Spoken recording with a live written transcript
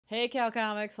Hey, Cal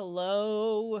Comics.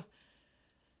 Hello.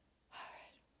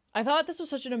 I thought this was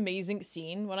such an amazing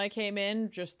scene when I came in.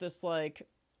 Just this, like,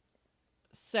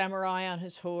 samurai on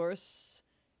his horse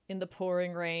in the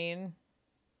pouring rain.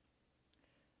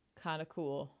 Kind of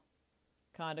cool.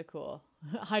 Kind of cool.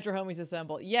 Hydra homies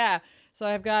assemble. Yeah. So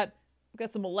I've got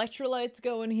some electrolytes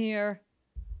going here.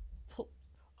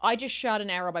 I just shot an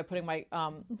arrow by putting my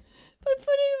controller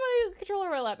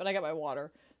in my lap, and I got my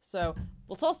water. So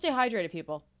let's all stay hydrated,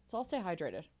 people. Let's all stay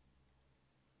hydrated.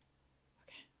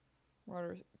 Okay.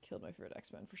 Water killed my favorite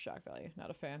X-Men for shock value.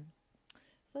 Not a fan.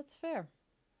 That's fair.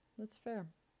 That's fair.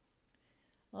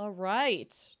 All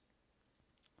right.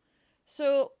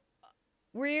 So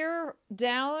we're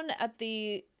down at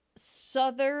the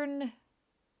southern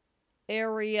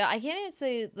area. I can't even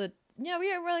say the... Yeah,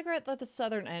 we're like right at the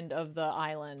southern end of the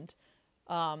island.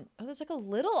 Oh, there's like a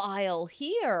little isle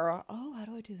here. Oh, how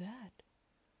do I do that?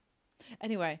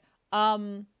 Anyway,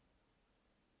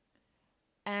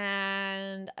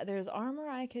 and there's armor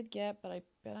I could get, but I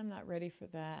bet I'm not ready for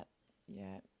that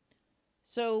yet.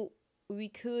 So we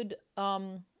could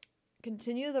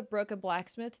continue the Broken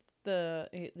Blacksmith, the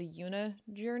Yuna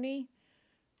journey,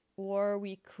 or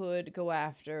we could go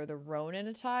after the Ronin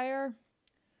attire,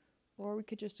 or we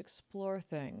could just explore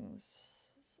things.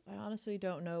 I honestly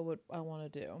don't know what I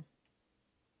want to do.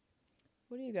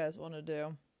 What do you guys want to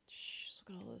do? Shh,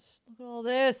 look at all this. Look at all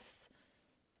this.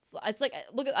 It's like,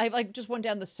 look at, I like just went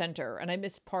down the center and I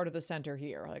missed part of the center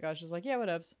here. Like I was just like, yeah,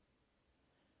 whatevs.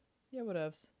 Yeah,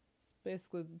 whatevs. It's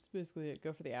basically it.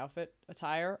 Go for the outfit.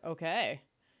 Attire. Okay.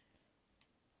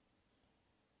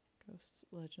 Ghosts,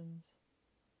 legends.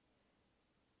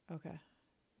 Okay.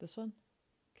 This one?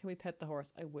 Can we pet the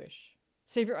horse? I wish.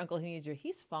 Save your uncle, he needs you.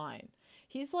 He's fine.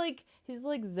 He's like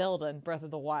Zelda in Breath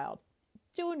of the Wild.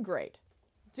 Doing great.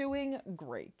 Doing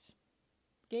great.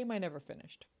 Game I never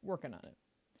finished. Working on it.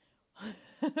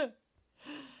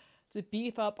 To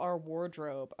beef up our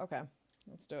wardrobe. Okay,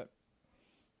 let's do it.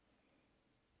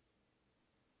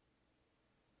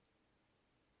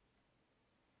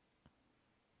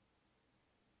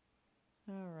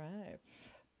 All right.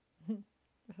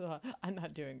 I'm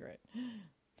not doing great.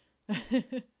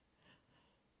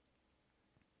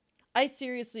 I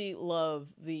seriously love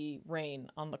the rain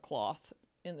on the cloth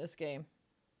in this game.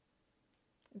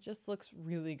 It just looks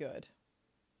really good.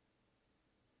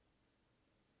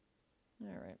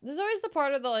 Alright. There's always the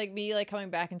part of the, like, me, like, coming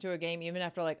back into a game even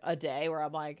after, like, a day where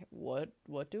I'm like, what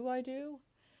do I do?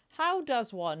 How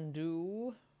does one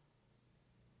do?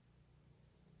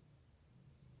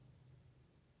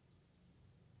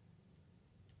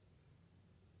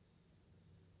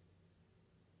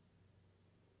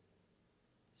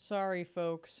 Sorry,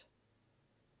 folks.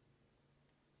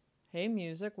 Hey,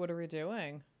 music, what are we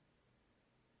doing?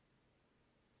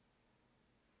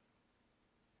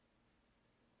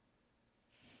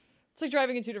 It's like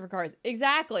driving in two different cars.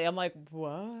 Exactly. I'm like,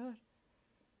 what?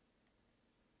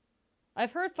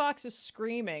 I've heard foxes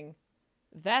screaming.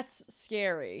 That's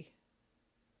scary.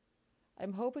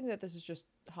 I'm hoping that this is just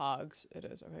hogs. It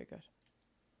is. Okay, good.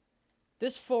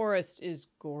 This forest is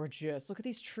gorgeous. Look at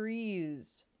these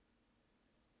trees.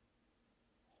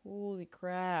 Holy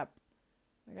crap.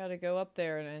 I gotta go up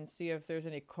there and see if there's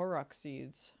any korok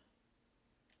seeds.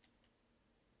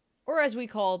 Or as we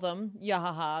call them,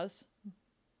 yahahas.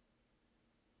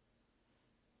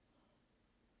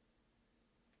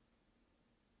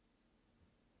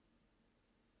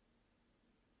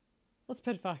 Let's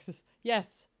pet foxes.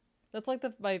 Yes. That's like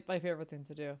my favorite thing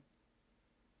to do.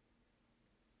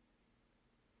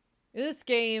 This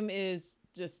game is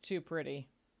just too pretty.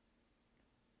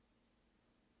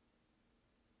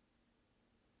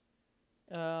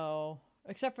 Oh.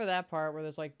 Except for that part where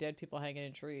there's like dead people hanging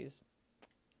in trees.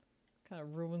 Kind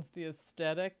of ruins the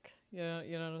aesthetic. You know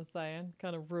what I'm saying?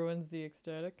 Kind of ruins the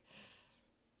aesthetic.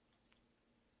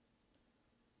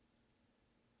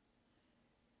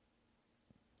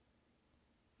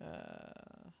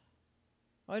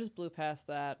 I just blew past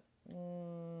that. Do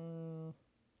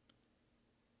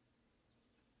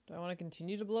I want to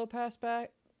continue to blow past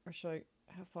back? Or should I...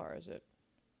 How far is it?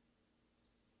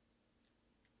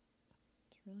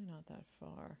 It's really not that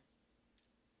far.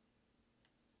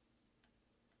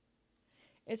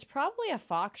 It's probably a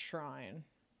fox shrine.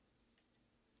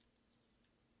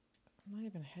 I'm not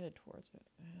even headed towards it.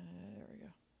 There we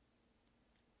go.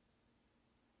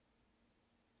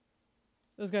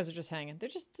 Those guys are just hanging. They're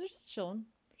just chilling.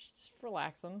 They're just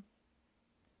relaxing.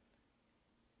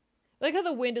 I like how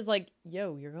the wind is like,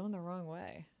 yo, you're going the wrong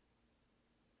way.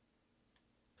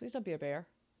 Please don't be a bear.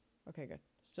 Okay, good.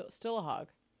 Still a hog.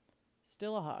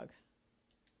 Still a hog.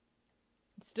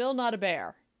 Still not a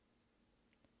bear.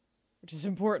 which is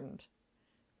important.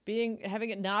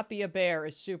 Having it not be a bear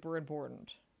is super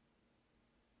important.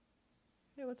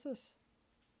 Hey, what's this?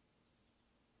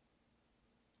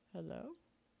 Hello?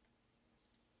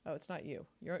 Oh, it's not you.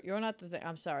 You're not the thing.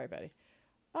 I'm sorry, Betty.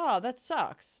 Oh, that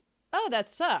sucks. Oh, that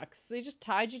sucks. They just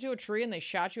tied you to a tree and they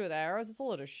shot you with arrows? It's a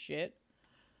load of shit.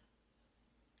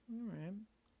 Alright.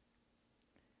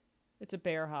 It's a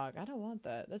bear hog. I don't want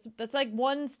that. That's like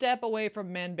one step away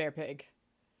from man bear pig.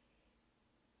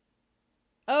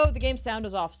 Oh, the game sound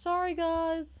is off. Sorry,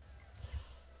 guys.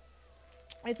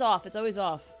 It's off. It's always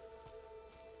off.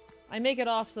 I make it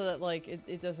off so that, like,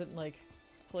 it doesn't, like,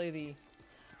 play the...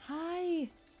 Hi!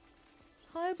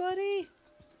 Hi, buddy!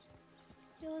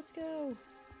 Yeah, let's go.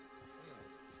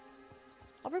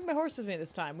 I'll bring my horse with me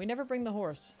this time. We never bring the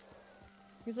horse.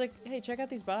 He's like, hey, check out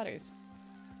these bodies.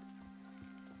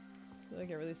 Did I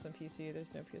get released on PC?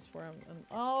 There's no PS4.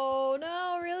 Oh,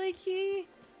 no! Really, Key?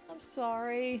 I'm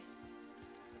sorry.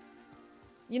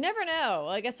 You never know.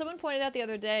 Like, as someone pointed out the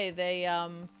other day,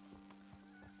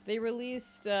 they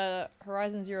released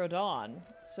Horizon Zero Dawn,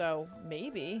 so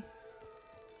maybe.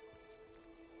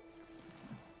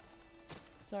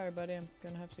 Sorry, buddy, I'm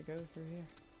gonna have to go through here.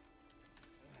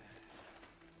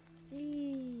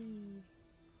 Eee.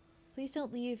 Please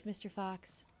don't leave, Mr.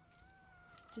 Fox.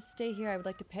 Just stay here. I would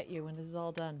like to pet you when this is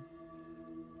all done.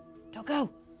 Don't go!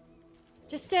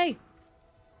 Just stay!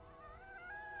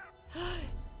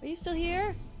 Are you still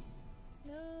here?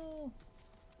 No.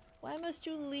 Why must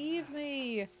you leave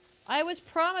me? I was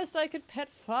promised I could pet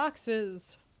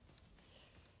foxes.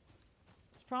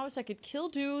 I was promised I could kill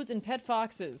dudes and pet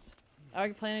foxes.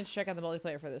 I'm planning to check out the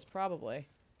multiplayer for this, probably.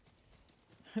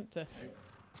 I have to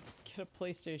get a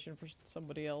PlayStation for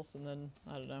somebody else and then,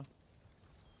 I don't know.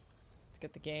 Let's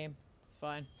get the game. It's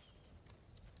fine.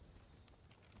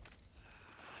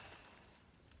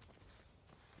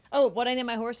 Oh, what I name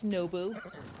my horse? Nobu.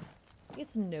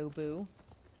 It's Nobu.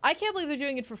 I can't believe they're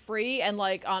doing it for free, and,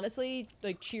 like, honestly,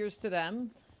 like, cheers to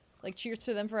them. Like, cheers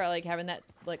to them for, like, having that,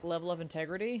 like, level of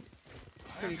integrity.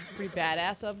 Pretty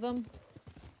badass of them.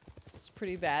 It's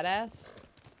pretty badass.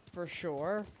 For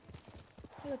sure.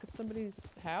 Hey, look at somebody's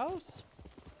house.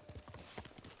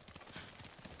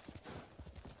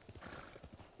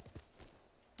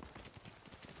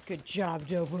 Good job,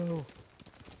 Nobu.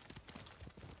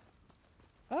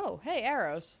 Oh, hey,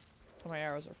 arrows. Oh, my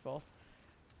arrows are full.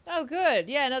 Oh, good.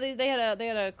 Yeah, no, they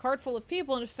had a cart full of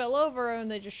people and it fell over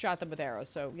and they just shot them with arrows.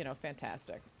 So, you know,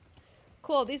 fantastic.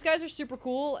 Cool. These guys are super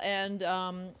cool and,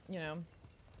 you know.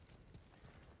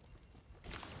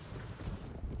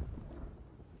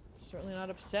 Certainly not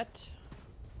upset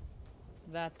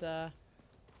that, that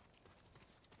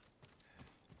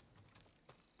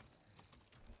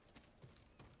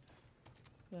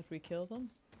we killed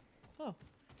them. Oh.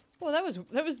 Well, that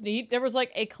was neat. There was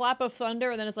like a clap of thunder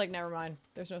and then it's like, never mind.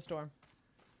 There's no storm.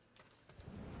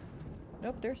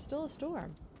 Nope, there's still a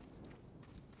storm.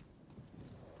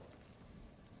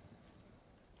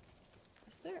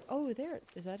 Is there? Oh, there.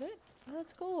 Is that it? Oh,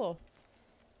 that's cool.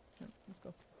 Yeah, let's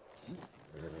go.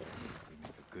 We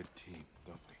make a good team,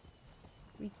 don't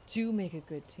we? We do make a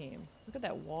good team. Look at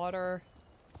that water.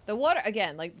 The water,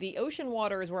 again, like the ocean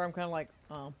water is where I'm kind of like,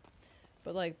 oh.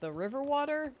 But like the river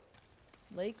water,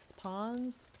 lakes,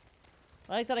 ponds.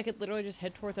 I like that I could literally just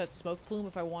head towards that smoke plume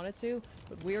if I wanted to.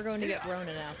 But we are going to get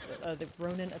Ronin outfit, the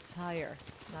Ronin attire.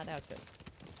 Not outfit,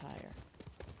 attire.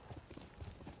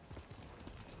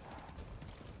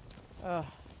 Ugh.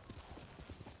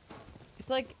 It's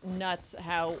like nuts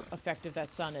how effective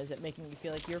that sun is at making you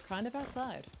feel like you're kind of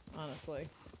outside, honestly.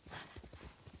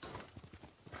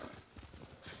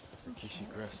 Rikishi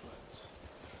grasslands.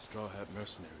 Straw Hat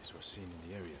mercenaries were seen in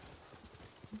the area.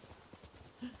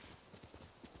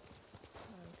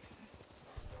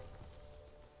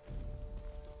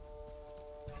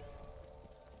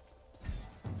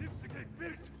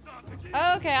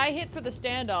 Okay, I hit for the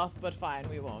standoff, but fine,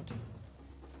 we won't.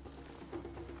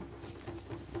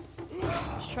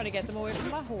 Just trying to get them away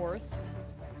from my horse.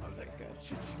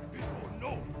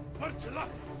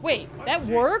 Wait, that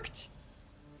worked?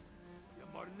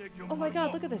 Oh my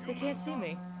god, look at this. They can't see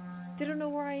me. They don't know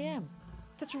where I am.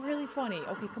 That's really funny.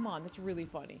 Okay, come on. That's really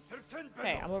funny.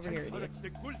 Hey, I'm over here, idiots.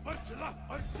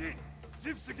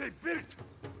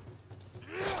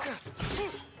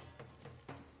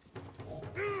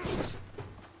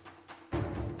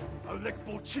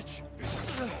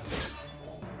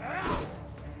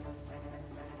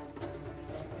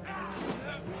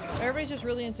 Everybody's just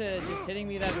really into just hitting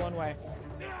me that one way.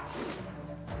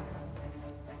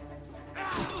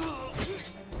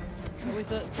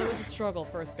 It's always a struggle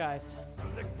first, guys.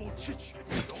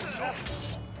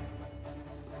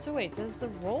 So wait, does the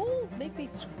roll make me...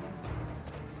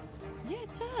 Yeah, it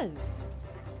does.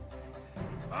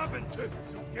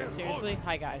 Seriously?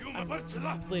 Hi guys, I'm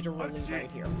literally right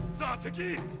here. Alright.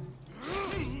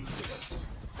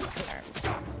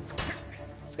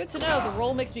 It's good to know the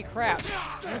roll makes me crap.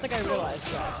 I don't think I realized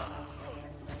that.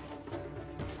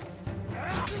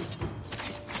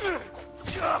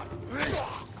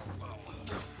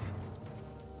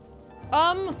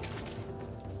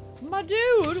 My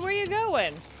dude, where you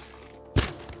going?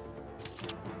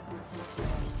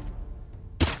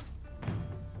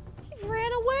 He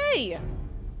ran away!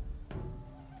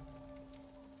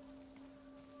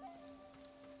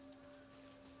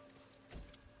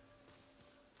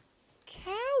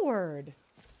 Coward!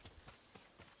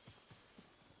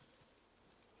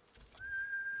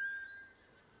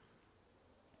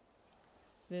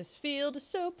 This field is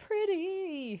so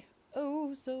pretty!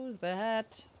 Oh, so's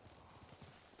that.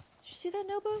 Did you see that,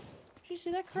 Nobu? Did you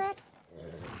see that crap?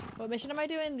 What mission am I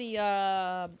doing?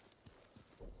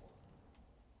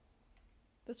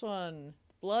 This one.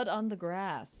 Blood on the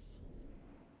grass.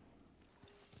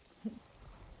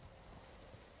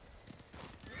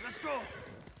 Let's go.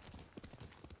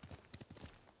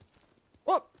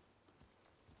 Whoop!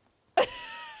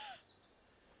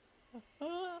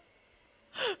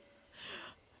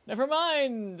 Never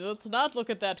mind. Let's not look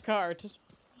at that cart.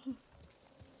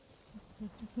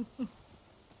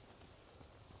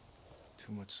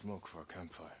 Too much smoke for a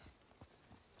campfire.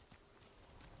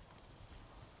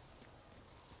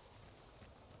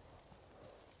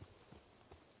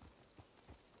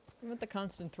 With the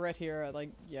constant threat here,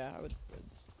 yeah,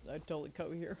 I'd totally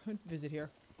go here. I'd visit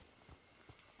here.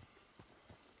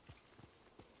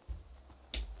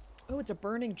 Oh, it's a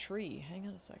burning tree. Hang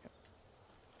on a second.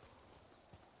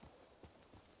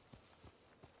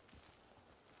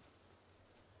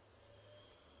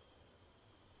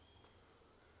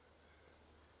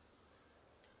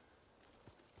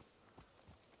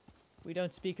 We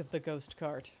don't speak of the ghost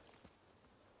cart.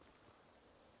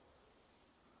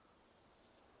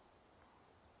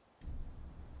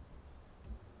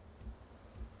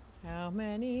 How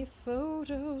many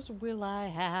photos will I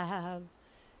have?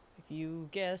 If you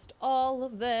guessed all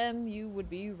of them, you would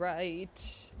be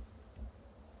right.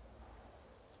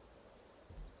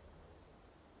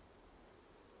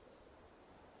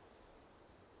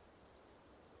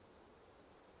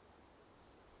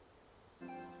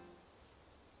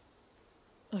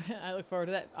 I look forward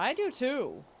to that. I do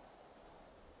too.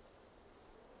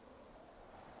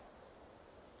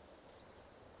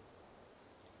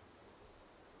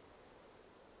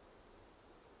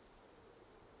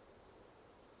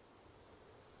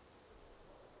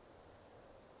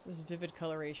 This vivid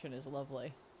coloration is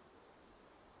lovely.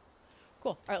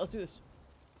 Cool. Alright, let's do this.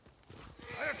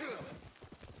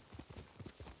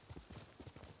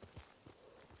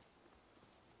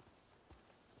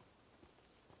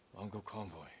 Mongol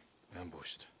convoy.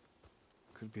 Ambushed.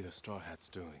 Could be the Straw Hats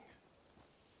doing.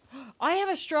 I have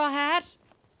a straw hat!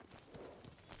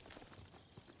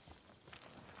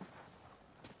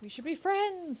 We should be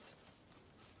friends!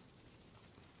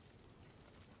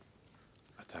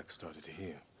 Attack started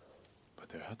here, but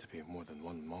there had to be more than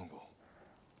one Mongol.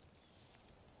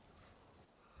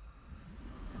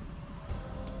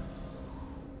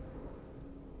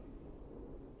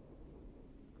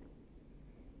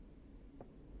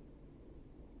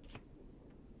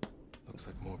 Looks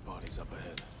like more bodies up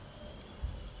ahead.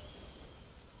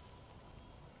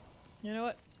 You know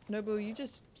what? Nobu, you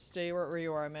just stay where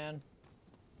you are, man.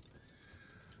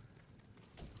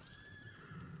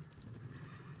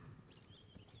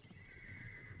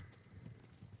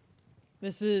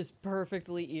 This is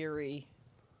perfectly eerie.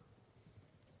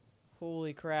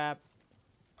 Holy crap.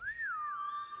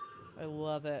 I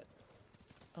love it.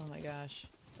 Oh my gosh.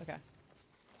 Okay.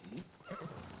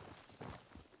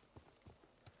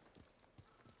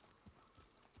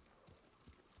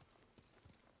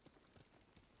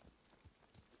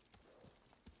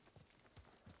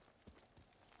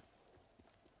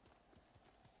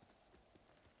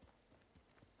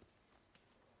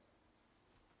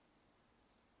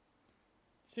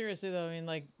 Seriously though, I mean,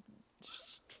 like,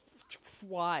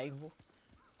 why?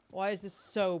 Why is this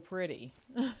so pretty?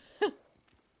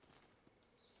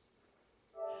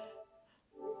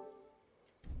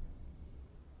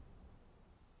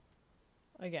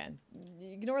 Again,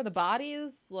 ignore the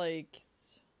bodies, like...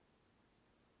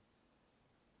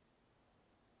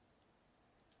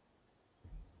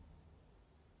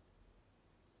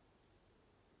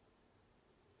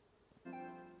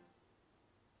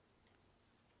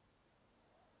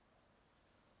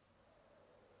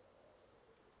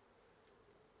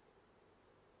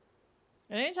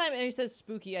 And anytime he says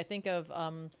spooky, I think of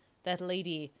that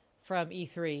lady from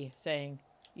E3 saying,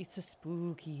 "It's a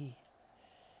spooky."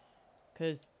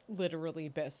 Because literally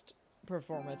best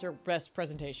performance or best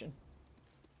presentation.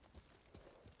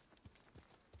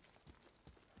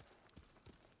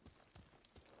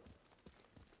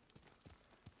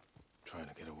 Trying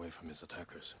to get away from his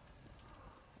attackers.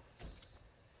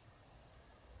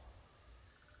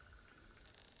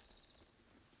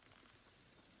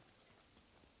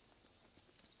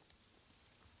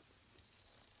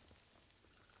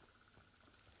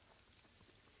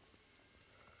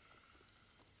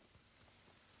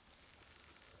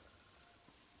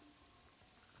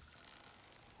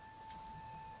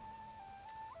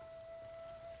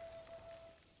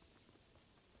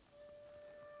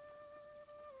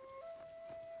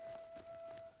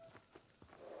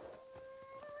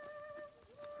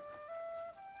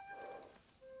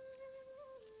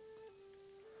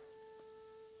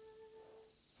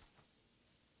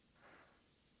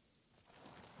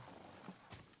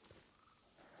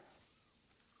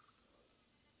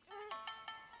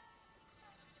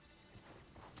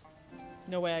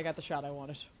 No way I got the shot I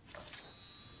wanted.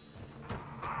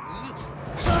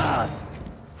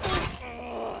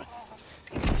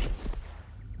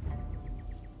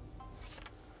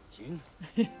 Jin?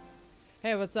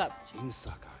 Hey, what's up? Jin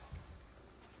Sakai.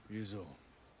 Ryuzo.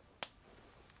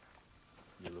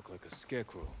 You look like a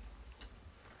scarecrow.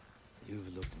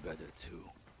 You've looked better too.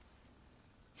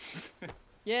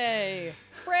 Yay!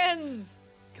 Friends!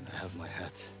 Can I have my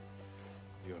hat?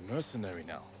 You're a mercenary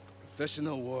now.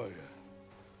 Professional warrior.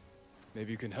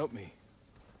 Maybe you can help me.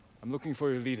 I'm looking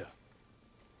for your leader.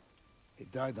 He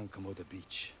died on Komoda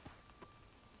Beach.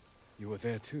 You were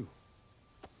there too.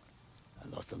 I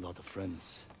lost a lot of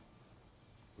friends.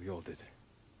 We all did.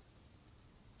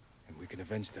 And we can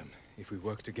avenge them if we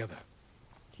work together.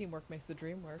 Teamwork makes the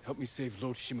dream work. Help me save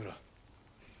Lord Shimura.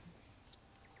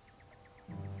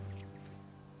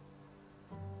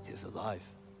 He's alive.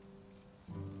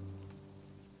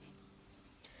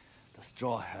 The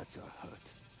Straw Hats are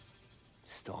hurt.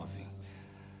 Starving.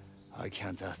 I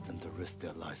can't ask them to risk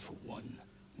their lives for one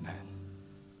man.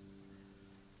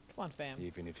 Come on, fam.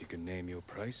 Even if you can name your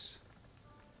price?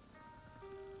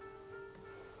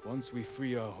 Once we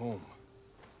free our home,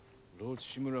 Lord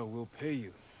Shimura will pay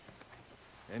you.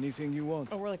 Anything you want.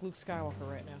 Oh, we're like Luke Skywalker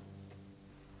right now.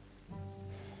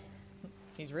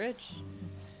 He's rich.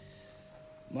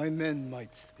 My men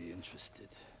might be interested.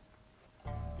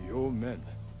 Your men.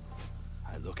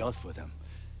 I look out for them.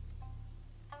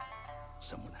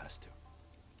 Someone has to.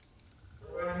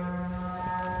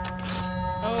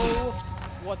 Oh,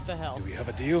 what the hell? Do we have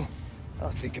a deal?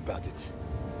 I'll think about it.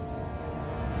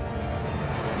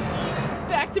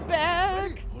 Back to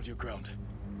back! Hold your ground.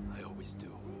 I always do.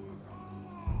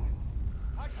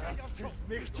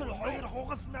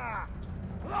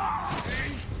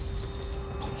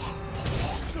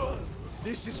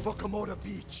 This is for Komoda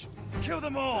Beach. Kill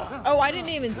them all! Oh, I didn't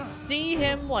even see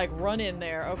him, like, run in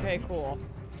there. Okay, cool.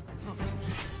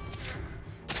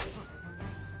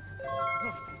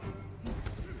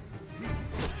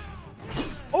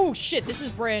 Oh, shit, this is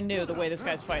brand new, the way this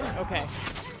guy's fighting. Okay.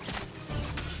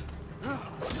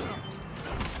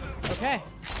 Okay.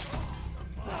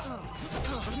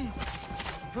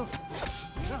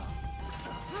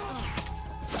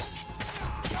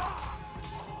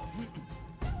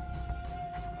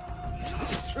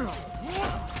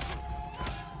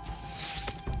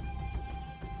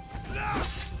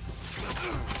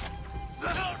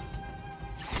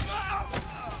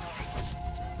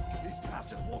 These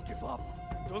bastards won't give up.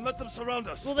 Don't let them surround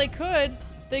us. Well, they could.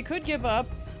 They could give up.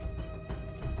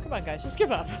 Come on, guys, just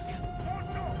give up.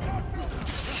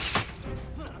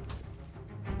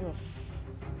 Oof.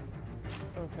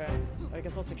 Okay. I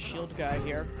guess I'll take shield guy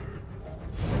here.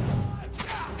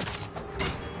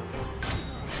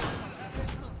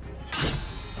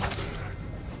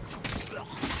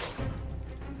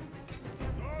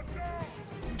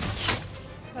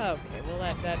 Okay, well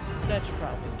that should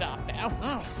probably stop now.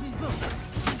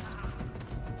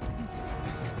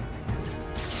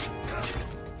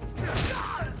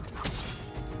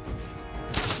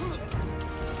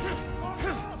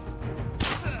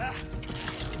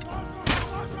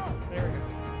 There we go.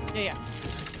 Yeah.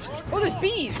 Oh, there's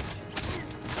bees!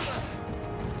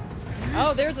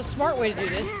 Oh, there's a smart way to do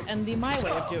this, and my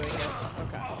way of doing it.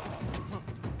 Okay.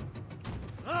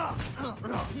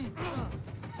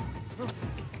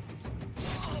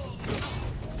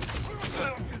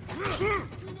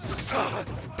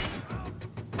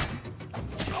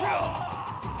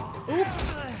 Oop!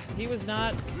 He was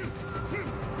not...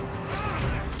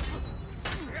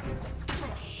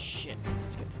 Shit.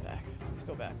 Let's get back. let's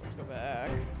go back. Let's go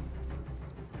back.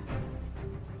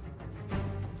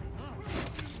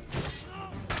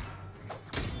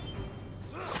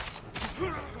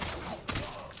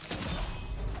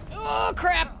 Oh,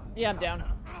 crap! Yeah, I'm down.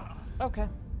 Okay.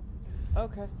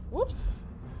 Okay. Whoops.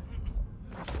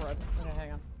 Crud. Okay,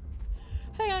 hang on.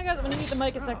 Hang on, guys. I'm gonna mute the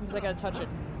mic a second because I gotta touch it.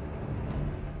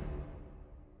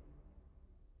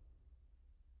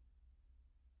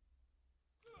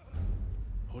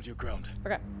 Hold your ground.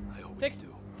 Okay. I always Fixed.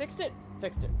 do. Fixed it.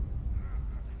 Fixed it.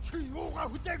 So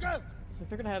if they're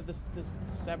gonna have this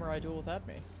samurai duel without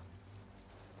me.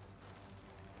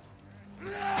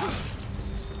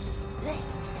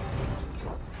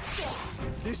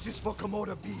 This is for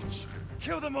Komoda Beach.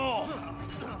 Kill them all!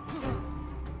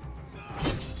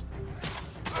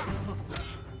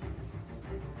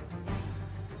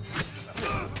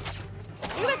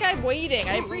 Look at that guy waiting.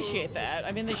 I appreciate that.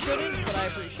 I mean, they shouldn't, but I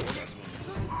appreciate it.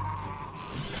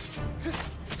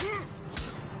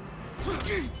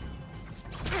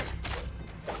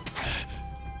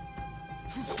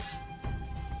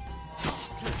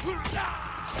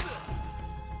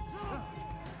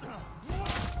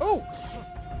 Oh!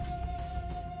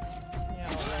 Yeah,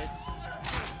 alright.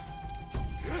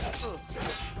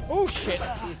 Oh shit,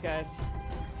 these guys.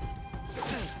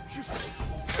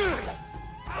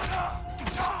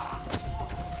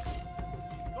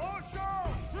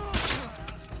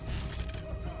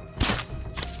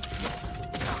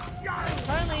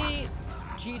 Finally,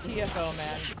 GTFO,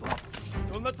 man.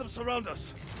 Don't let them surround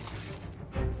us.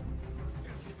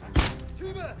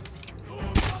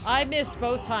 I missed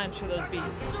both times for those bees.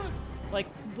 Like,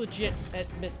 legit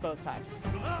missed both times.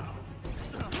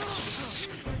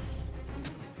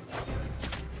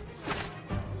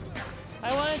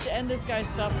 I wanted to end this guy's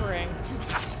suffering.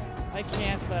 I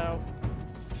can't, though.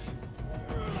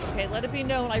 Okay, let it be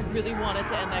known I really wanted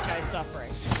to end that guy's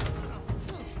suffering.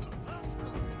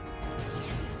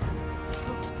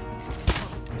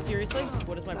 Seriously?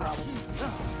 What is my problem?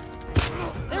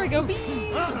 There we go,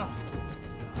 bees!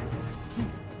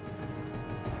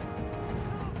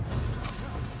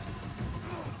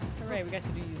 Hooray, we got to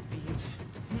use bees.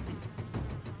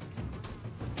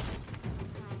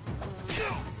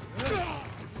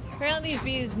 Apparently these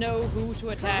bees know who to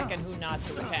attack and who not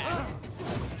to attack. I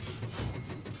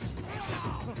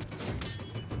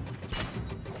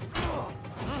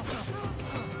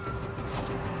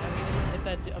mean, does it hit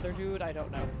that other dude? I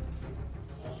don't know.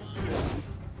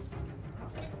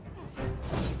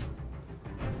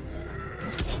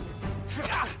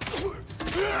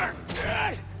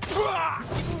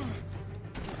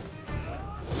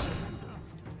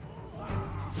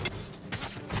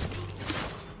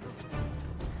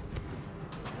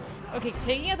 Okay,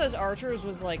 taking out those archers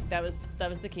was like, that was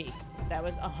the key. That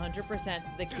was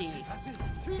 100% the key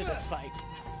to this fight.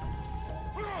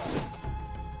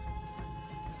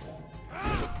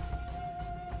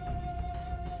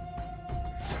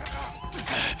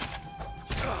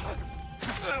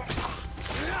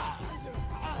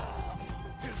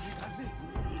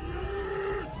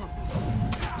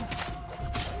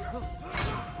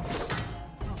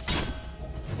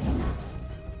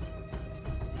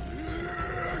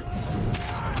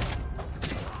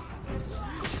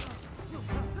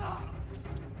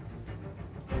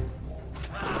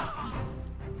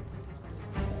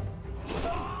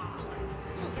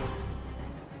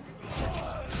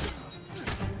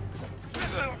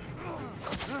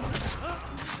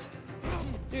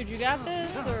 Dude, you got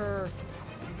this, or...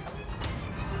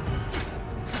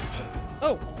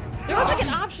 Oh! There was like an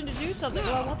option to do something.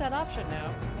 Oh, I want that option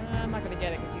now. I'm not gonna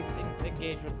get it because he's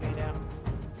engaged with me now.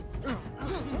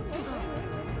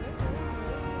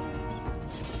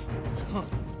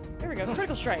 There we go,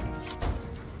 critical strike.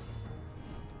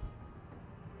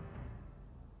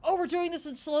 Oh, we're doing this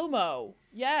in slow-mo.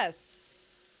 Yes.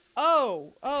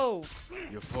 Oh, oh.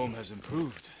 Your form has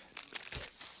improved.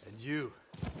 And you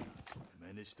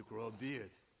managed to grow a beard.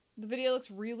 The video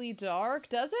looks really dark,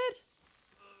 does it?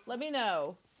 Let me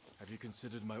know. Have you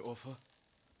considered my offer?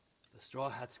 The Straw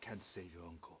Hats can't save your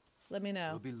uncle. Let me know.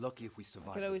 We'll be lucky if we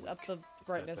survive. Could always the up the winter. It's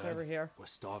brightness that bad. over here. We're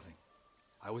starving.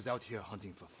 I was out here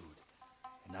hunting for food,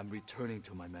 and I'm returning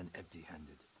to my men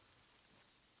empty-handed.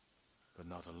 But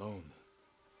not alone.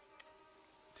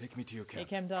 Take me to your Hey, camp.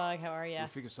 Chem Dog, how are ya? We'll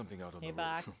figure something out on Hey, the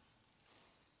road. Box.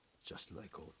 Just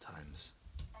like old times.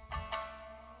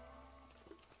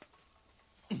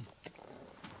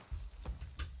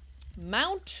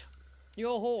 Mount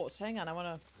your horse. Hang on, I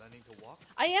wanna... Planning to walk?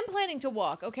 I am planning to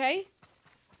walk, okay?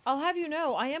 I'll have you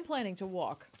know, I am planning to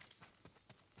walk.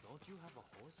 Don't you have a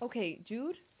horse? Okay,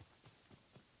 dude?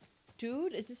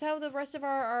 Dude, is this how the rest of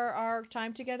our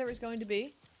time together is going to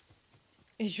be?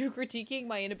 Is you critiquing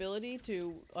my inability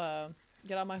to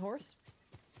get on my horse?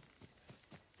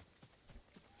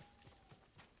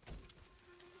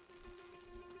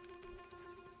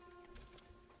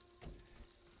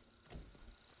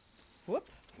 Whoop.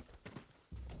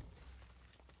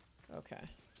 Okay.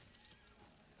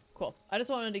 Cool. I just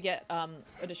wanted to get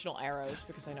additional arrows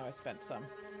because I know I spent some.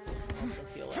 I also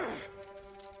feel it.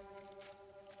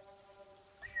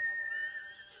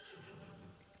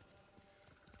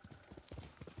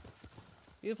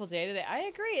 Beautiful day today. I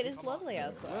agree. It is lovely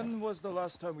outside. When was the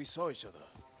last time we saw each other?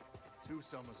 2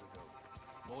 summers ago.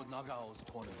 Lord Nagao's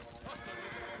tournament.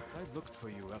 I looked for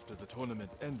you after the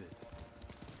tournament ended.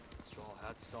 Straw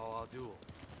Hats saw our duel.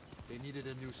 They needed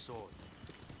a new sword.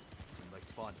 Seemed like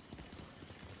fun.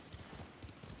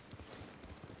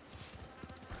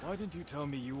 Why didn't you tell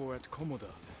me you were at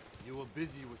Komoda? You were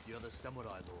busy with the other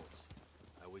samurai lords.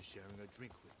 I was sharing a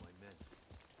drink with my men.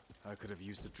 I could have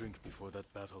used a drink before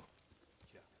that battle.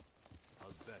 Yeah,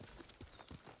 I'll bet.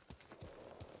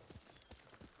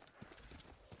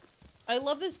 I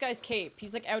love this guy's cape.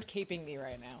 He's like out caping me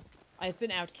right now. I've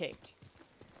been out caped.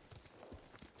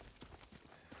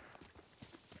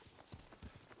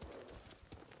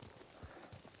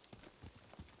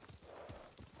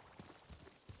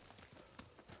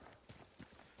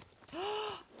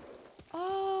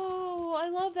 Oh, I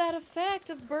love that effect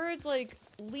of birds like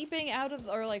leaping out of,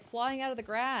 or like flying out of the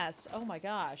grass. Oh my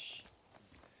gosh.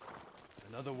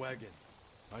 Another wagon.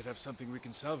 Might have something we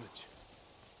can salvage.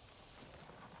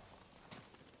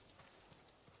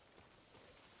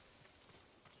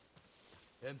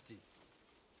 Empty.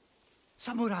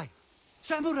 Samurai!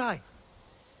 Samurai!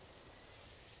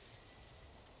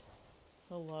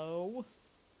 Hello?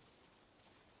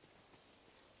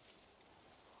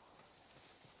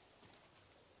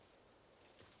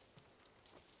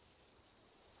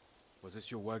 Was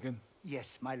this your wagon?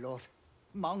 Yes, my lord.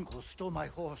 Mongols stole my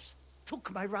horse,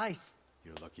 took my rice.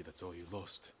 You're lucky that's all you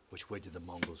lost. Which way did the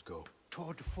Mongols go?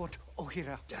 Toward Fort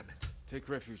Ohira. Damn it. Take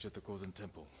refuge at the Golden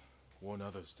Temple. Warn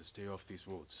others to stay off these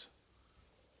roads.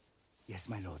 Yes,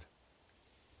 my lord.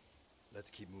 Let's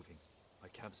keep moving. My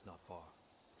camp's not far.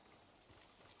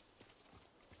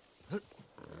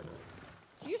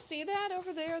 Do you see that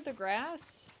over there, the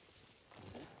grass?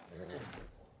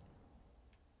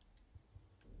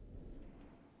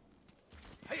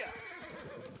 Hiya!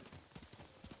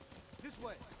 This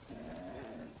way.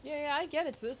 Yeah, I get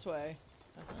it's this way.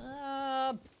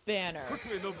 Banner.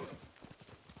 Quickly, Nobu!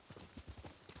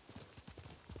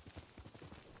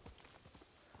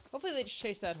 Hopefully they just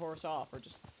chased that horse off or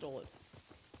just stole it.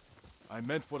 I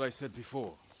meant what I said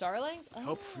before. Starlings?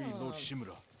 Help free Lord Oh.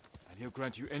 Shimura, and he'll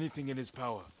grant you anything in his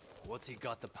power. What's he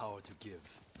got the power to give?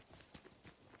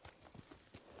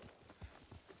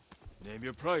 Name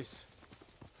your price.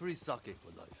 Free sake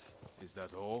for life. Is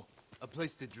that all? A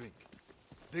place to drink.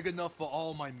 Big enough for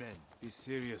all my men. Be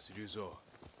serious, Ryuzo.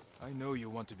 I know you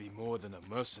want to be more than a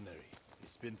mercenary.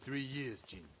 It's been 3 years,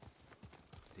 Jin.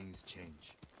 Things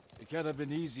change. It can't have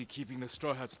been easy keeping the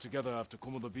Straw Hats together after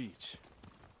Komoda Beach.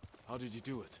 How did you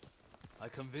do it? I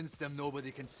convinced them nobody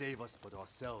can save us but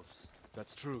ourselves.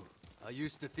 That's true. I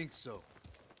used to think so.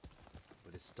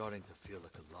 But it's starting to feel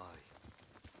like a lie.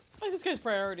 I like this guy's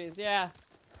priorities, yeah.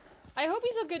 I hope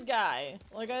he's a good guy.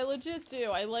 Like, I legit do.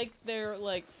 I like their,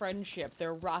 like, friendship,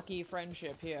 their rocky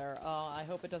friendship here. I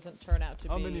hope it doesn't turn out to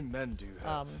How be, many men do you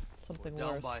have? something We're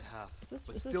down worse. by half, Is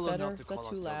but this still better? enough to Is that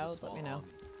call too ourselves loud? a Let small me know. army.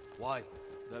 Why?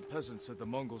 That peasant said the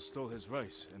Mongols stole his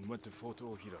rice and went to Fort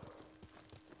Ohira.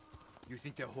 You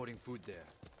think they're hoarding food there?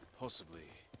 Possibly.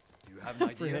 Do you have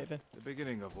an idea? Freehaven. The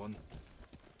beginning of one.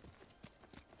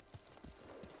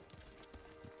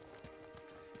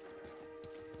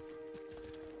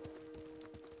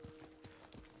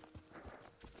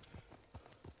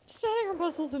 She's adding her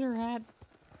muscles in her hat.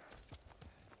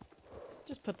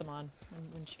 Just put them on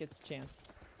when she gets a chance.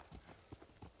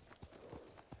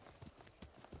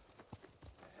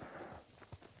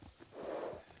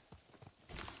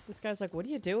 This guy's like, what are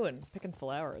you doing? Picking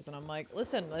flowers. And I'm like,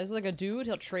 listen, there's like a dude,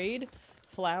 he'll trade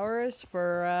flowers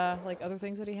for like other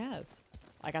things that he has.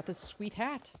 I got this sweet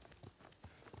hat.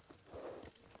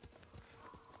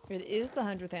 It is the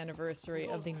 100th anniversary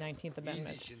of the 19th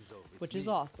Amendment, Easy, Shinzo. It's which me. is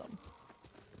awesome.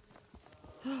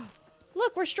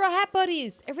 Look, we're straw hat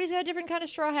buddies. Everybody's got a different kind of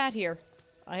straw hat here.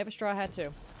 I have a straw hat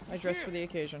too. I dress for the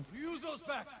occasion. Ryuzo's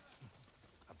back!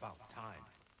 About time.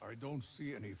 I don't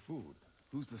see any food.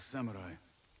 Who's the samurai?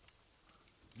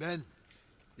 Men,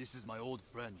 this is my old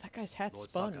friend. That guy's hat Lord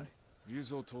spun. Sakai.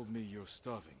 Ryuzo told me you're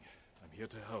starving. I'm here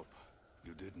to help.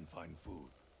 You didn't find food.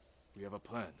 We have a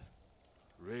plan.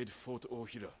 Raid Fort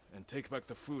Ohira and take back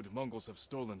the food Mongols have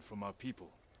stolen from our people.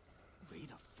 raid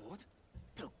a fort?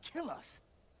 They'll kill us.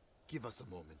 Give us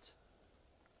a moment.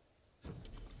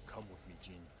 Come with me,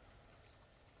 Jin.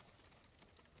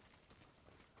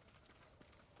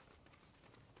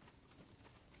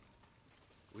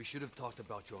 We should have talked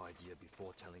about your idea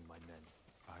before telling my men.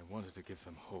 I wanted to give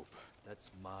them hope.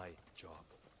 That's my job.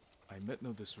 I meant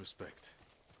no disrespect.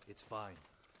 It's fine.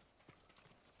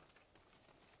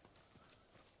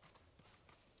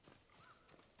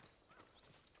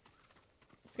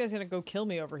 This guy's gonna go kill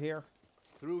me over here.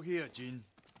 Through here, Jin.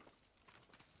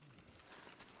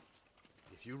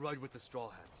 If you ride with the Straw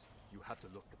Hats, you have to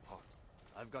look the part.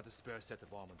 I've got a spare set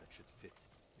of armor that should fit.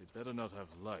 You'd better not have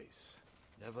lice.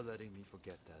 Never letting me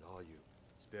forget that, are you?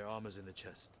 Spare armor's in the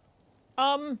chest.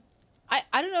 I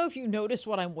don't know if you noticed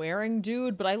what I'm wearing,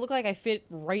 dude, but I look like I fit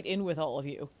right in with all of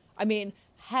you. I mean,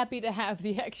 happy to have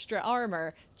the extra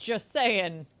armor, just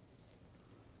saying.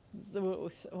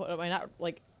 What, am I not,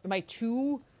 like, am I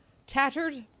too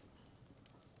tattered?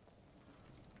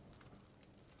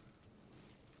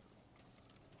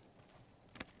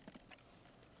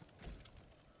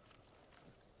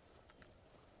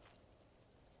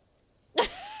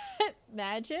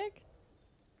 Magic?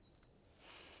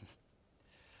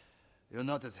 You're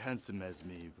not as handsome as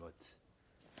me, but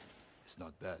it's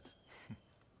not bad.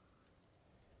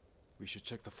 We should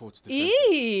check the fort's defenses.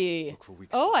 Eee! Look for weak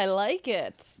Oh, I spots. like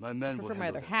it. My men will For my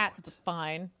handle other that hat, part. but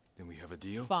fine. Then we have a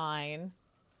deal? Fine.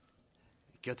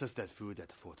 Get us that food at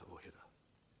the Fort Ohira,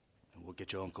 and we'll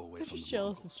get your uncle away I'm from just the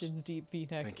jealous of Mongols. Jin's deep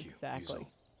V-neck. Thank you, Exactly. Yuzo.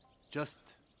 Just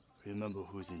remember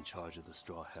who's in charge of the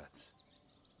Straw Hats.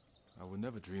 I would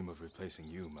never dream of replacing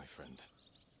you, my friend.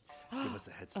 Give us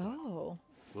a head start. Oh.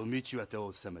 We'll meet you at the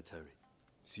old cemetery.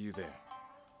 See you there.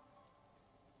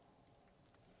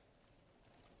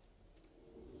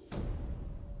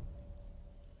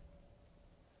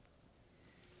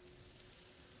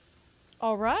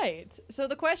 All right. So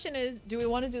the question is, do we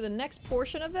want to do the next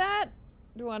portion of that?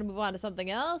 Do we want to move on to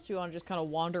something else? Do we want to just kind of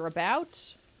wander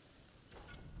about?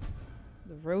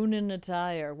 The Ronin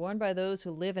attire, worn by those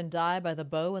who live and die by the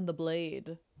bow and the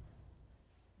blade.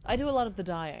 I do a lot of the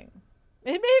dying.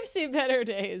 It may have seen better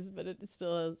days, but it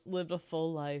still has lived a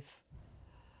full life.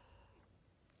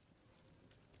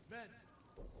 Men,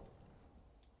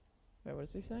 Wait, what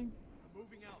is he saying? I'm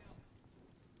moving out.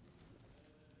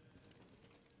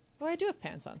 Oh, I do have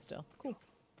pants on still. Cool.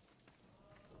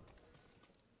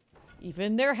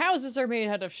 Even their houses are made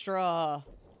out of straw.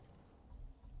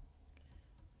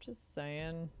 Just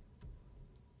saying.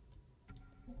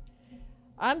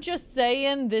 I'm just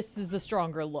saying this is a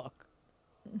stronger look.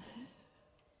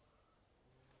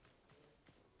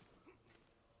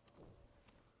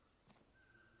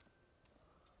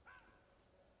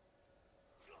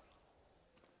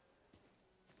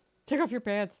 Take off your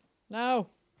pants. No.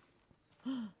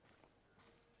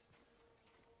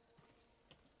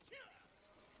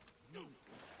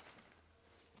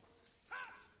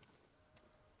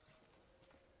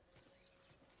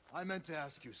 I meant to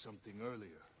ask you something earlier.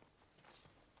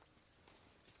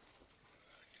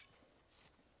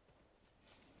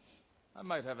 I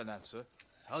might have an answer.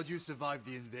 How'd you survive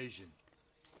the invasion?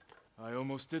 I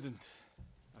almost didn't.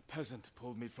 A peasant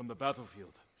pulled me from the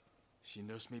battlefield. She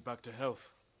nursed me back to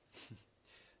health.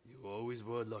 You always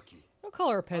were lucky. Don't call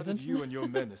her a How peasant. did you and your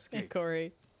men Hey, escape?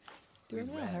 Corey. Doing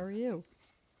We well. ran. How are you?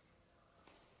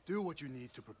 Do what you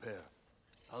need to prepare.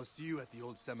 I'll see you at the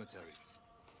old cemetery.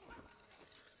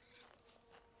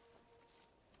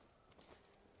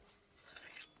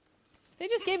 They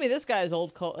just gave me this guy's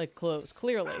old clothes,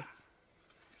 clearly.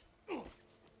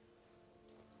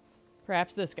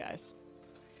 Perhaps this guy's.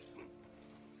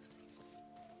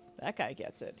 That guy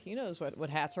gets it. He knows what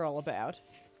hats are all about.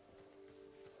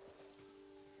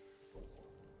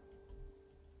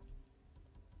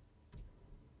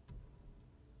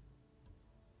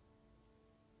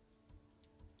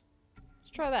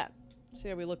 Let's try that. See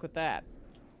how we look with that.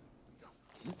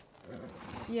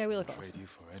 Yeah, we look awesome. Trade you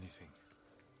for anything.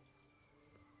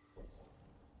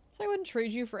 So I wouldn't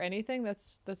trade you for anything.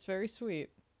 That's very sweet.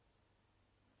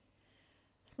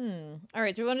 All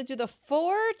right, do we want to do the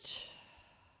fort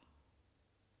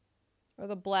or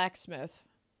the blacksmith?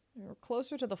 We're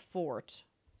closer to the fort.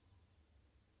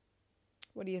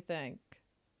 What do you think?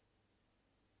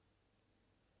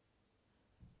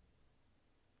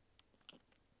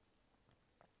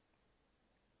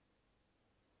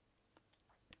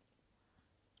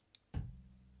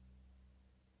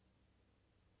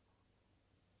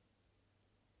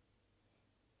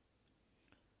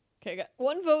 Okay, I got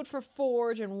one vote for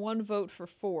Forge and one vote for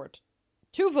Fort.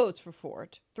 2 votes for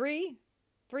Fort. 3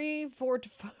 Fort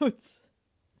votes.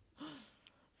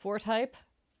 Fort hype?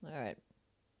 Alright.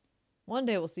 One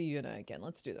day we'll see Yuna again.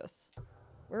 Let's do this.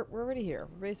 We're already here.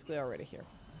 We're basically already here.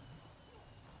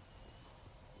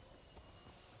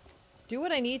 Do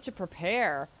what I need to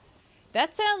prepare.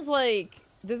 That sounds like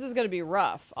this is gonna be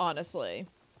rough, honestly.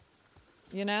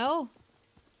 You know?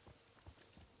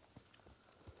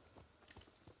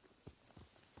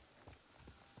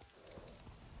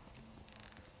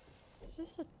 It's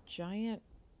just a giant...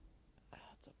 Oh,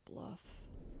 it's a bluff.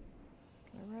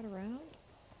 Can I ride around?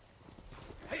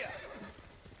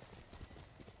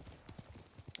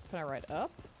 Can I ride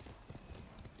up?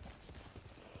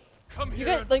 Come You here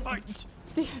guys, like, fight.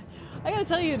 I gotta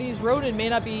tell you, these Ronin may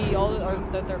not be all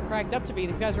that they're cracked up to be.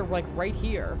 These guys are like right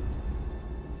here.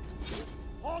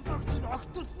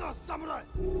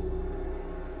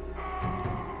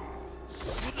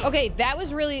 Okay, that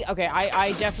was really okay.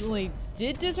 I definitely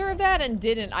did deserve that and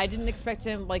didn't. I didn't expect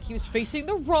him, like, he was facing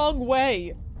the wrong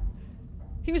way.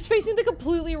 He was facing the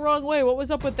completely wrong way. What was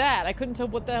up with that? I couldn't tell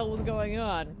what the hell was going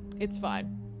on. It's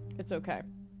fine. It's okay.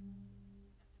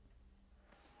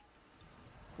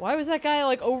 Why was that guy,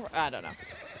 like, over- I don't know.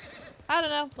 I don't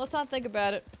know. Let's not think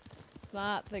about it. Let's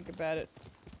not think about it.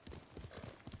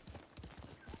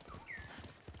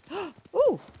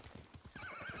 Ooh!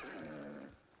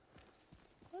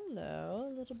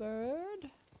 Hello, little bird.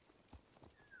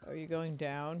 Are you going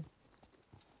down?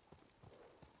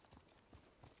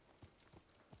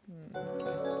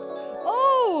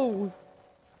 Oh!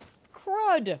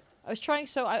 Crud! I was trying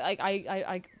so-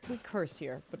 I we curse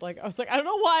here, but like, I was like, I don't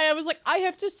know why, I was like, I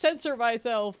have to censor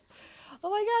myself. Oh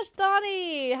my gosh,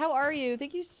 Donnie! How are you?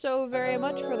 Thank you so very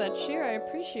much for that cheer, I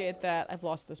appreciate that. I've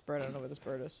lost this bird, I don't know where this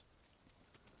bird is.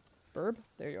 Burb?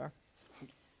 There you are.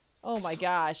 Oh my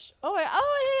gosh. Oh, hey, and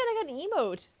I got an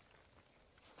emote.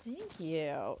 Thank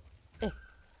you. What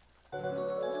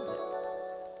is it?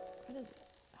 What is it?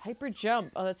 Hyper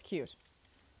jump. Oh, that's cute.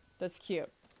 That's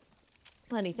cute.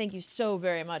 Lenny, thank you so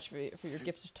very much for your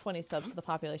gift of 20 subs to the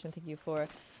population. Thank you for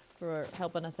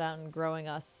helping us out and growing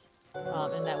us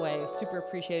in that way. Super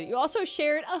appreciate it. You also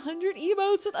shared 100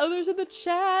 emotes with others in the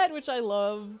chat, which I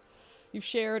love. You've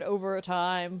shared over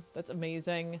time. That's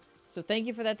amazing. So thank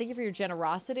you for that. Thank you for your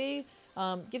generosity.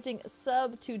 Gifting a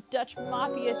sub to Dutch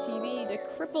Mafia TV, to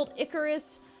Crippled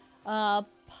Icarus, Pylos.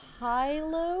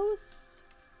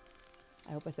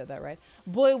 I hope I said that right.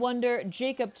 Boy Wonder,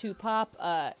 Jacob 2 Pop,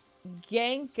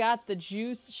 Gang Got the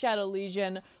Juice, Shadow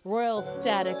Legion, Royal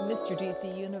Static, Mr.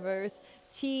 DC Universe,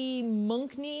 T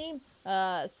Monkney,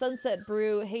 Sunset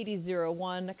Brew, Hades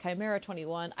 01, Chimera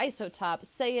 21, Isotop,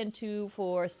 Saiyan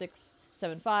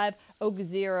 24675, Oak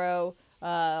Zero,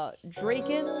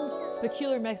 Drakens,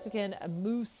 Peculiar Mexican,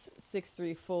 Moose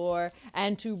 634,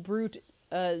 and to Brute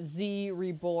Z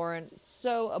Reborn.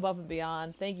 So above and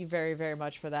beyond. Thank you very, very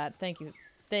much for that. Thank you.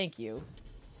 Thank you.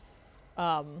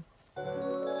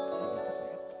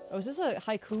 Oh, is this a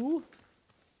haiku?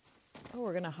 Oh,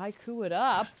 we're gonna haiku it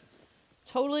up.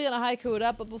 Totally gonna haiku it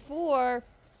up, but before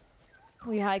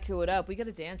we haiku it up, we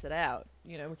gotta dance it out.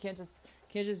 You know, we can't just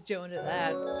go into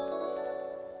that.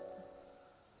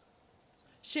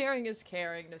 Sharing is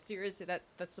caring. No, seriously,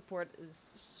 that support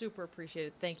is super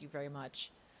appreciated. Thank you very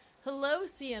much. Hello,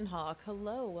 CN Hawk.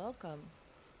 Hello, welcome.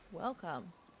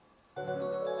 Welcome.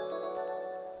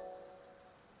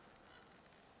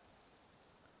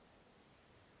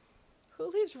 Who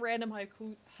leaves random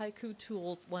haiku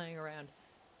tools laying around?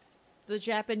 The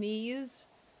Japanese,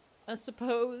 I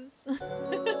suppose.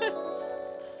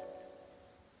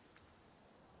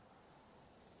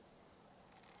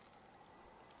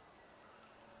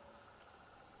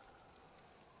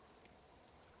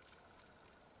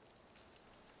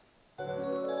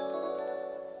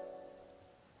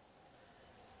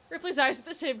 Ripley's eyes are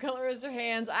the same color as her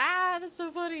hands. Ah, that's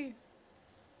so funny.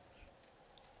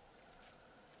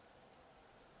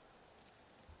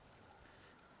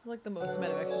 It's like the most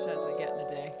amount of exercise I get in a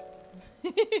day.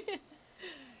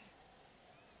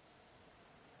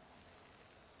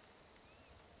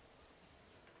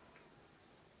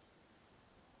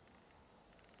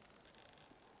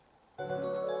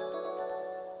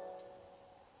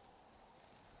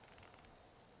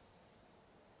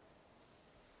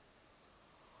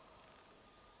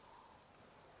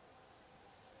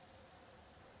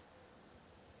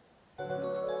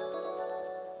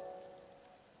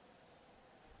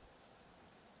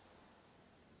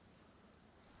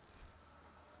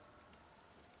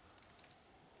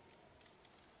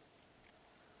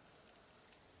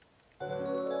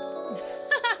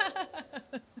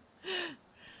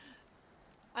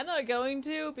 I'm not going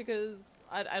to because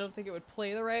I don't think it would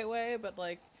play the right way, but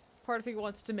like part of me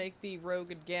wants to make the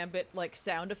Rogue and Gambit like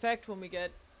sound effect when we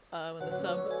get when the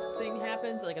sub thing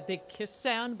happens, like a big kiss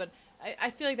sound, but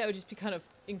I feel like that would just be kind of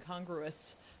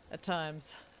incongruous at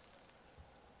times.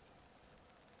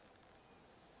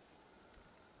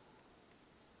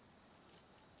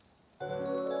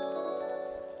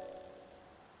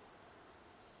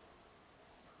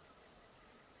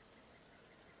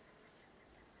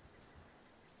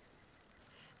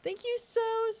 Thank you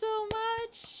so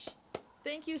much.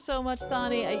 Thank you so much,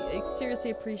 Thani. I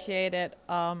seriously appreciate it.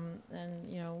 And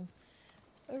you know,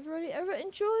 everybody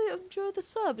enjoy the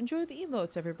sub, enjoy the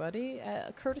emotes, everybody.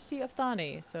 Courtesy of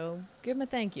Thani. So give him a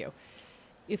thank you.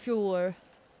 If you're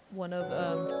one of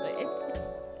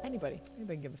anybody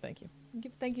can give a thank you.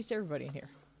 Give thank yous to everybody in here.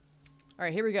 All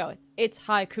right, here we go. It's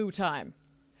haiku time.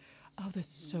 Oh,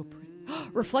 that's so pretty.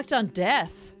 Reflect on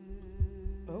death.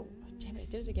 Oh, damn it!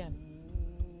 I did it again.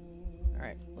 All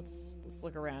right, let's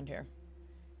look around here.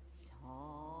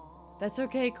 That's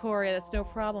okay, Corey. That's no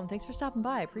problem. Thanks for stopping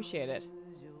by. I appreciate it.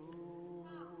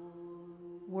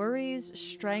 Worries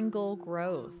strangle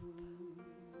growth.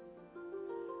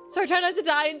 Sorry, try not to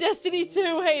die in Destiny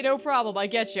 2. Hey, no problem. I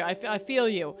get you. I feel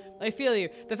you. I feel you.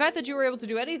 The fact that you were able to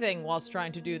do anything whilst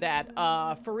trying to do that,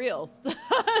 for reals.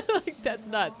 Like, that's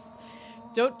nuts.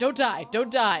 Don't die.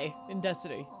 Don't die in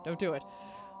Destiny. Don't do it.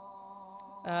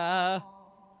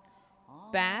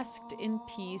 Basked in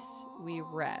peace we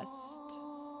rest.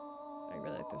 I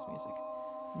really like this music.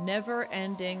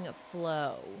 Never-ending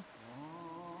flow.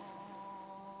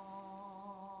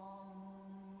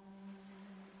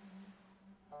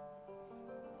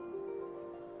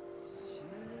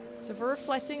 So for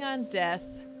reflecting on death,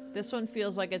 this one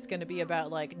feels like it's going to be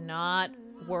about, like, not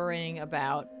worrying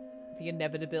about the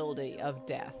inevitability of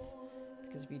death.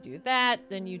 Because if you do that,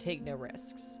 then you take no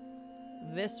risks.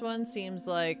 This one seems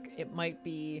like it might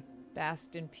be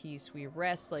basked in peace we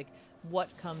rest, like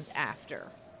what comes after.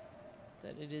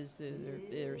 That it is,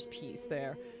 there's peace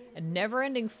there. And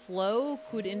never-ending flow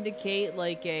could indicate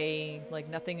like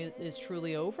nothing is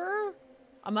truly over?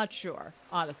 I'm not sure,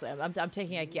 honestly. I'm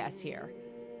taking a guess here.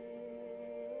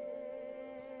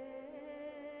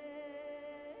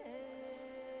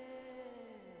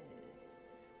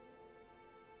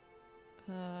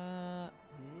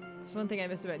 There's one thing I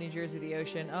miss about New Jersey, the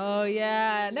ocean. Oh,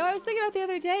 yeah. No, I was thinking about the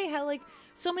other day how, like,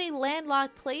 so many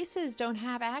landlocked places don't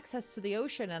have access to the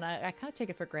ocean, and I kind of take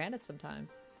it for granted sometimes.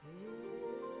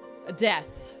 Death.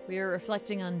 We are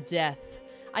reflecting on death.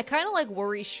 I kind of like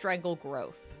worry strangle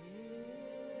growth.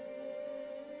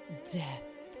 Death.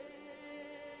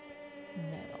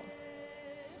 Metal.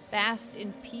 Fast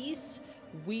in peace,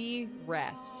 we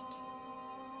rest.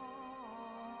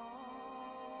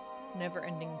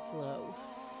 Never-ending flow.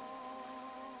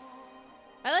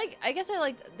 I guess I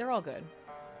like, they're all good.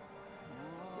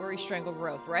 Worry strangle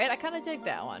growth, right? I kind of dig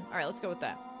that one. All right, let's go with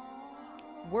that.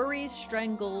 Worry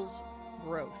strangles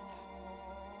growth.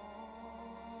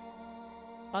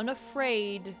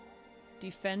 Unafraid,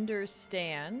 defenders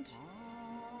stand.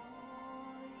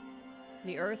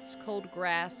 The earth's cold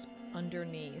grasp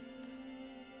underneath.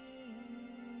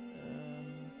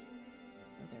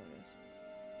 Oh, there it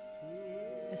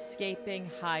is. Escaping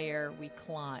higher, we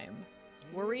climb.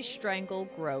 Worry strangle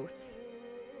growth.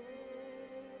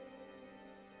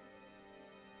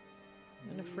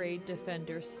 Unafraid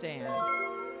defenders stand.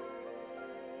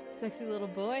 Sexy little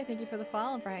boy, thank you for the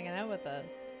follow and for hanging out with us.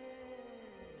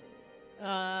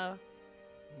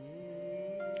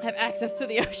 Have access to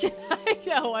the ocean. I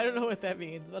know, I don't know what that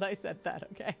means, but I said that,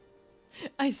 okay?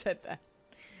 I said that.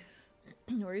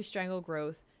 Worry strangle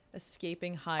growth.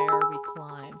 Escaping higher, we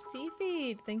climb.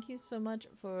 Seafeed, thank you so much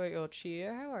for your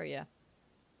cheer. How are you?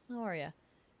 How are you?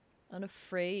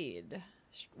 Unafraid.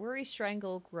 Worry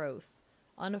strangle growth.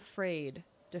 Unafraid.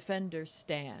 Defenders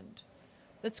stand.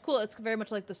 That's cool. It's very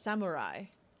much like the samurai,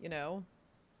 you know?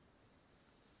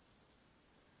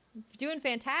 Doing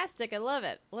fantastic. I love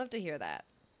it. Love to hear that.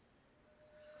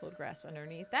 There's cold grasp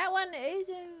underneath. That one is...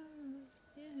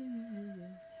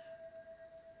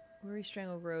 Worry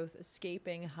strangle growth.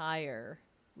 Escaping higher,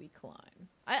 we climb.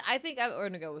 I think I'm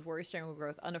going to go with worry strangle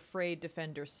growth. Unafraid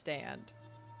defenders stand.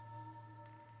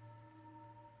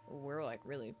 We're like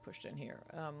really pushed in here.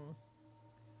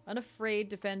 Unafraid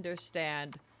defenders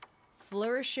stand.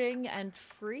 Flourishing and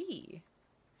free.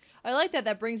 I like that.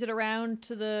 That brings it around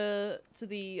to the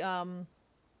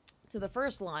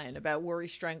first line about worry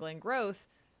strangling growth.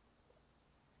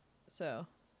 So,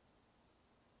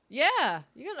 yeah,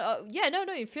 you gotta. Yeah, no,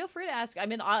 you feel free to ask. I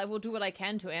mean, I will do what I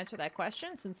can to answer that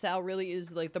question, since Sal really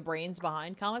is like the brains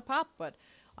behind Comic Pop. But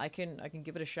I can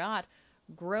give it a shot.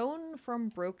 Grown from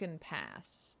broken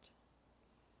past.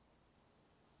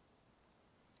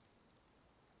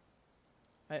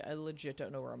 I legit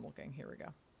don't know where I'm looking. Here we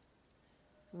go.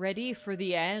 Ready for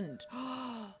the end.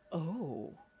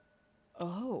 Oh.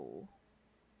 Oh.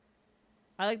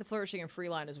 I like the flourishing and free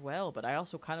line as well, but I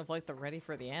also kind of like the ready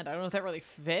for the end. I don't know if that really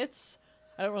fits.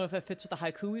 I don't know if it fits with the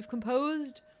haiku we've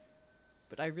composed,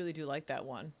 but I really do like that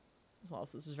one.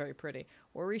 Also, this is very pretty.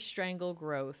 Worry, strangle,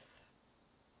 growth.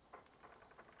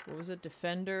 What was it?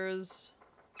 Defenders.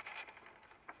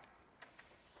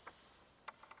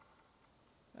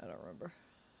 I don't remember.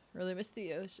 Really miss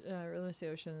the ocean. Really miss the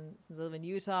ocean since I live in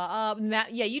Utah.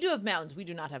 Yeah, you do have mountains. We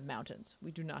do not have mountains.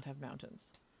 We do not have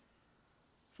mountains.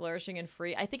 Flourishing and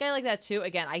free. I think I like that too.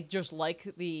 Again, I just like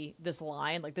this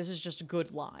line. Like, this is just a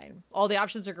good line. All the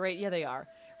options are great. Yeah, they are.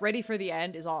 Ready for the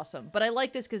end is awesome. But I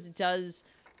like this because it does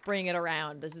bring it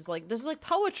around. This is like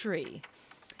poetry.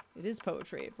 It is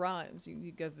poetry. It rhymes.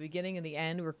 You go the beginning and the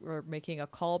end. We're making a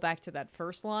call back to that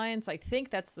first line. So I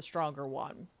think that's the stronger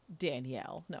one.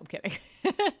 Danielle. No, I'm kidding.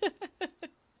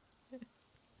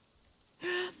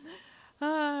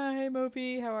 Hi,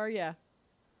 Mopey. How are ya?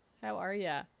 How are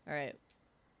ya? All right.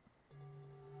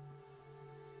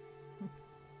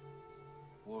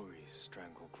 Worries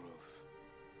strangle growth.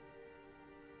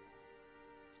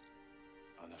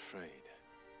 Unafraid,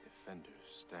 defenders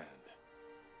stand.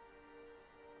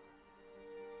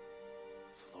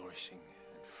 Flourishing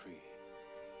and free.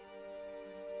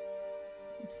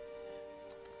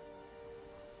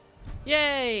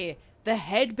 Yay! The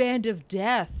headband of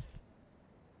death.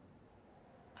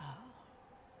 Oh.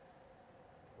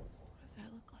 What does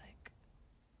that look like?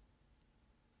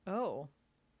 Oh.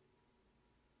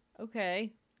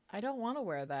 Okay. I don't want to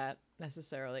wear that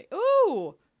necessarily. Ooh!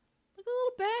 Look at the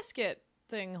little basket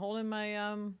thing holding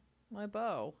my my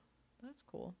bow. That's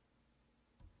cool.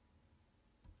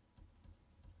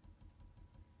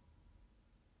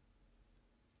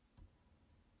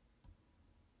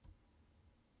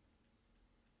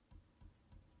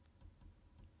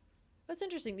 That's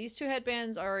interesting. These two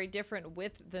headbands are a different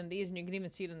width than these, and you can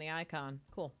even see it in the icon.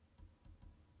 Cool.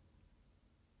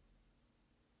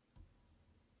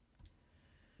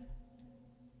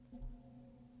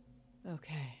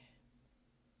 Okay.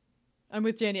 I'm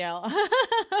with Danielle.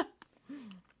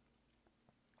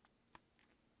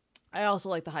 I also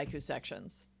like the haiku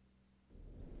sections.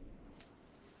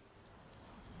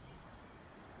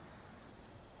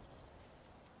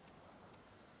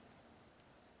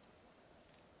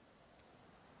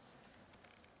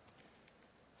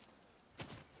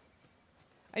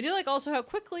 I do like also how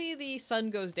quickly the sun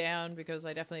goes down, because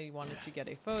I definitely wanted to get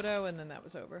a photo, and then that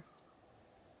was over.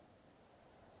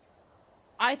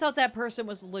 I thought that person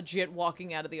was legit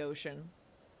walking out of the ocean.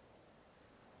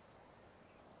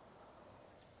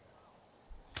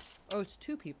 Oh, it's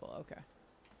two people. Okay.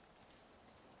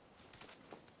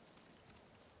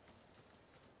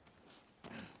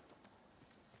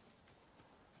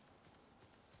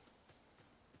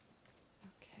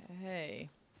 Okay.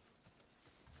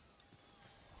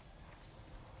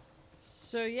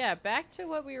 So yeah, back to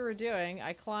what we were doing.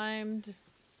 I climbed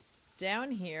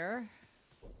down here.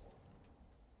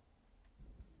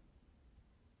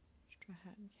 Straw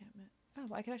hat encampment.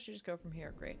 Oh, I can actually just go from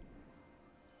here. Great.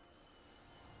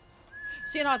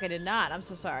 Seahawk, I did not. I'm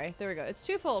so sorry. There we go. It's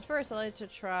twofold. First, I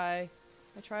tried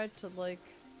to like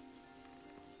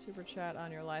super chat on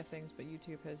your live things, but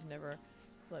YouTube has never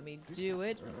let me do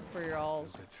it for your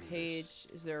all's page.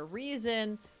 Is there a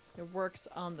reason? It works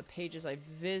on the pages I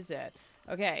visit.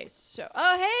 Okay, so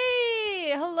oh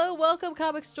hey, hello, welcome,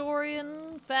 comic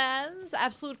historian fans,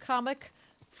 absolute comic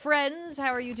friends.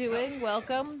 How are you doing?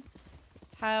 Welcome.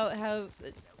 How?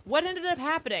 What ended up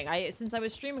happening? Since I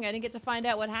was streaming, I didn't get to find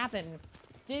out what happened.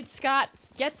 Did Scott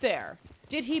get there?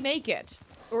 Did he make it,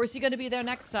 or is he going to be there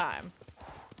next time?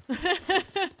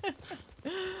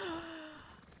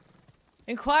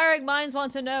 Inquiring minds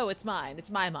want to know. It's mine. It's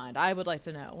my mind. I would like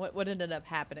to know what ended up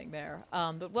happening there.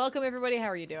 But welcome everybody. How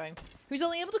are you doing? Who's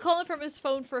only able to call in from his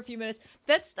phone for a few minutes.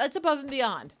 That's above and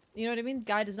beyond. You know what I mean?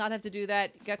 Guy does not have to do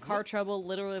that. You got car trouble.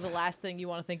 Literally the last thing you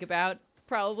want to think about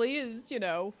probably is, you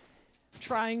know,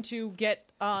 trying to get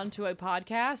onto a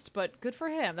podcast. But good for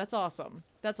him. That's awesome.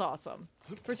 That's awesome.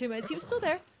 For 2 minutes. He was still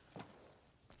there.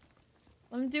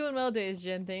 I'm doing well, Days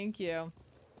Jen. Thank you.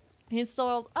 He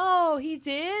installed... Oh, he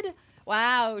did?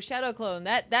 Wow, Shadow Clone.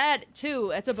 That too,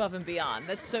 that's above and beyond.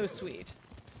 That's so sweet.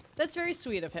 That's very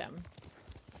sweet of him.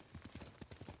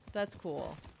 That's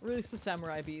cool. Release the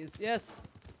samurai bees. Yes.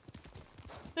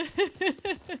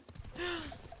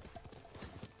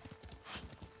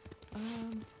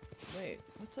 Wait,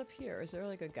 what's up here? Is there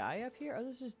like a guy up here? Oh,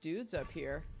 there's just dudes up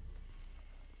here.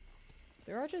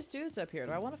 There are just dudes up here.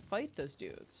 Do I want to fight those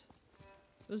dudes?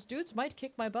 Those dudes might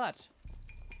kick my butt.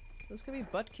 Those could be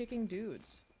butt-kicking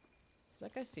dudes.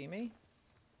 Does that guy see me?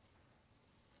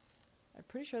 I'm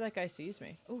pretty sure that guy sees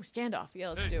me. Oh, standoff. Yeah,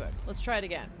 let's do it. Let's try it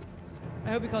again. I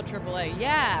hope he called AAA.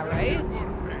 Yeah, right?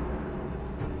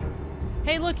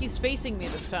 Hey, look, he's facing me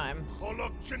this time.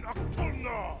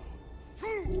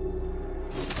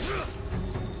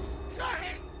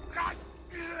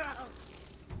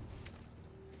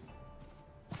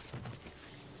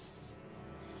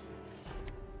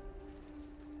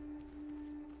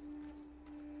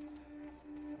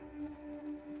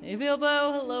 Hey,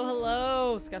 Bilbo. Hello,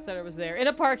 hello. Scott Sutter was there in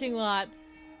a parking lot.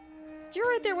 You're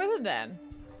right there with him then.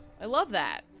 I love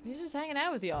that. He's just hanging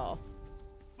out with y'all.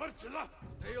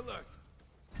 Stay alert.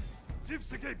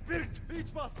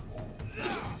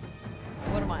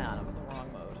 What am I on? I'm in the wrong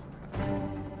mode.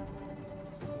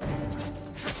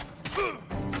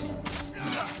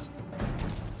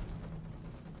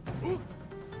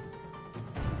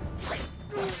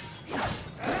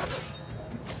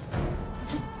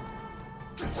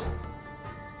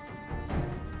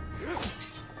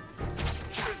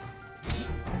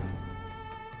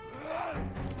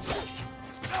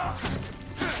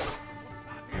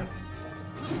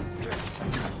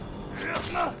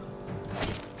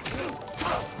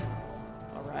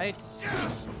 All right.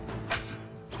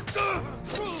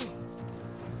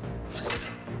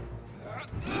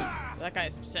 That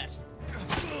guy's upset.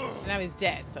 Now he's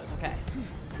dead, so it's okay.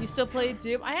 You still play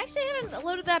Doom? I actually haven't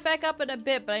loaded that back up in a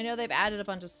bit, but I know they've added a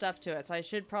bunch of stuff to it, so I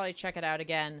should probably check it out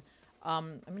again. I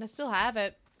mean, I still have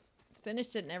it.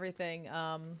 Finished it and everything.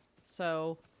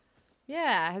 So,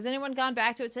 yeah. Has anyone gone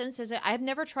back to it since? I've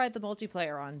never tried the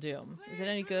multiplayer on Doom. Is it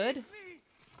any good?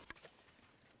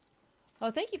 Oh,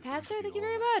 thank you, Patzer. Thank you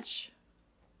very much.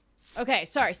 Okay,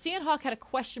 sorry. Cian Hawk had a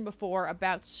question before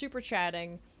about super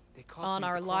chatting on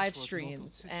our live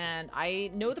streams, and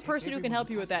I know the person who can help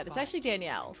you with that. It's actually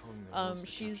Danielle.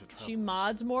 She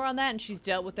mods more on that, and she's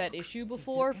dealt with that issue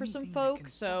before for some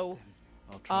folks. So,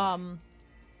 I'll try.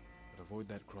 But avoid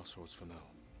that crossroads for now.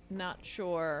 not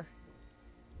sure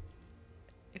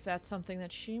if that's something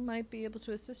that she might be able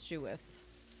to assist you with.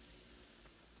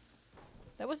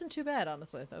 That wasn't too bad,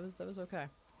 honestly. That was okay.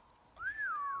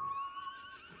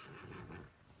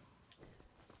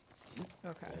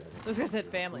 Okay. Those guys had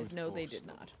families. No, they did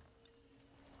not.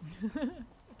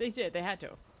 They did. They had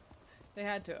to. They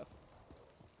had to.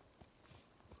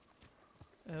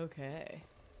 Okay.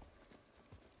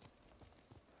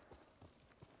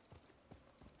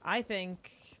 I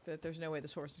think that there's no way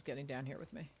this horse is getting down here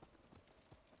with me.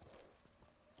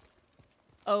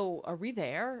 Oh, are we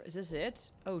there? Is this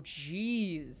it? Oh,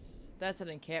 jeez. That's an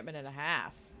encampment and a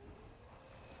half.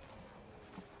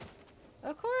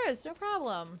 Of course, no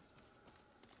problem.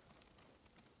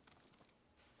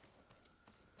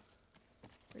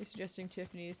 Are you suggesting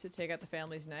Tiff needs to take out the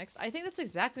families next? I think that's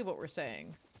exactly what we're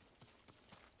saying.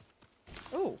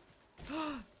 Oh.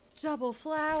 Double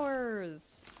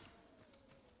flowers.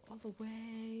 All the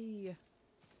way.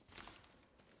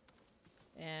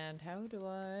 And how do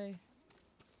I...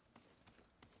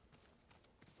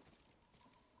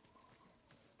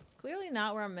 Clearly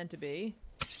not where I'm meant to be.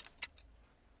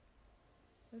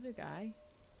 Other guy.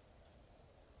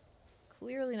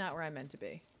 Clearly not where I'm meant to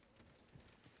be.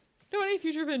 No, any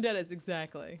future vendettas,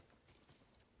 exactly.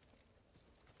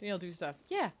 Daniel, do stuff.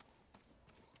 Yeah.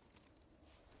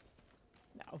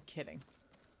 No, I'm kidding.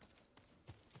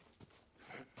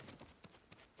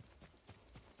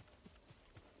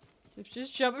 If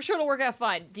just jump, I'm sure it'll work out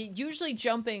fine. Usually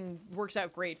jumping works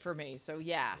out great for me, so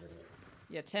yeah.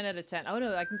 Yeah, 10 out of 10. Oh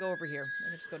no, I can go over here. I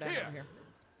can just go down over here.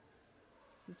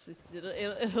 It's just,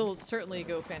 it'll certainly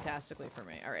go fantastically for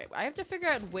me. All right, I have to figure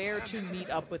out where to meet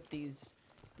up with these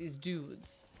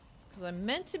dudes, because I'm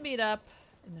meant to meet up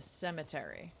in the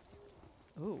cemetery.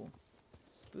 Ooh,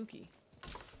 spooky.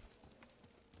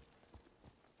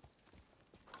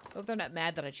 Hope they're not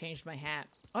mad that I changed my hat.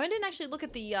 Oh, I didn't actually look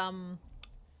at the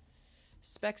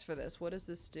specs for this. What does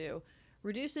this do?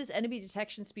 Reduces enemy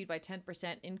detection speed by 10%,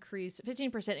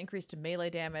 15% increase to melee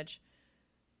damage.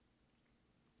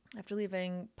 After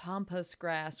leaving pampas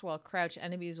grass while crouched,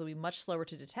 enemies will be much slower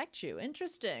to detect you.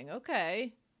 Interesting.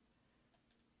 Okay.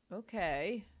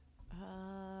 Okay.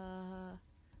 Let's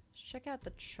check out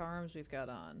the charms we've got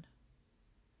on.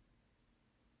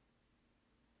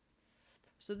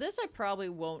 So this I probably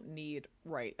won't need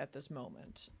right at this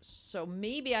moment. So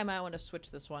maybe I might want to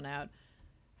switch this one out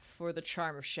for the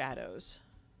Charm of Shadows.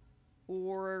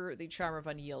 Or the Charm of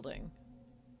Unyielding.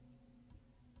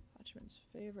 Watchman's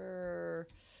Favor.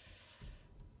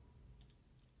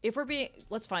 If we're being...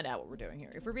 Let's find out what we're doing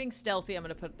here. If we're being stealthy, I'm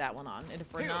going to put that one on. And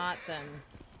if we're not, then...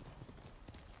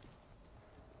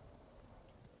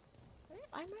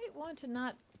 I might want to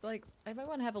not... Like, I might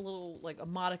want to have a little, like, a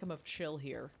modicum of chill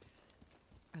here.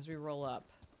 as we roll up.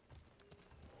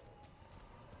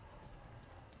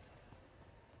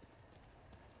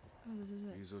 Oh, this is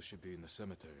it. Ryuzo should be in the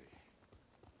cemetery.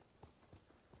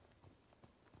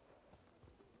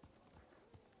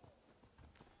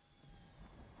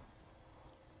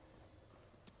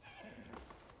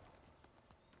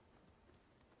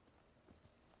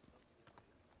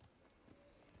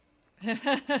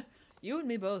 You and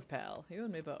me both, pal. You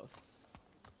and me both.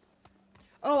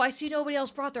 Oh, I see nobody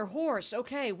else brought their horse.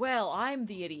 Okay, well, I'm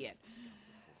the idiot.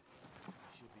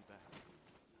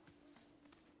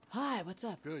 Hi, what's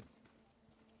up? Good.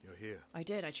 You're here. I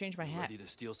did. I changed my You hat. ready to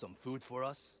steal some food for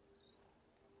us?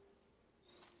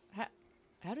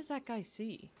 How does that guy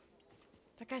see?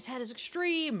 That guy's hat is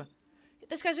extreme.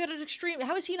 This guy's got an extreme.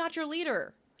 How is he not your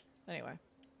leader? Anyway,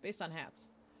 based on hats.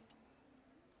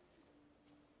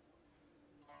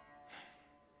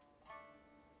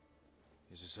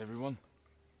 Is this everyone?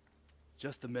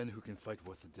 Just the men who can fight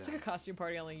worth a It's damn. like a costume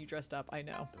party, only you dressed up. I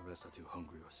know. The rest are too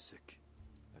hungry or sick.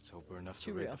 Let's hope we're enough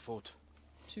Too to raid real. the fort.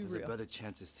 Too There's real. a better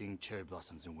chance of seeing cherry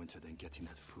blossoms in winter than getting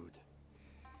that food.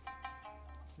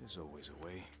 There's always a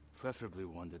way. Preferably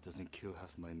one that doesn't kill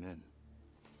half my men.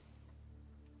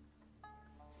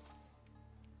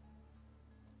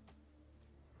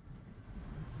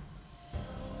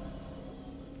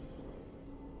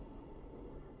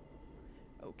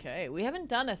 Okay, we haven't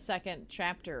done a second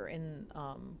chapter in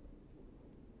My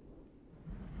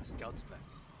scout's back.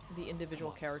 the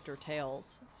individual character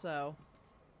tales, so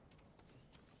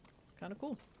kind of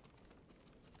cool.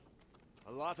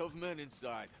 A lot of men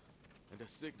inside, and a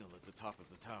signal at the top of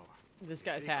the tower. This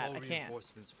guy's Think hat, all I can't.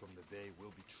 reinforcements from the bay will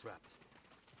be trapped.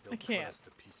 They'll can't. cut us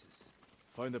to pieces.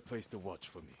 Find a place to watch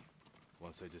for me.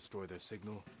 Once I destroy their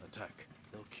signal, attack.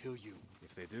 They'll kill you.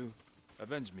 If they do,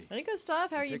 avenge me. Hey, good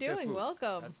stuff. How are you Take their doing? food.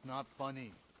 Welcome. That's not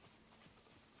funny.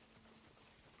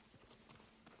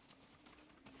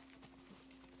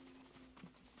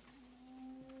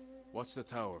 Watch the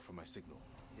tower for my signal.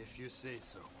 If you say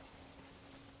so.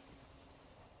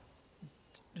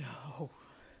 No.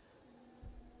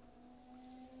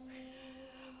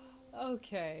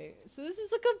 Okay, so this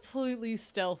is a completely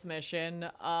stealth mission.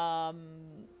 I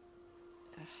am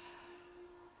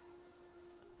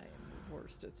the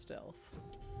worst at stealth.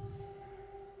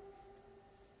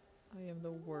 I am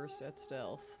the worst at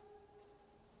stealth.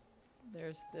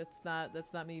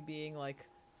 That's not me being like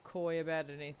coy about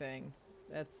anything.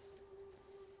 That's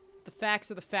the facts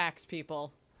are the facts,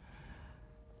 people.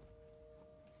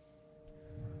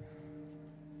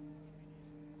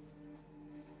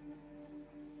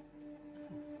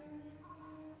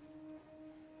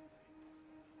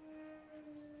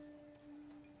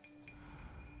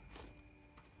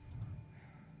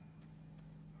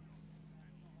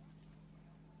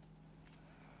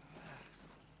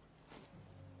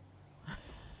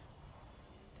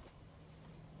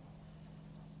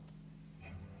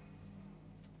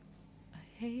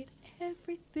 Hate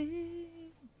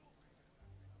everything.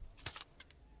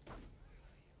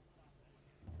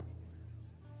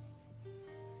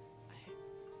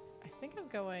 I think I'm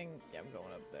going. Yeah, I'm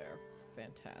going up there.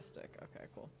 Fantastic. Okay,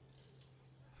 cool.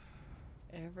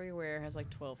 Everywhere has like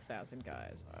 12,000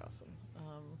 guys. Awesome.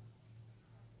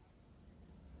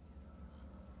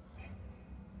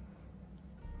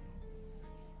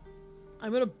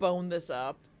 I'm gonna bone this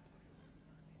up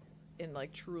in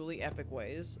like truly epic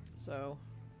ways. So.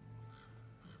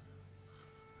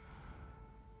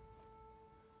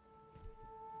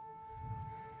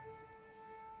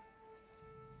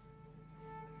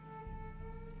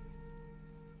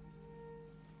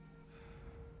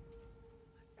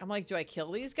 I'm like, do I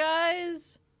kill these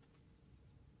guys?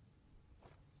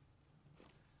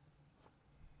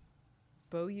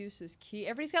 Bow use is key.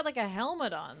 Everybody's got like a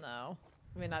helmet on though.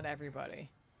 I mean, not everybody.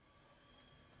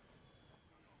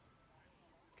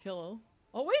 Kill.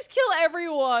 Always kill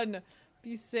everyone!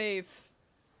 Be safe.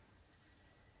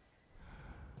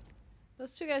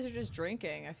 Those two guys are just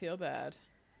drinking. I feel bad.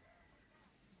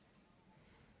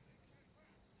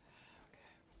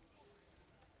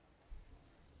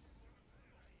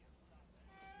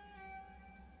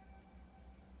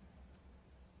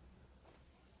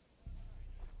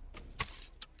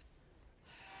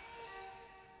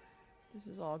 This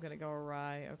is all gonna go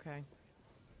awry. Okay.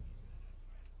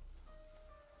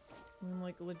 I mean,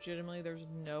 like, legitimately, there's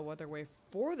no other way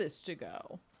for this to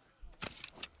go.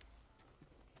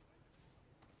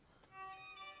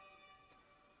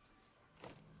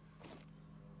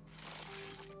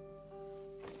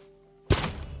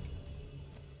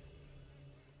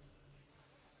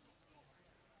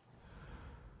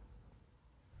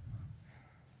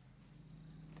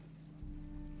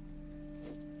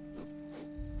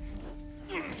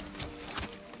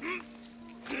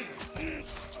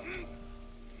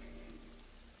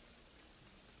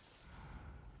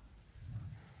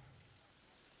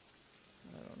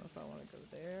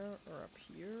 there or up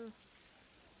here?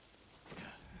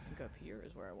 I think up here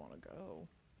is where I want to go.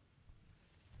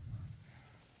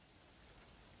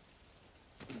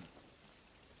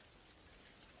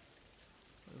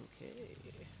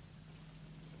 Okay.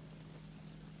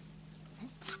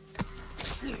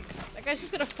 That guy's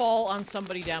just gonna fall on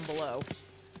somebody down below.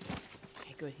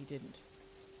 Okay, good, he didn't.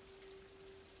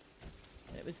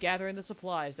 And it was gathering the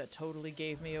supplies that totally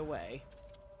gave me away.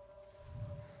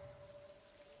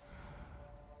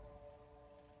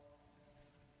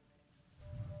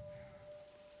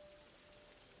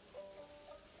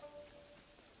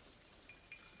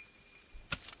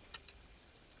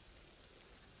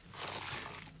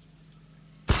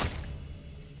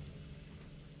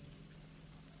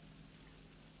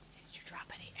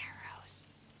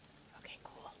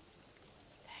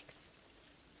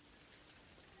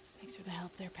 For the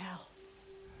help there, pal.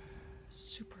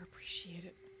 Super appreciate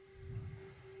it.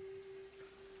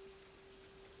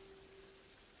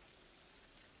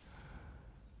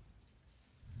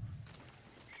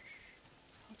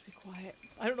 I'll have to be quiet.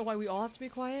 I don't know why we all have to be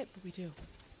quiet, but we do.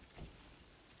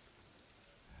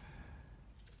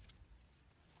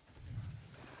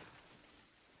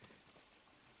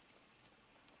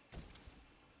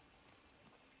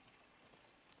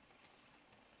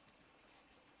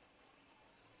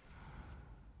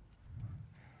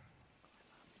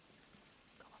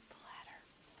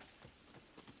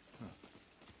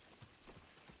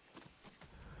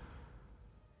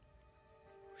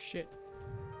 Shit.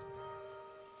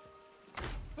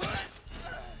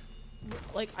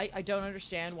 Like, I don't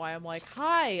understand why I'm like,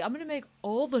 hi, I'm gonna make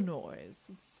all the noise.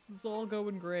 It's all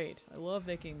going great. I love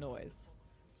making noise.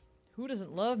 Who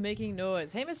doesn't love making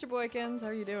noise? Hey, Mr. Boykins, how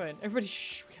are you doing? Everybody,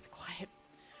 shh, we gotta be quiet.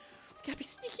 We gotta be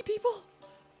sneaky, people.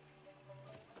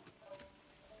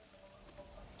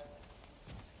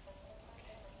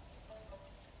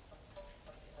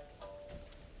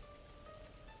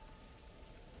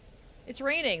 It's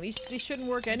raining. These shouldn't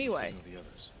work anyway. The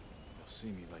others. They'll see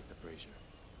me light the brazier.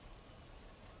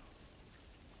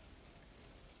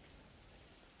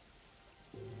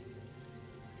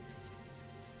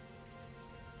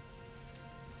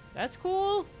 That's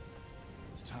cool.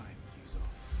 It's time, Yuzo.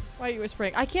 Why are you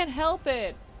whispering? I can't help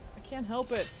it. I can't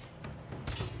help it.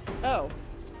 Oh.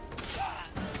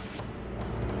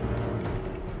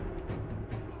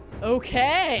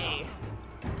 Okay.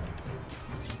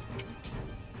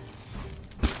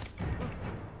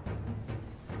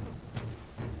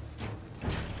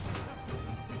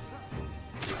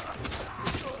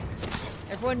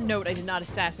 Everyone note I did not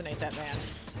assassinate that man.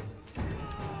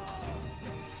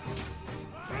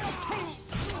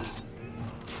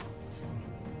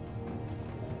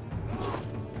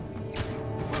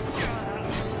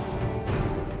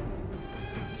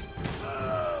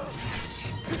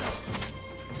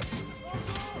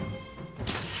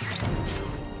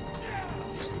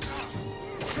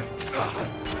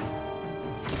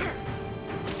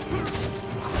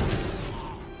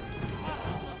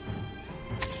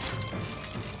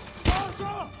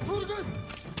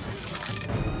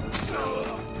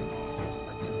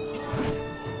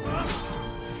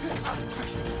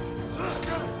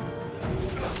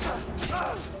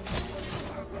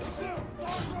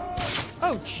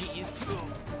 Oh, jeez.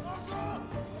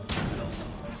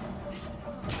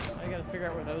 I gotta figure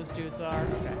out where those dudes are.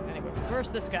 Okay, anyway,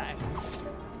 first this guy.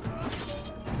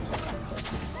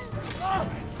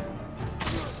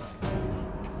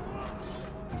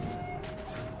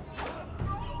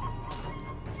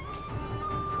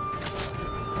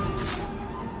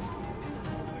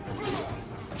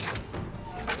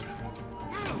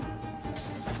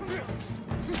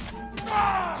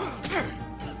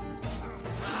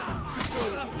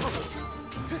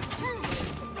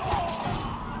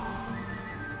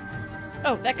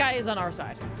 Oh, that guy is on our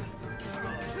side.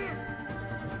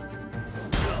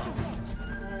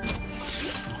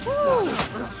 Woo!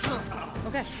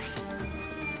 Okay.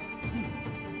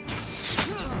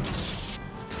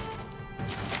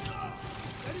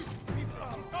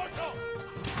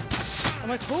 I'm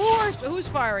like, who's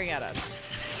firing at us?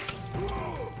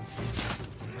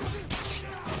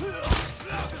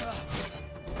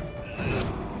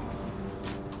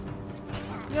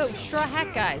 Yo, straw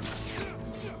hat guys.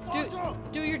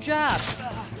 Do your job.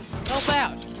 Help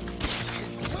out.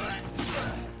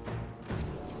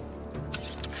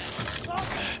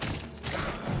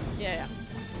 Yeah.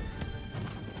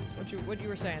 What you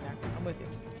were saying there. I'm with you.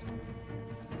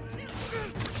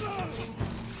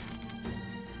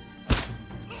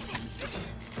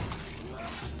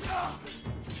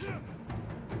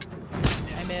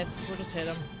 I missed. We'll just hit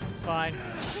him. It's fine.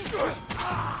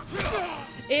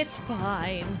 It's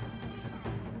fine.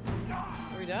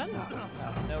 we done?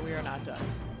 No, we are not done.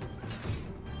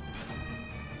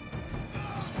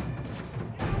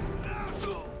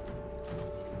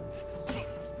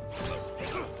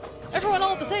 Everyone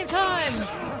all at the same time!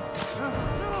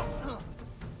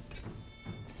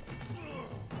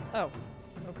 Oh,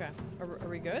 okay. Are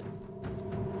we good?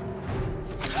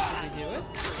 Did we do it?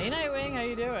 Hey Nightwing, how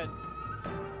you doing?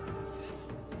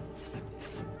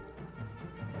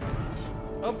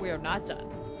 Oh, we are not done.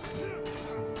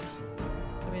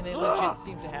 I mean, they legit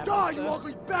seem to have Die, this you stuff.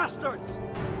 ugly bastards!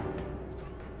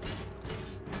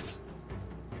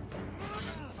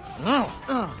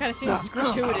 Kind of seems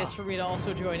gratuitous for me to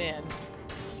also join in.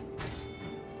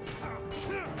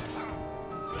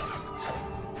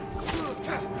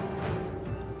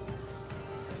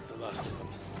 That's the last of them.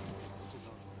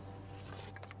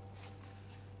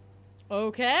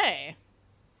 Okay.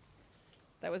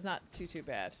 That was not too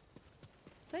bad. Is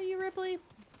that you, Ripley?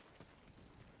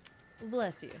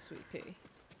 Bless you, sweet pea.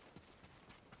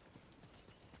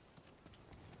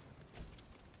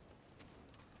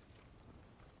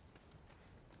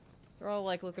 They're all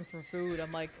like looking for food.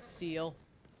 I'm like, steal.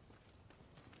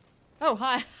 Oh,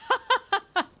 hi.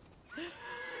 I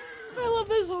love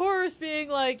this horse being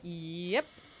like, yep.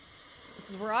 This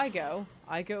is where I go.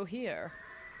 I go here.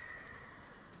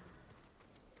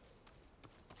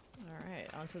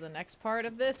 Alright, on to the next part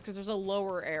of this, because there's a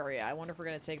lower area. I wonder if we're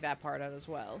going to take that part out as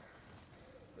well.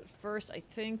 But first, I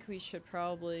think we should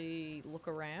probably look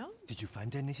around. Did you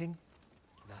find anything?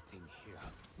 Nothing here.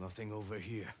 Nothing over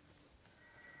here.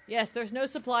 Yes, there's no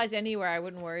supplies anywhere. I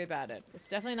wouldn't worry about it. It's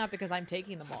definitely not because I'm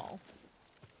taking them all.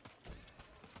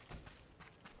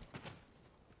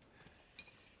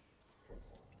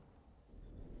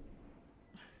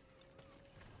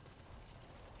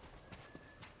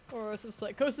 Or was just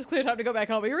like, Coast is clear, time to go back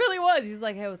home. He really was. He's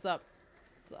like, hey, what's up?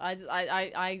 So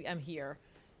I am here.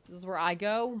 This is where I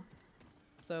go.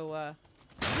 So,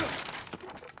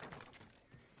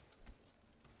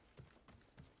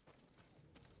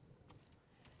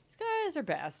 these guys are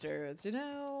bastards, you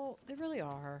know? They really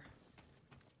are.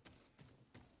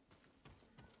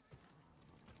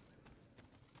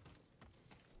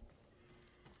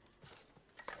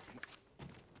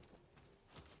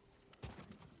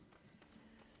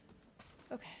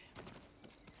 Okay.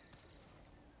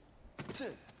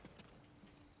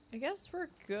 I guess we're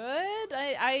good.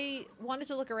 I wanted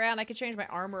to look around. I could change my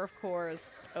armor, of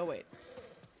course. Oh, wait.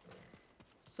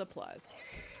 Supplies.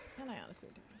 Can I honestly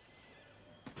do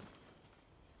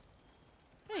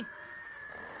it? Hey.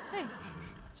 Hey.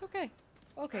 It's okay.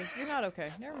 Okay, you're not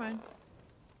okay. Never mind.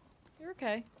 You're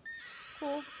okay.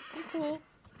 Cool. You're cool.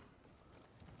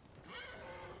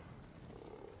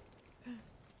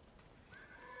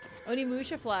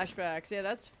 Onimusha flashbacks.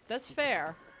 Yeah, that's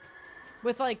fair.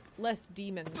 With, like, less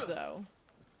demons, though.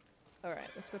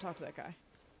 Alright, let's go talk to that guy.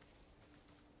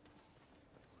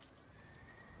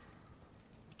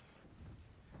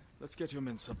 Let's get your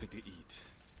men something to eat.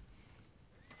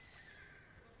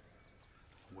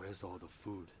 Where's all the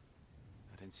food?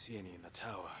 I didn't see any in the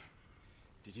tower.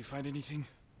 Did you find anything?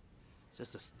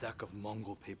 Just a stack of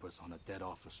Mongol papers on a dead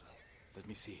officer. Let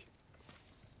me see.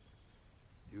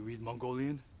 You read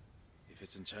Mongolian? If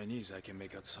it's in Chinese, I can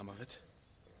make out some of it.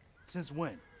 Since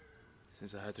when?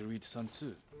 Since I had to read Sun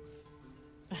Tzu.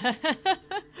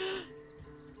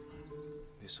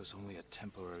 This was only a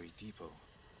temporary depot.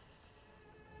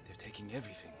 They're taking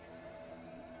everything.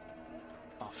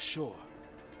 Offshore.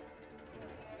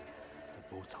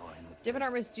 The boats are in the Different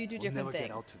armors do We'll different never things.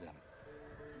 get out to them.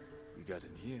 We got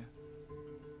in here.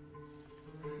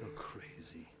 You're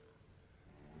crazy.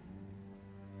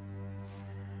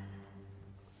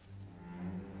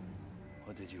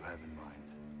 What did you have in mind?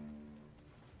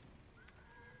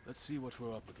 Let's see what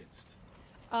we're up against.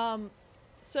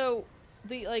 So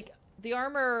the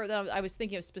armor that I was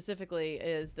thinking of specifically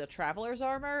is the Traveler's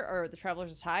armor or the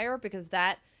Traveler's attire, because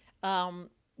that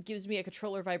gives me a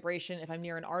controller vibration if I'm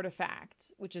near an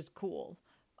artifact, which is cool.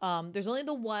 There's only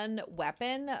the one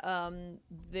weapon.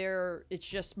 It's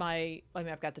just I mean,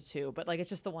 I've got the two, but like it's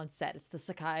just the one set. It's the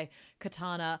Sakai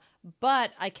katana,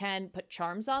 but I can put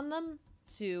charms on them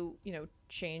to, you know,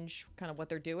 change kind of what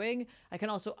they're doing. I can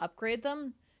also upgrade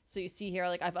them. So you see here,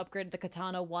 like I've upgraded the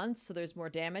katana once, so there's more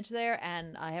damage there,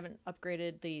 and I haven't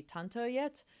upgraded the tanto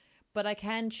yet, but I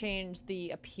can change the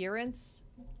appearance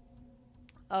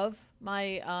of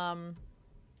my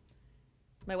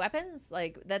my weapons.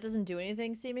 Like that doesn't do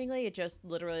anything seemingly. It just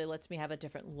literally lets me have a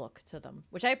different look to them,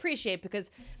 which I appreciate because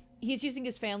he's using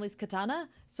his family's katana.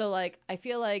 So like I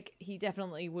feel like he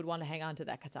definitely would want to hang on to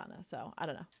that katana. So I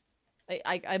don't know.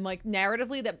 I'm like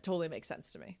narratively that totally makes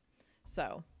sense to me.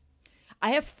 So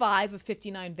I have 5 of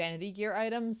 59 vanity gear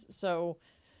items, so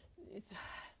it's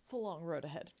a long road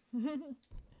ahead.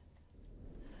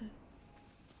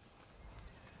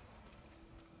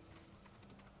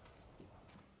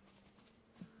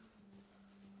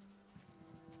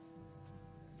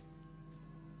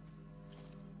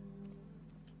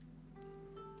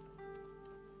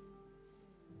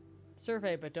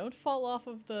 Survey, but don't fall off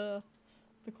of the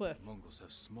cliff. The Mongols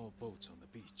have small boats on the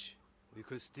beach. We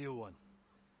could steal one,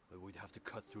 but we'd have to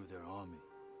cut through their army.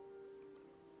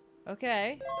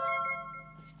 Okay.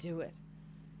 Let's do it.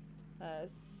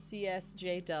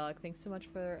 CSJ Dog, thanks so much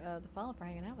for the follow, for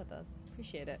hanging out with us.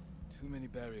 Appreciate it. Too many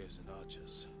barriers and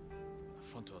archers. A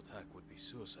frontal attack would be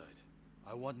suicide.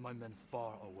 I want my men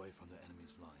far away from the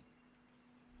enemy's line.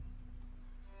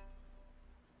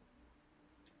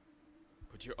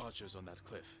 Put your archers on that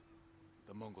cliff.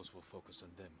 The Mongols will focus on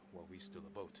them while we steal a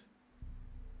boat.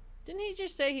 Didn't he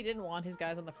just say he didn't want his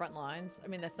guys on the front lines? I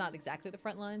mean, that's not exactly the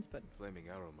front lines, but... Flaming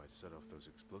arrow might set off those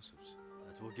explosives.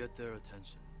 That will get their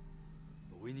attention.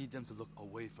 But we need them to look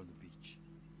away from the beach.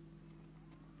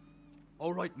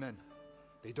 All right, men.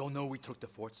 They don't know we took the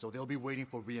fort, so they'll be waiting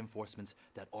for reinforcements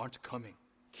that aren't coming.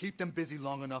 Keep them busy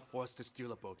long enough for us to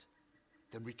steal a boat.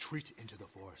 Then retreat into the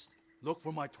forest. Look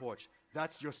for my torch.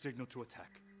 That's your signal to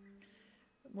attack.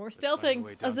 More find a stealthing.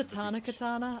 way A down to the Zatanna beach.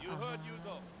 katana. You heard,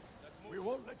 Yuzo. We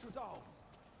won't let you down.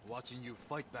 Watching you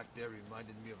fight back there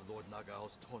reminded me of Lord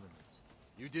Nagao's tournaments.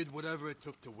 You did whatever it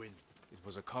took to win. It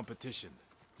was a competition.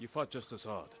 You fought just as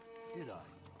hard. Did I?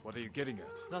 What are you getting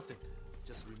at? Nothing.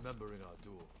 Just remembering our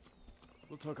duel.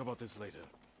 We'll talk about this later.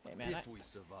 Hey, man, If we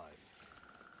survive.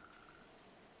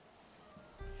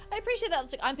 I appreciate that.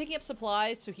 It's like, I'm picking up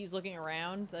supplies, so he's looking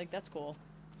around. Like, that's cool.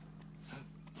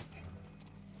 Okay,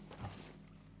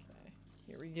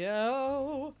 here we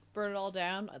go. Burn it all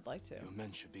down. I'd like to. Your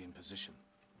men should be in position.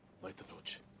 Light the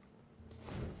torch.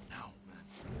 Now,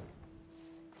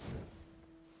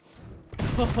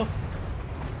 man.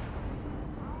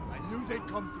 I knew they'd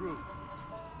come through.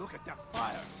 Look at that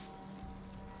fire.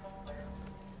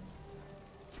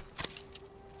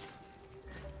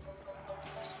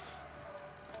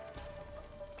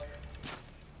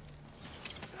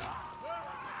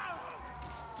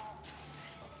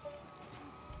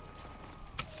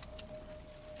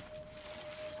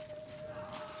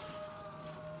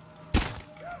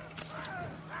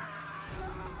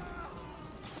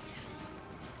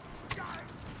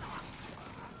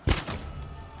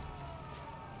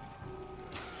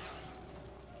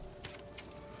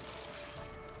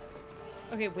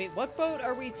 Okay, wait, what boat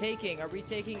are we taking? Are we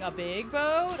taking a big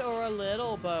boat or a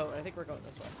little boat? I think we're going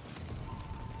this way.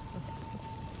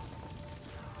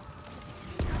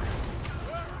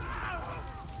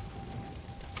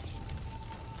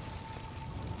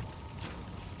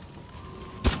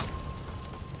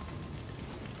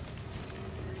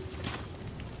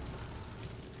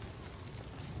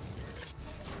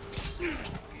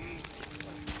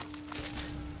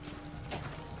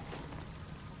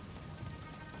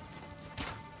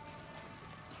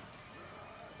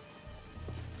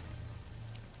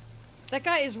 That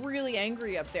guy is really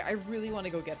angry up there. I really want to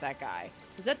go get that guy.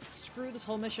 Does that screw this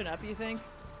whole mission up, you think?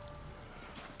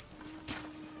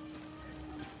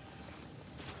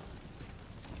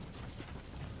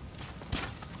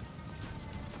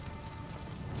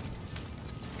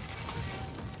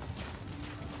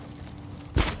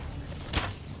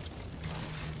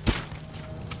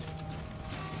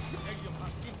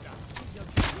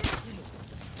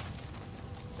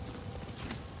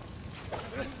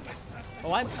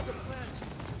 Oh, I'm...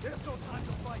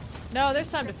 No, there's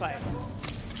time to fight.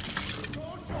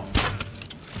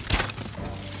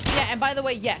 Yeah, and by the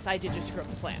way, yes, I did just screw up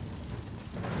the plan.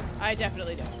 I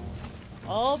definitely did.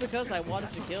 All because I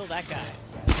wanted to kill that guy.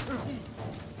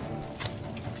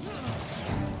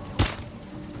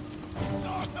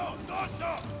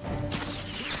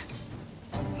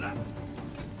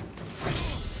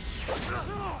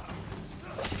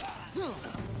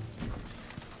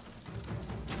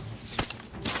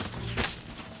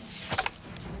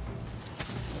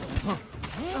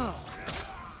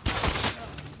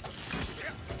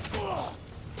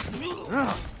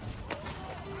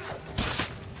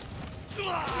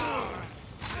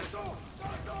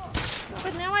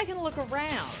 But now I can look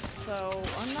around, so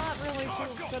I'm not really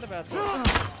too good about this.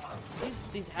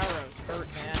 These arrows hurt,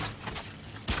 man.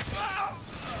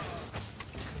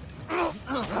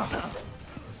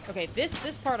 Okay,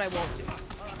 this part I won't do.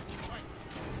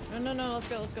 No, let's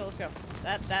go.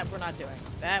 That we're not doing.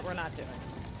 That we're not doing.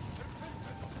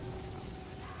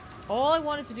 All I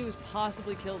wanted to do was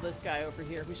possibly kill this guy over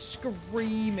here who's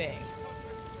screaming.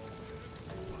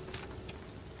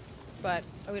 but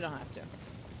we don't have to.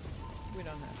 We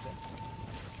don't have to.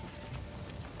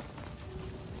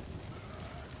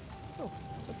 Oh,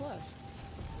 so close.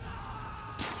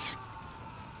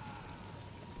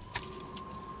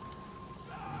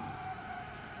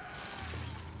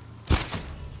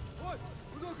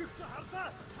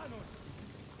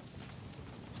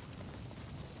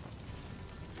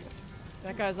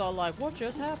 That guy's all like, what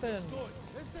just happened?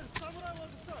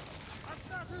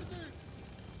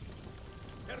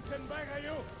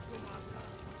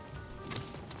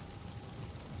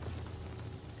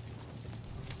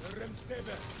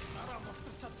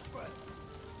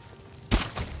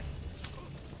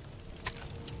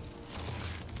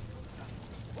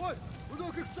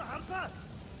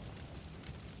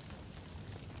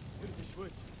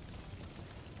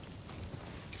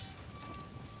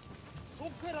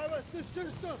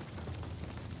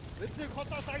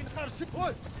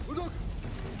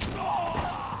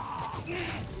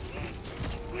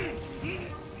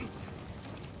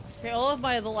 Okay, all of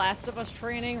my The Last of Us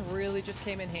training really just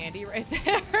came in handy right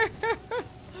there.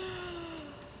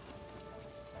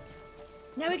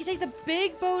 Now we can take the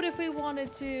big boat if we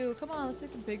wanted to. Come on, let's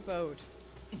take the big boat.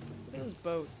 Look at this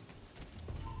boat.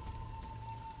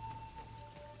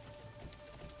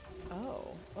 Oh.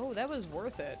 Oh, that was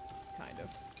worth it. Kind of.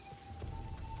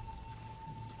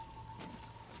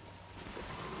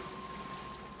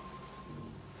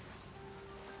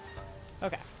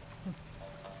 Okay.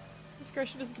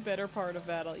 Discretion is the better part of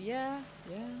battle. Yeah,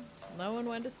 yeah. Knowing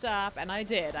when to stop, and I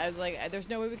did. I was like, there's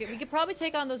no way we could probably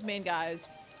take on those main guys.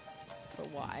 But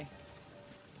why?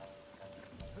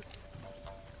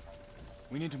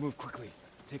 We need to move quickly.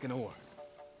 Take an oar.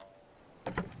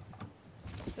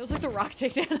 It was like the rock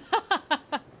takedown.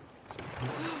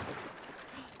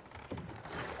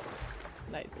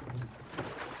 Nice.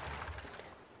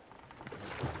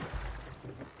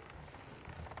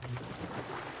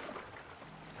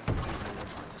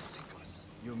 To sink us.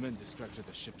 Your men distracted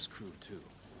the ship's crew too.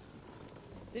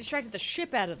 They distracted the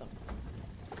ship out of them.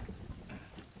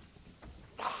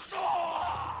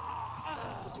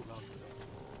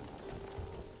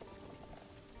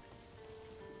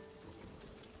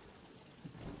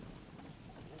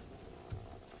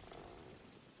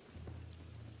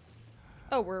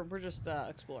 Oh, we're just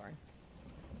exploring.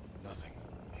 Nothing.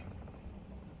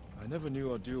 I never knew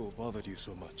our duel bothered you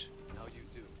so much. Now you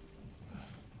do.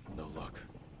 No luck.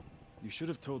 You should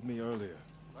have told me earlier.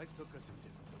 Life took us in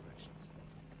different directions.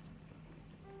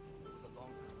 It was a long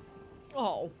time.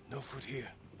 Oh. No food here.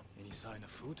 Any sign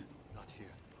of food? Not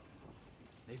here.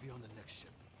 Maybe on the next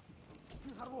ship.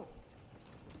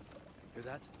 Hear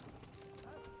that?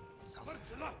 Sounds like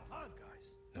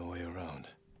guys. No way around.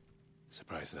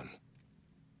 Surprise them.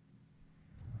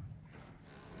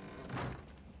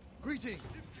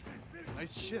 Greetings!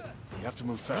 Nice ship. You have to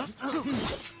move fast. Ready?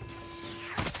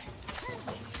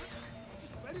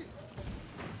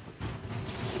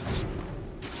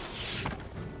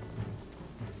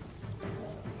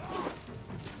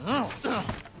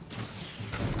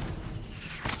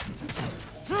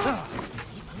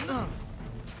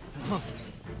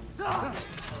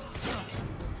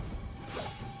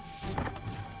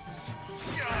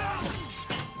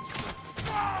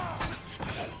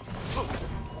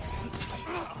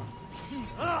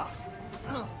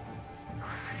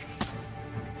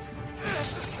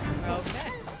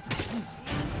 Okay.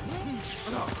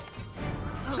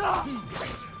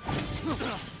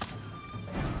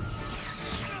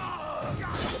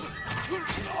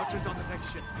 Archers on the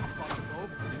next ship. Crossbow.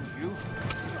 And you?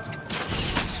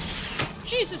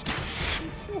 Jesus.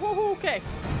 Okay.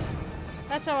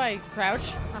 That's how I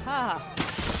crouch. Haha.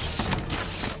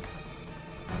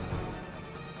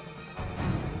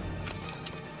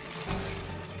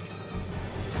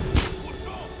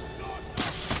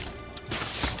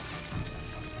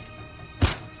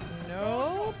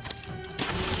 Nope.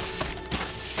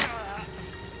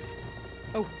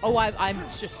 Oh, I'm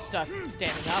just stuck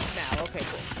standing up now. Okay,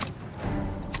 cool.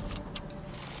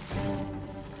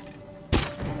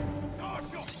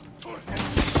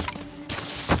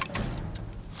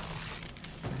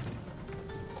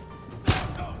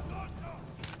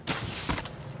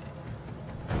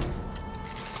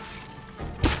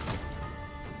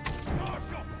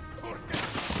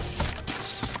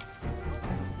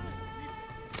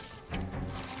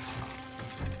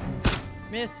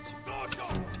 Missed.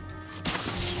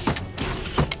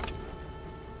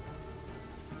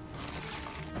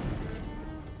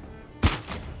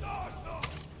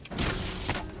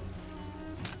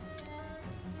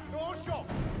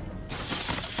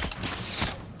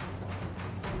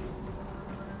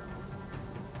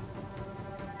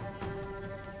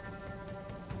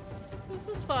 This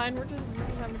is fun. fine. We're just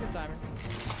having a good time.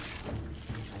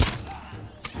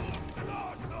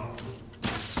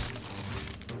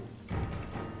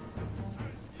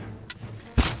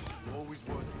 You always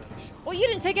were the better shot. Well, you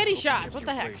didn't take any shots. Kept What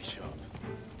the your heck? blade sharp.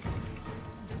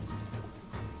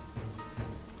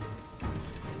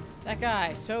 That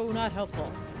guy, so not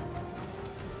helpful.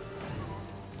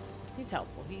 He's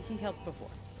helpful. He helped before.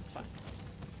 It's fine.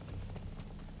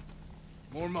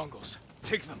 More Mongols.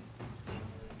 Take them.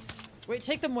 Wait,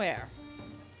 take them where?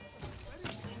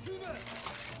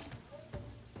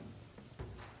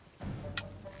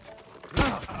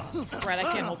 Right, I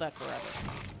can't hold that forever.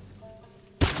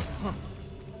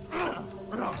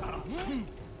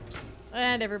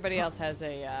 And everybody else has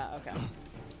a, okay.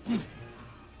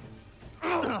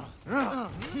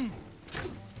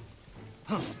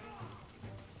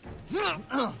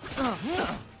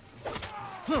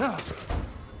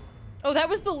 Oh, that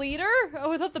was the leader?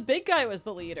 Oh, I thought the big guy was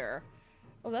the leader.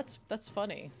 Oh, that's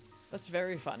funny. That's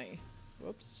very funny.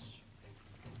 Whoops.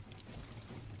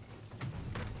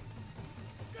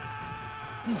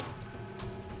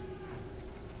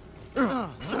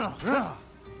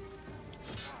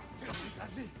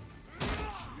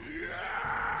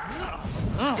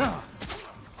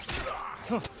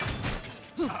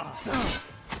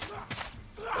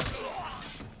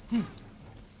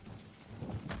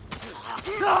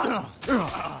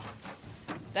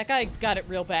 That guy got it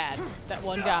real bad. That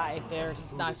one guy there is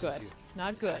not good.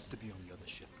 Not good. Has to be on the other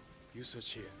ship. You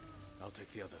search here. I'll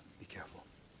take the other. Be careful.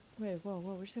 Wait, whoa,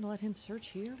 we're just gonna let him search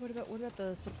here? What about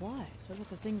the supplies? What about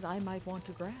the things I might want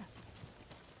to grab?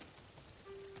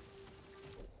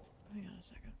 Hang on a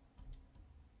second.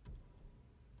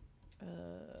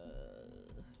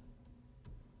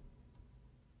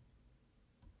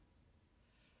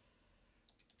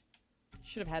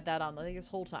 Should have had that on, I think, this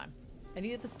whole time. I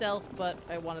needed the stealth, but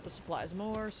I wanted the supplies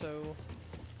more, so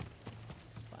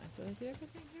it's fine. Did I do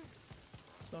everything here?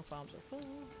 Smoke bombs are full.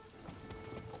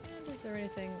 And is there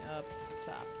anything up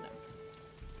top? No.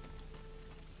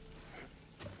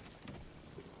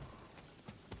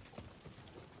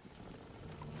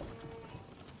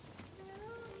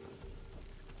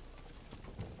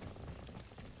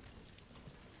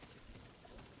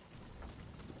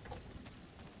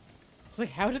 I was like,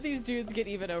 how did these dudes get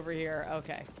even over here?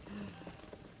 Okay.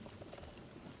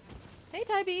 Hey,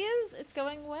 Tybees! It's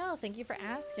going well. Thank you for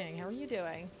asking. How are you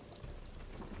doing?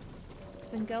 It's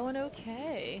been going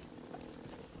okay.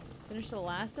 Finished The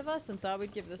Last of Us and thought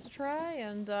we'd give this a try,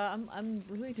 and I'm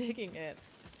really digging it.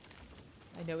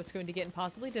 I know it's going to get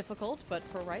impossibly difficult, but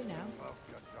for right now.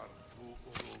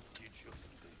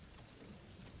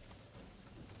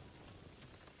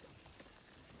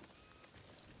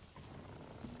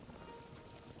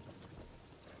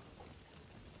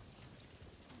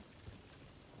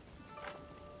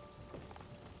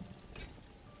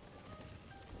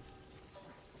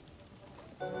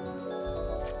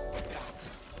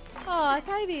 Aw,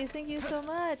 Tybees, thank you so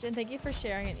much. And thank you for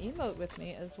sharing an emote with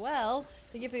me as well.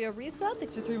 Thank you for your resub.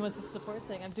 Thanks for 3 months of support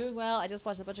saying I'm doing well. I just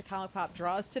watched a bunch of ComicPop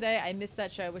draws today. I missed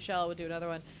that show. Wish y'all would do another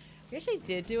one. We actually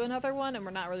did do another one, and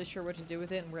we're not really sure what to do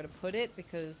with it and where to put it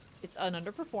because it's an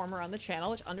underperformer on the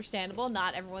channel, which understandable.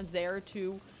 Not everyone's there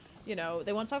to, you know,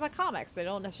 they want to talk about comics. They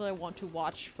don't necessarily want to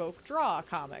watch folk draw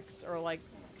comics or, like,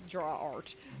 draw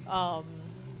art.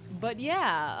 But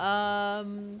yeah,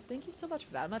 thank you so much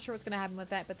for that. I'm not sure what's going to happen with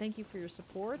that, but thank you for your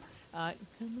support. Come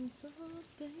and so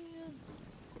dance.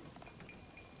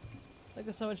 Like,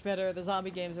 they're so much better. The zombie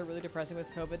games are really depressing with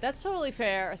COVID. That's totally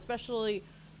fair, especially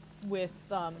with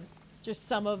just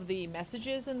some of the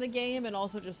messages in the game and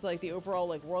also just, like, the overall,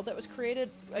 like, world that was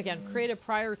created. Again, created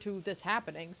prior to this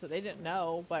happening, so they didn't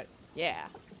know, but yeah.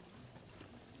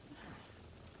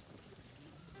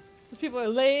 These people are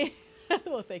late.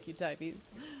 Well, thank you, Typees.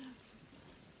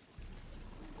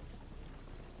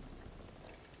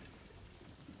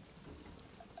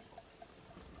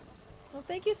 Well,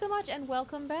 thank you so much, and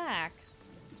welcome back.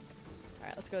 All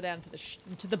right, let's go down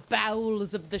to the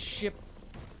bowels of the ship.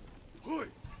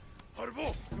 And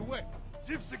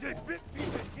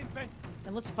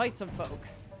let's fight some folk.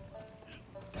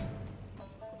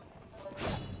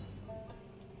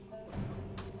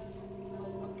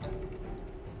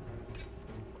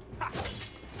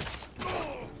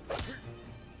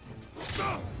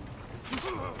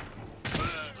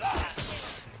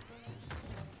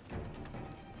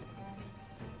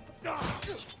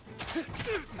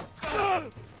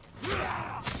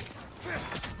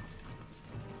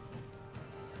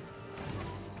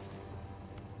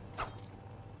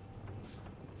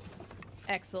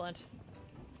 Excellent.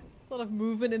 There's a lot of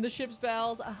movement in the ship's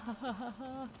bowels.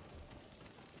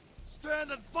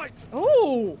 Stand and fight!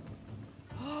 Oh!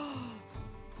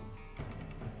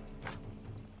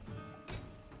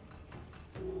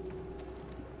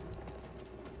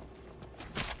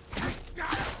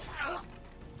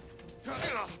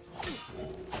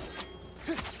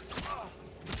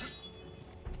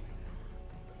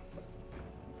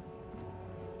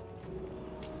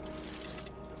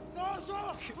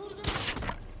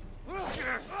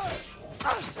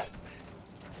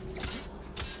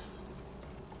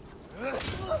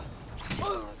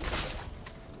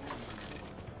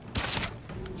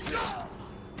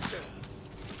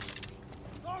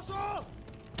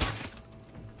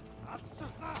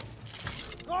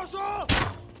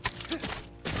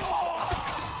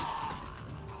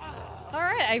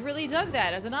 I really dug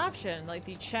that as an option. Like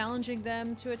the challenging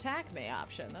them to attack me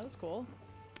option. That was cool.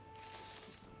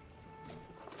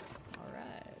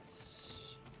 Alright.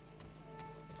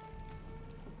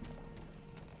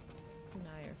 Now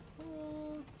you're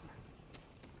full.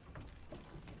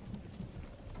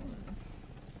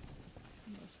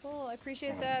 Almost full. I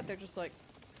appreciate that. They're just like,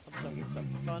 something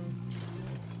fun.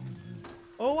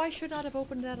 Oh, I should not have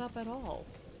opened that up at all.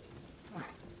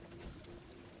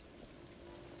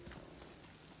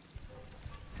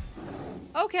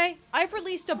 Okay, I've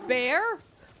released a bear,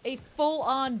 a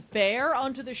full-on bear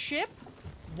onto the ship.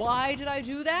 Why did I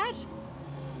do that?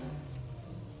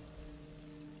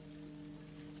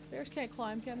 Bears can't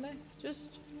climb, can they?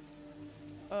 Just,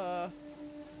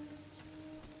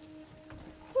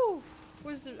 whew.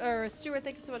 Stuart,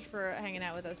 thank you so much for hanging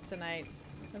out with us tonight.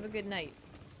 Have a good night.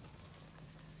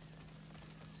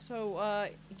 So,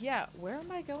 yeah, where am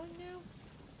I going now?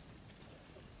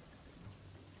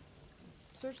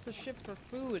 Search the ship for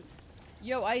food.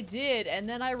 Yo, I did, and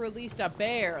then I released a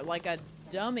bear, like a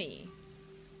dummy.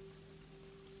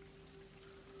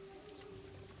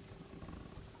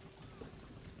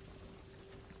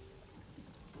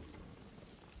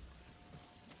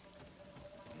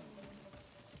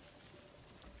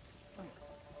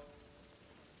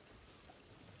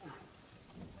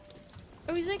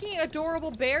 Oh, he's making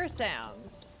adorable bear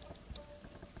sounds.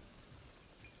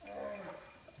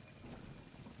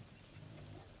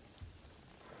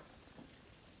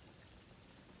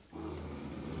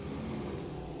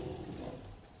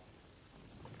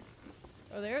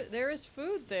 Oh, there is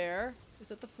food there. Is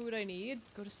that the food I need?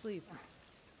 Go to sleep.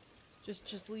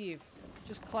 Just leave.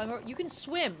 Just climb over. You can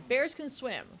swim. Bears can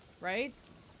swim, right?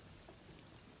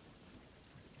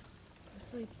 Go to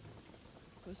sleep.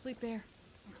 Go to sleep, bear.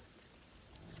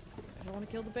 I don't want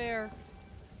to kill the bear.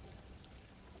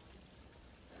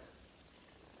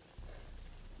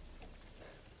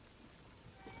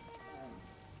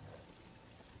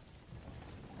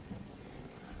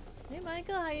 Hey,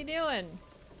 Michael, how you doing?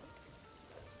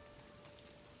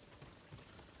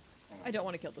 I don't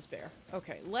want to kill this bear.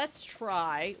 Okay, let's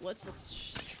try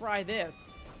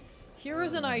this.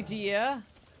 Here's an idea.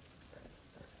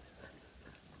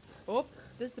 Oh,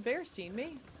 does the bear see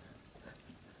me?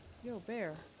 Yo,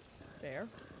 bear. Bear.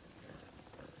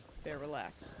 Bear,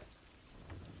 relax.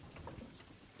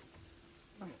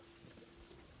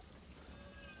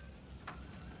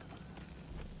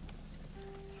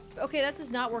 Okay, that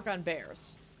does not work on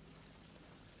bears.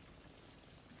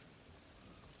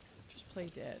 Just play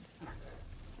dead.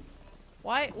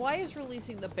 Why is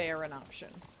releasing the bear an option?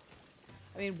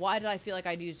 I mean, why did I feel like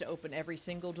I needed to open every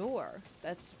single door?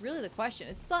 That's really the question.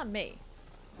 It's not me.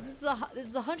 This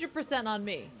is 100% on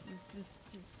me.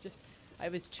 I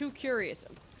was too curious.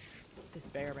 Oh, this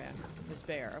bear, man. This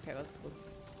bear. Okay, let's.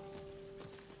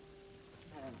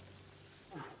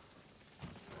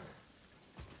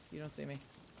 You don't see me.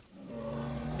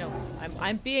 No,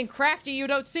 I'm being crafty. You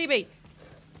don't see me.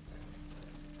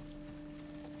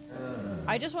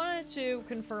 I just wanted to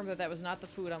confirm that that was not the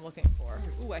food I'm looking for.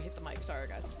 Ooh, I hit the mic. Sorry,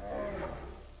 guys.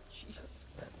 Jeez.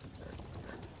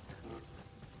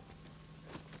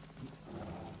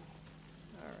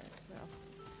 Alright, well.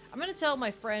 I'm gonna tell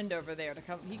my friend over there to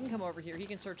come. He can come over here. He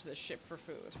can search the ship for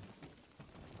food.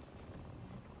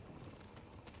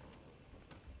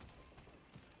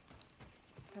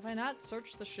 Have I not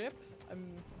searched the ship? I'm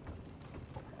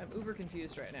uber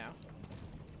confused right now.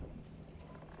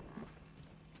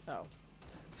 Oh.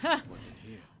 Ha! What's in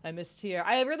here? I missed here.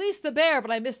 I released the bear,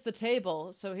 but I missed the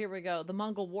table. So here we go. The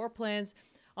Mongol war plans.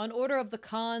 On order of the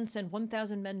Khan, send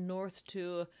 1,000 men north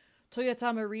to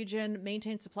Toyotama region.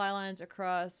 Maintain supply lines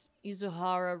across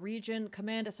Izuhara region.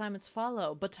 Command assignments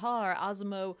follow. Batar,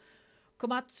 Azumo,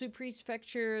 Komatsu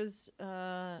prefectures,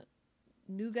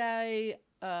 Nugai,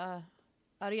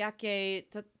 Ariake,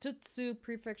 Tutsu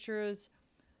prefectures,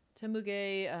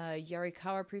 Temuge,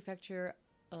 Yarikawa prefecture,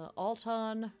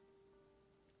 Altan,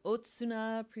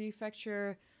 Otsuna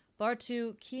prefecture,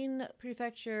 Bartu, Kin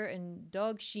prefecture, and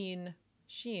Dogshin,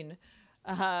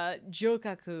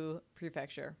 Jokaku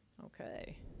prefecture.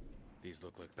 Okay. These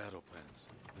look like battle plans.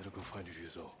 Better go find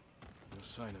Ryuzo. No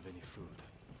sign of any food.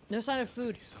 No sign of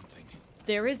food. Something.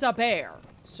 There is a bear,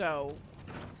 so.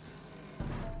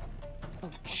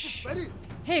 Oh, shh.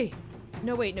 Hey.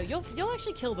 No, wait, no. You'll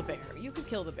actually kill the bear. You could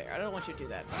kill the bear. I don't want you to do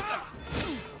that.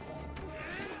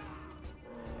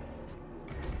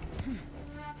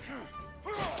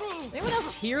 Anyone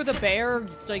else hear the bear,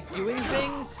 like, doing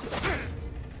things?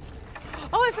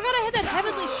 Oh, I forgot I had that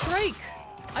Heavenly Strike!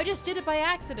 I just did it by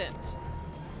accident.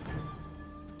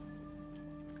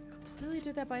 Completely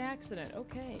did that by accident.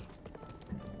 Okay.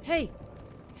 Hey!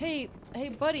 Hey, Hey,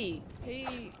 buddy.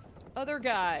 Hey, other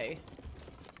guy.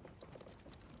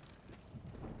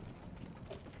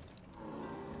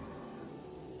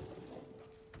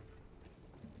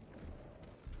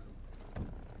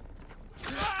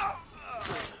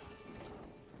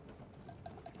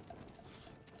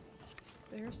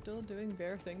 They're still doing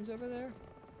bear things over there?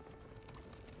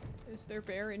 Is there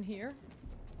bear in here?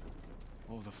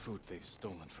 All the food they've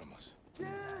stolen from us.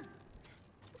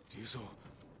 Yuzo.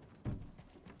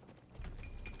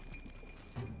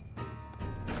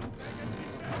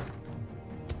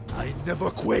 I never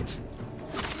quit!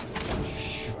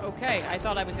 Okay, I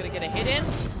thought I was gonna get a hit in,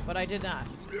 but I did not.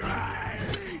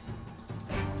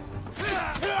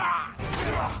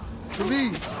 To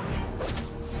me!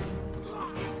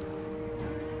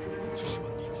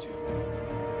 Tsushima needs you.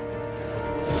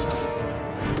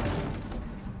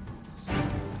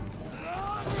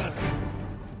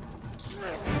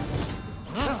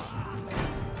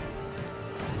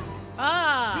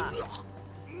 Ah!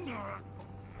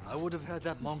 I would have had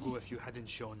that Mongol if you hadn't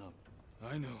shown up.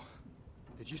 I know.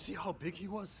 Did you see how big he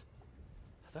was?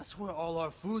 That's where all our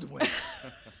food went.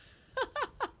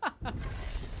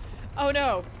 Oh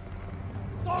no!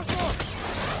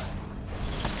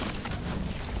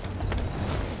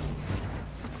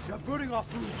 They're burning our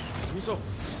food. Yuzo,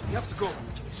 you have to go.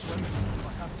 Can you swim?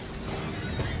 I have to.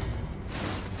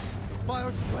 The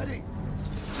fire's spreading.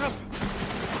 Jump!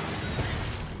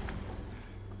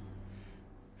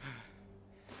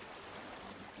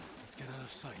 Let's get out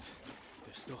of sight.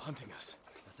 They're still hunting us.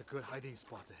 That's a good hiding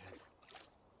spot ahead.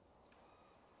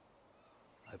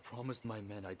 I promised my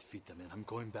men I'd feed them, and I'm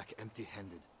going back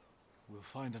empty-handed. We'll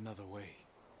find another way.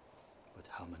 But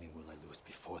how many will I lose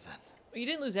before then? You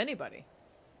didn't lose anybody.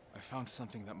 I found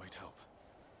something that might help.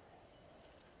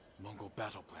 Mongol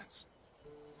battle plans.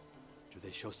 Do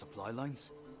they show supply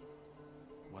lines?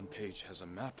 One page has a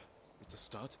map. It's a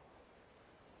start.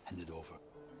 Hand it over.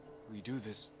 We do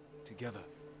this together.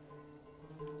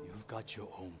 You've got your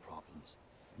own problems,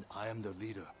 and I am the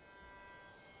leader.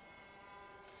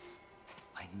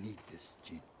 I need this,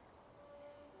 Jin.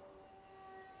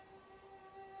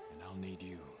 And I'll need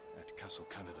you at Castle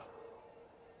Canada.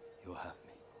 You'll have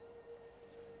me.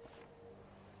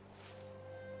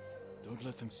 Don't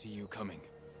let them see you coming.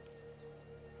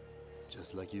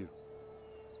 Just like you.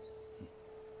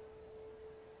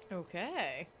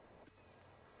 Okay.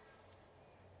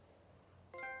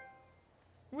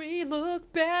 We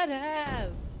look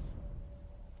badass!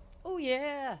 Oh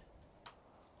yeah!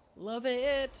 Love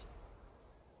it!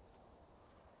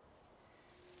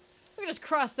 We can just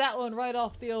cross that one right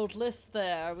off the old list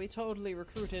there. We totally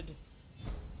recruited.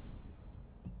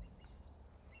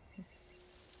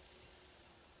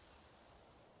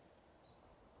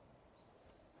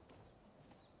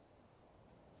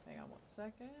 Hang on 1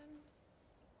 second.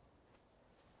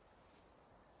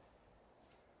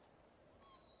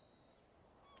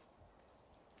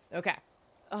 Okay.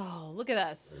 Oh, look at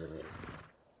us.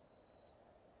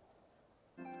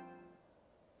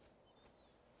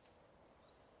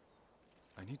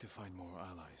 I need to find more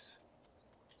allies.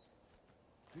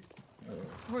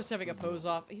 Horse having a pose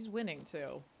off. He's winning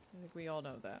too. I think we all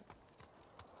know that.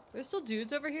 There's still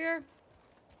dudes over here?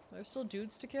 There's still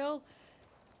dudes to kill?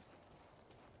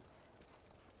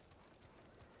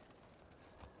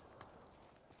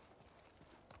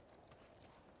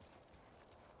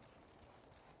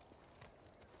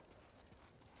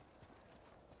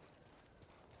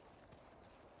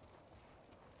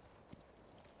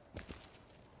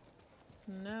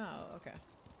 No, okay.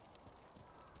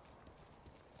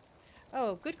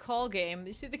 Oh, good call, game.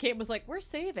 You see, the game was like, we're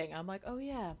saving. I'm like, oh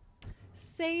yeah,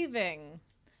 saving.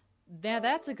 Now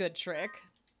that's a good trick.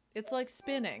 It's like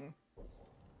spinning.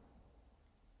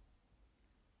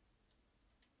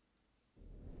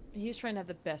 He's trying to have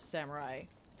the best samurai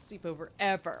sleepover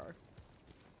ever.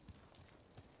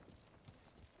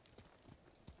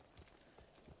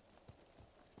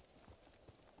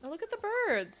 Oh, look at the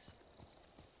birds.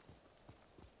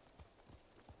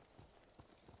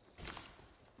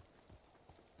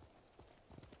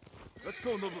 Let's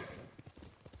go, Nobu.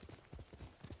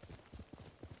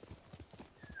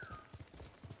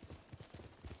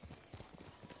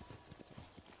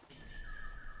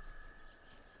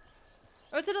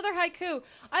 Oh, it's another haiku.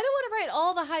 I don't want to write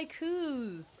all the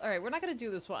haikus. All right, we're not going to do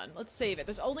this one. Let's save it.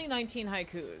 There's only 19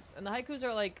 haikus, and the haikus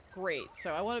are, like, great. So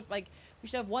I want to, like, we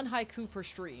should have 1 haiku per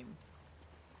stream.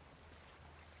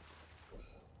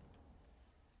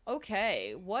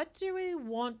 Okay, what do we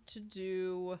want to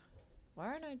do? Why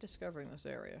aren't I discovering this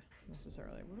area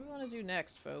necessarily? What do we want to do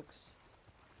next, folks?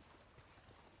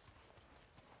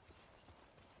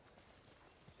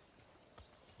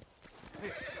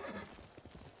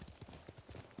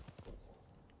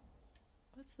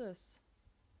 What's this?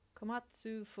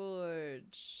 Komatsu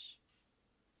Forge.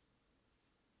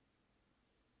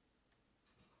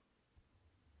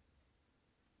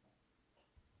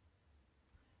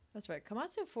 That's right.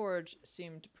 Komatsu Forge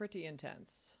seemed pretty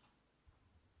intense.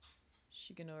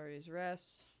 Shigenori's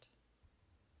Rest.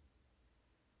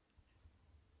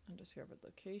 Undiscovered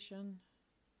location.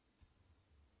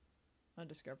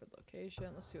 Undiscovered location.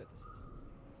 Let's see what this is.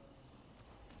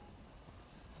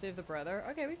 Save the brother.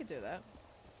 Okay, we could do that.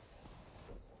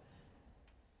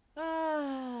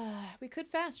 We could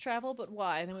fast travel, but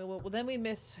why? Then we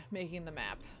miss making the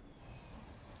map.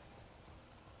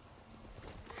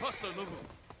 Pasta Lumu.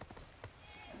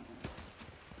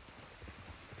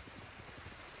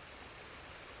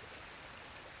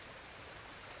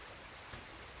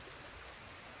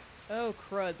 Oh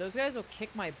crud! Those guys will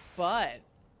kick my butt.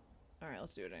 All right,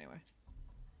 let's do it anyway.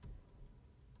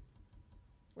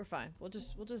 We're fine.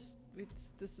 This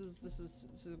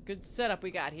is a good setup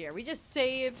we got here. We just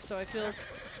saved, so I feel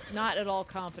not at all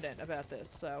confident about this.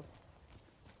 So,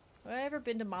 have I ever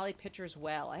been to Molly Pitcher's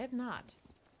well? I have not.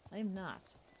 I am not.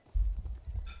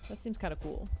 That seems kind of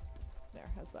cool. There,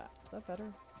 how's that? Is that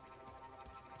better?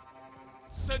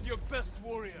 Send your best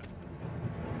warrior.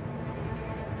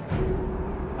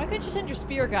 Why couldn't you send your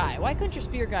spear guy? Why couldn't your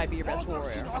spear guy be your best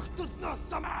warrior?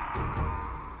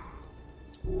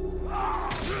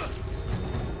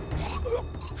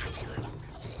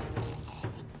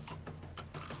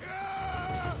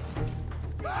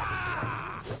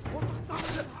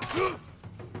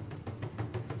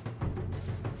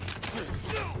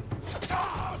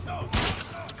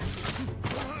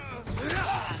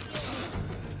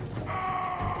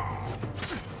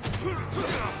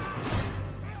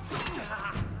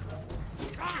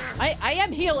 I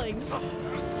am healing.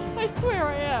 I swear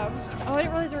I am. Oh, I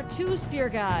didn't realize there were two spear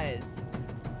guys.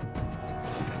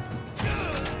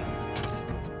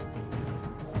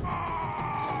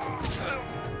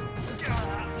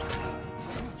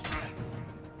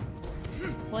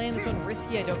 Playing this one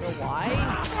risky, I don't know why.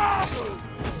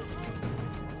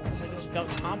 I just felt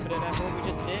confident after what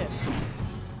we just did.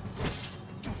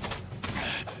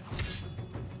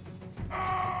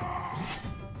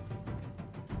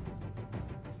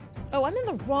 Oh, I'm in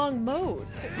the wrong mode.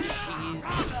 Jeez.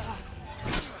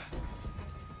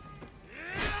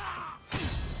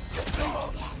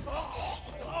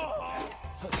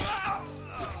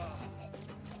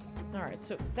 Alright,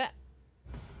 so that...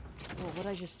 Oh, what did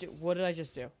I just do? What did I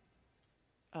just do?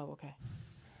 Oh, okay.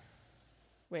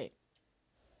 Wait.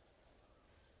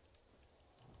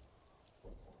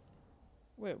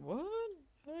 Wait, what?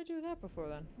 How did I do that before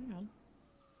then? Hang on.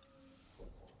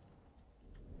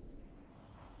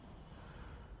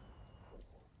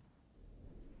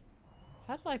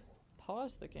 How did I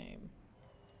pause the game?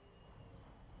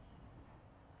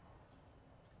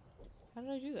 How did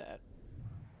I do that?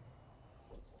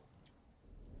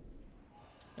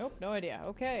 Nope, no idea.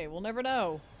 Okay, we'll never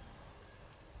know.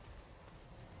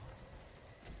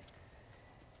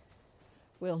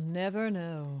 We'll never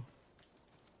know.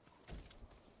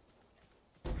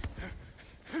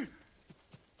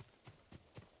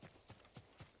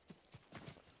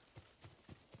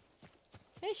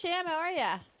 Hey Sham, how are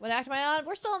ya? What act am I on?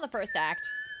 We're still in the first act.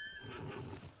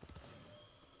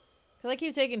 Cause I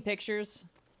keep taking pictures.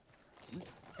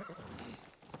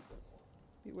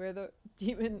 Beware the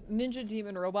ninja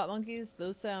demon robot monkeys.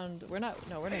 Those sound. We're not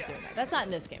doing that. That's not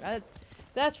in this game.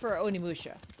 That's for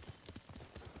Onimusha.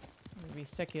 Maybe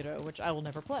Sekiro, which I will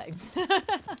never play.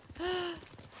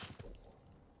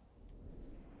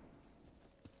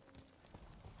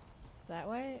 That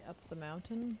way, up the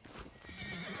mountain.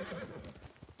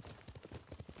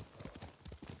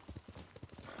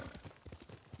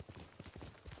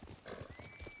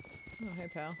 Oh, hey,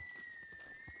 pal.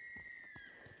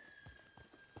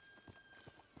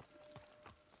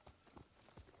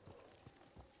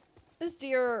 This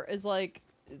deer is like,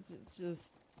 it's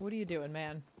just, what are you doing,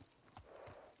 man?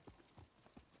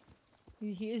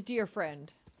 He is dear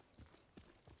friend.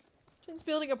 Jin's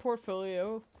building a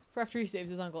portfolio for after he saves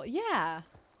his uncle. Yeah!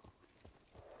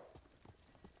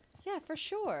 Yeah, for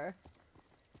sure.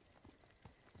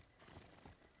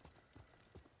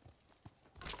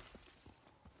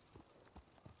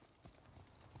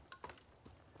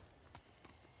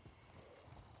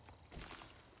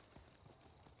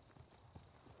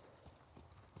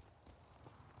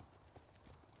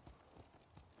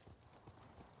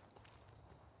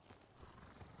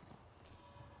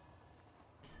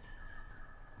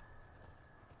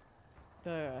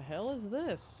 The hell is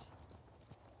this?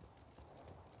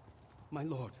 My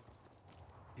lord,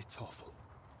 it's awful.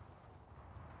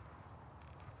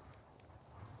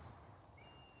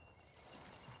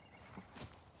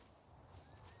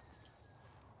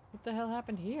 What the hell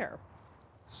happened here?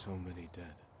 So many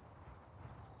dead.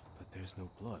 But there's no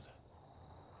blood.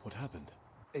 What happened?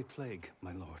 A plague,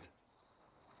 my lord.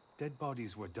 Dead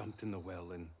bodies were dumped in the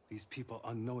well, and these people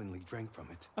unknowingly drank from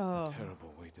it. Oh. A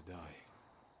terrible way to die.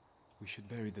 We should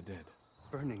bury the dead.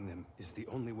 Burning them is the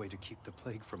only way to keep the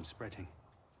plague from spreading.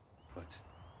 But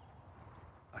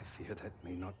I fear that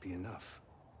may not be enough.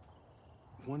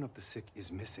 One of the sick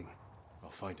is missing. I'll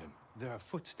find him. There are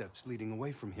footsteps leading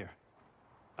away from here.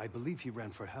 I believe he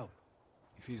ran for help.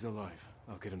 If he's alive,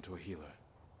 I'll get him to a healer.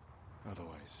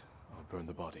 Otherwise, I'll burn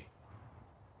the body.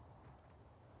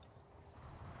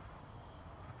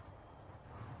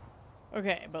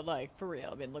 Okay, but like, for real,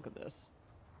 I mean, look at this.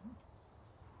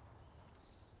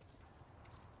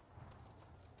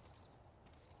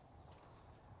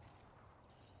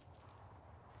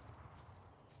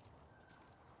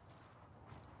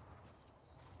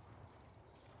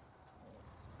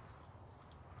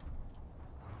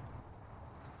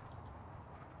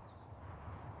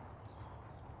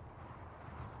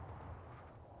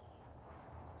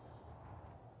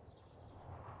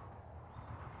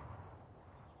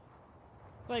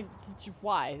 Like,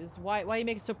 why? Why you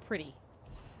make it so pretty?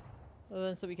 Other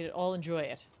than so we could all enjoy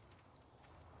it.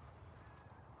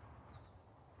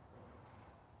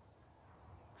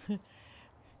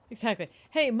 Exactly.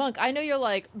 Hey, Monk, I know you're,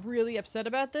 like, really upset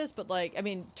about this, but, like, I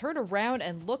mean, turn around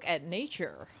and look at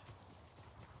nature.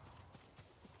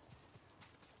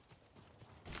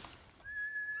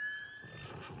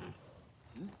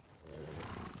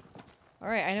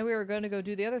 Alright, I know we were going to go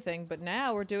do the other thing, but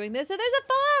now we're doing this, and there's a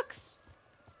fox!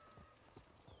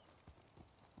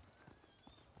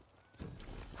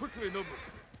 Quickly, Nobu!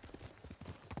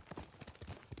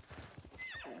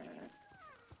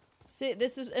 See,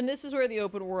 this is where the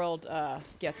open world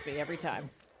gets me every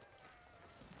time.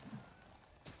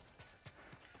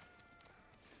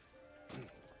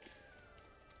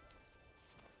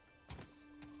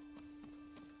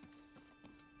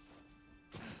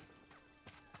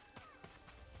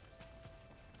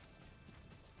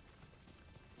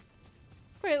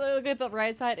 Wait, look at the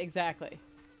right side. Exactly.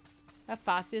 How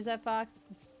foxy is that fox?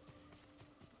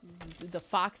 The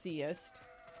foxiest.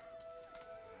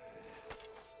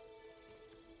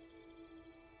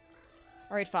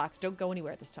 Alright, Fox, don't go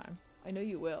anywhere this time. I know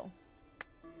you will.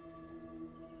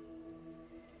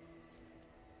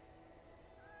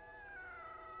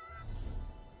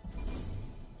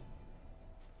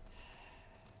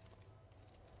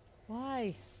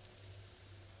 Why?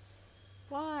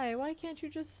 Why? Why can't you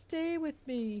just stay with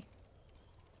me?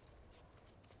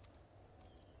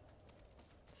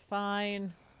 It's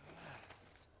fine.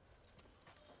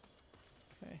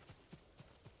 Okay.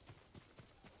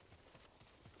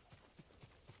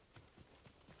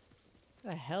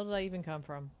 Where the hell did I even come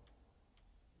from?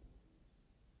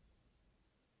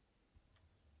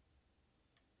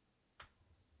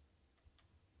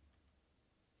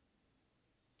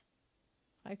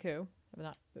 Haiku. I'm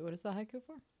not, what is the haiku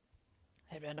for?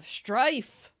 Headband of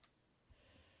Strife!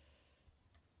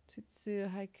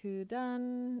 Tutsu haiku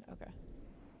done. Okay.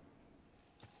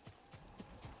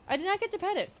 I did not get to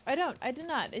pet it. I did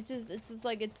not. It's just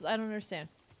like, I don't understand.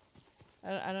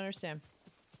 I don't understand.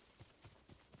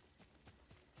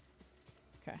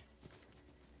 Okay.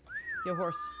 Yo,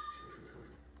 horse.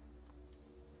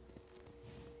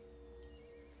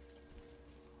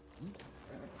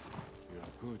 You're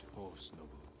a good horse,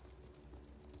 Nobu.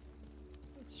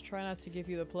 Let's try not to give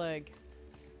you the plague.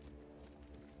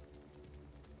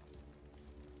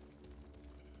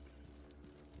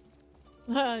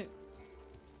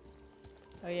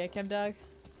 Oh yeah, Chemdog?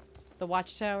 The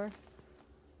watchtower?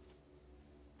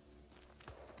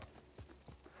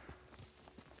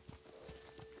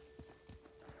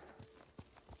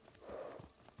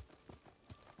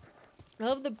 I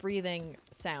love the breathing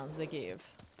sounds they gave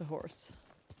the horse.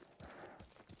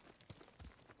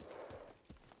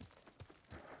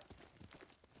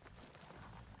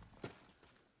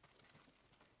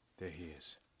 There he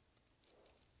is.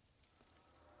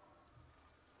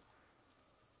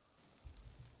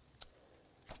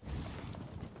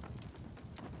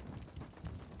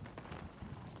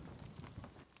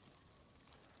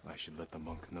 I should let the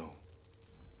monk know.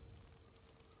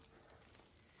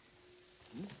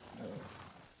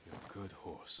 You're a good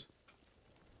horse.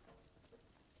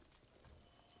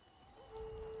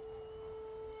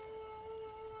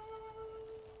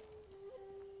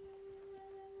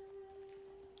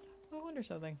 I wonder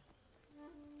something.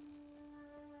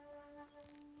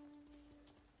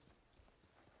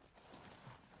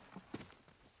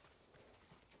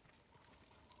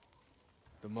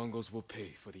 The Mongols will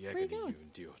pay for the you agony going? you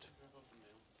endured.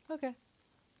 Okay.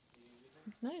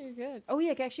 No, you're good. Oh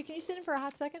yeah, actually, can you sit in for a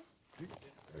hot second?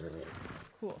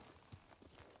 Cool.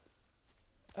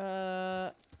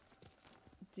 Do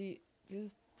you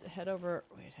just head over?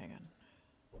 Wait, hang on.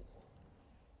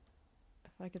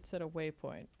 If I could set a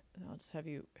waypoint, then I'll just have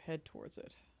you head towards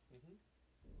it.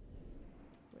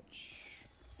 Which.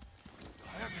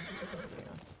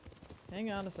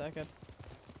 Hang on a second.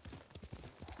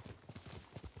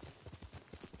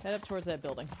 Head up towards that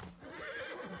building.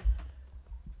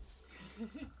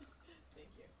 Thank you.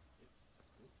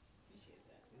 Appreciate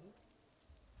that.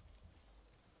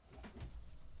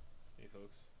 Hey,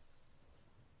 folks.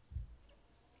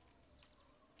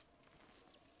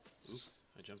 Oops,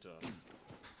 I jumped off.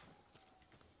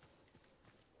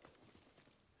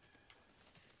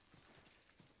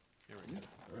 There we go.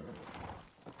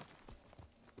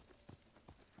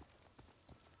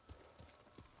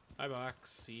 Hi,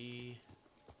 Boxy.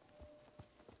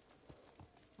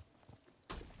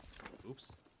 Oops,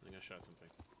 I think I shot something.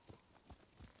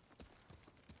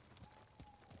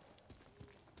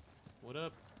 What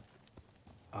up?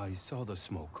 I saw the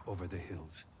smoke over the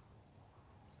hills.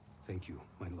 Thank you,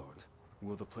 my lord.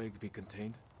 Will the plague be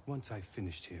contained? Once I've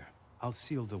finished here, I'll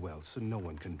seal the well so no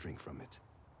one can drink from it.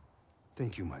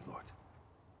 Thank you, my lord.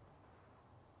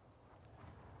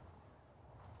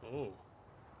 Oh.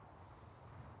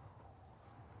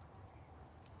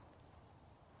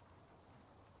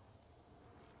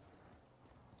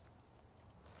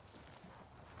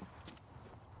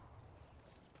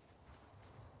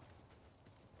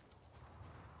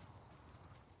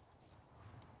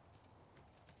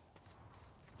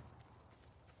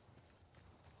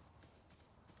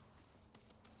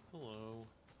 Hello.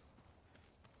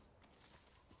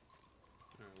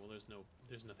 Alright, well there's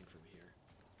nothing from here.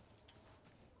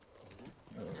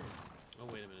 Oh,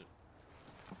 wait a minute.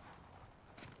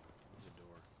 There's a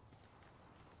door.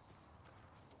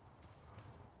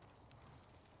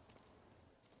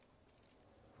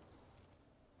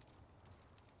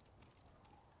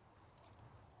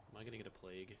 Am I gonna get a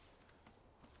plague?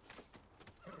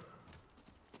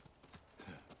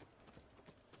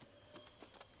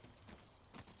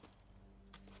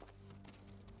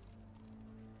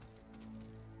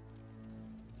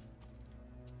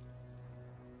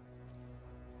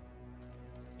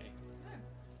 Hey,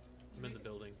 I'm in the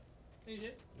building. You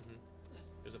did? Mm-hmm.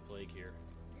 There's a plague here.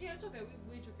 Yeah, it's okay.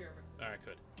 We took care of it. Alright,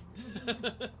 good.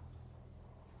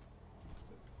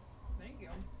 Thank you.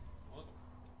 Welcome.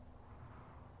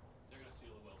 They're gonna seal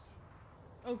it well soon.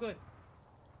 Oh, good.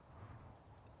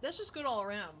 That's just good all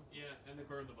around. Yeah, and they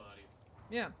burn the bodies.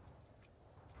 Yeah.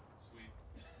 Sweet.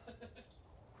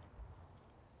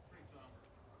 Pretty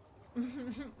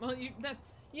somber. Well,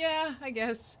 yeah, I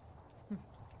guess.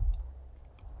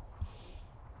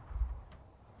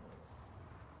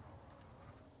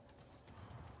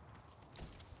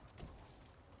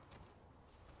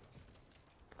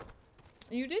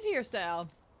 You did hear Sal,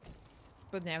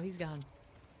 but now he's gone.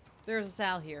 There's a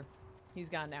Sal here. He's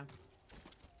gone now.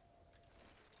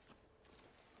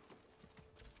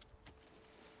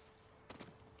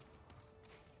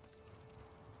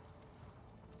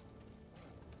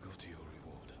 Go to your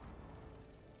reward.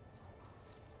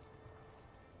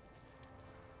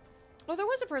 Oh, there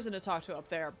was a person to talk to up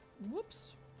there.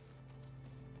 Whoops.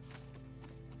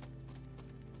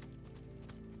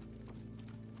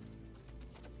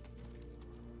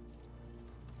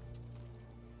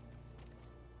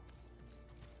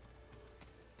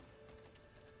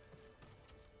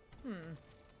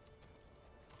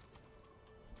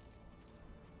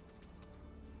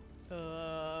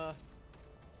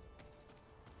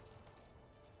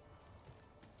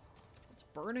 It's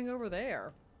burning over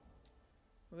there.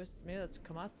 Maybe that's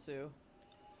Komatsu. No,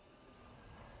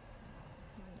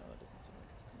 it doesn't seem like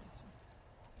it's Komatsu.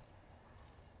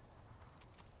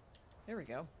 There we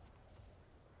go.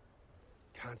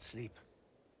 Can't sleep.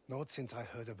 Not since I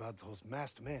heard about those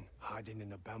masked men hiding in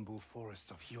the bamboo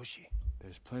forests of Yoshi.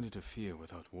 There's plenty to fear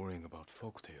without worrying about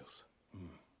folktales.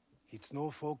 It's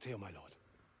no folktale, my lord.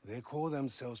 They call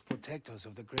themselves protectors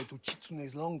of the great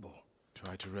Uchitsune's longbow.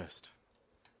 Try to rest.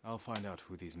 I'll find out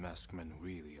who these masked men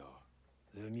really are.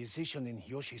 The musician in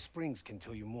Yoshi Springs can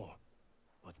tell you more.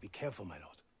 But be careful, my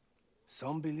lord.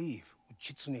 Some believe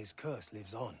Uchitsune's curse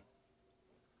lives on.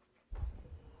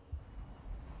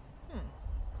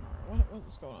 Alright,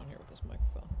 what's going on here with this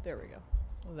microphone? There we go.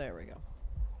 There we go.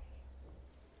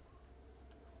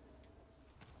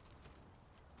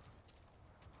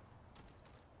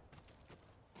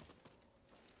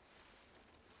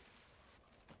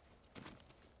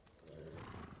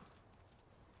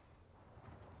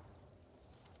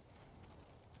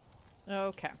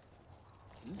 Okay.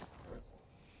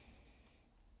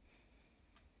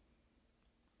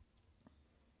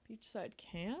 beachside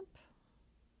camp.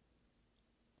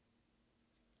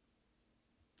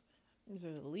 There's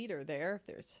a leader there. If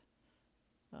there's,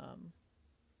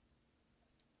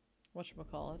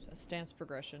 whatchamacallit, a stance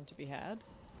progression to be had.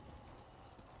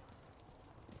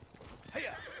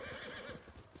 Hiya!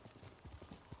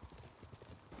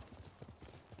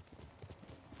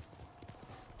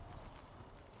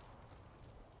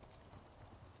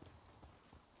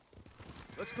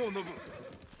 Let's go, Nobu.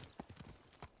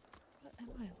 What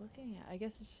am I looking at? I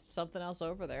guess it's just something else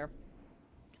over there.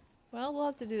 Well, we'll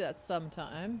have to do that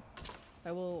sometime.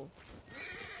 I will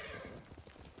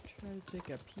try to take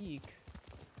a peek.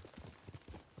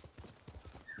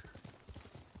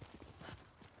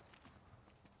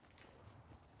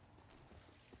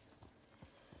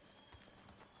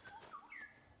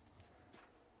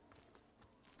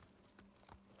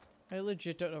 I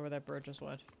legit don't know where that bird just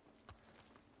went.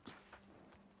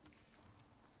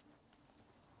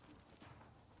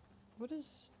 What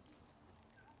is...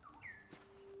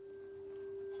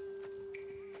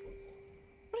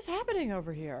 What is happening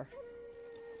over here?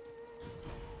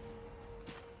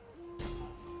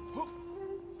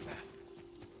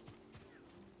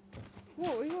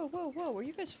 Whoa, whoa, whoa, whoa. Were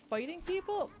you guys fighting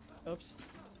people? Oops.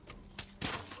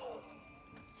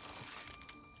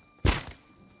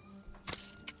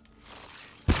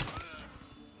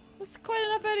 That's quite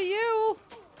enough out of you.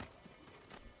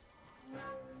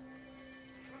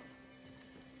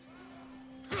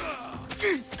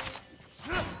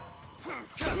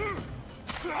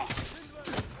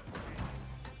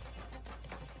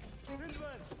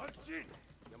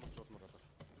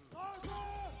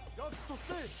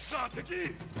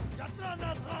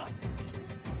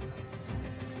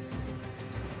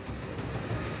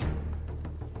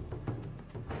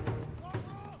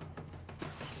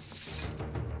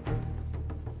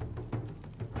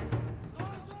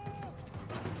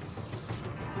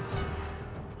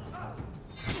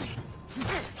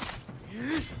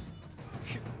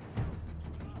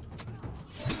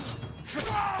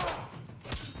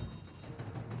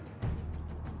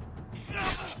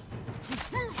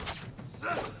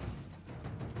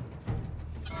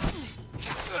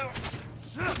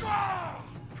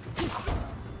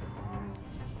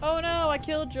 Oh no, I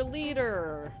killed your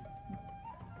leader.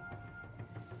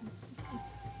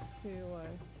 Let's see why.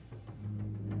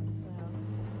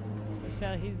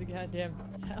 Sal, he's a goddamn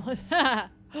salad.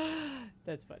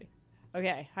 That's funny.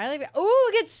 Okay, highly.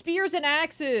 Oh, it gets spears and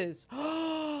axes.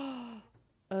 Oh.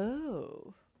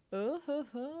 Oh ho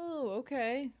ho.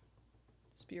 Okay.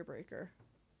 Spear breaker.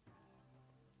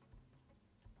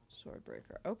 Sword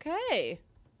breaker. Okay.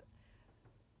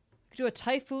 Could do a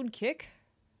typhoon kick.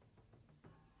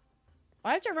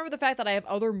 I have to remember the fact that I have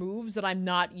other moves that I'm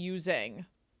not using.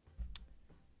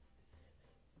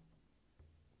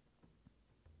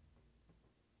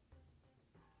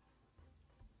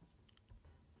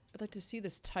 I'd like to see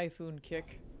this typhoon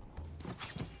kick.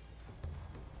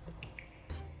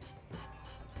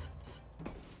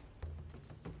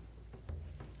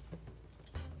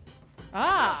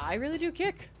 Ah, I really do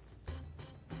kick.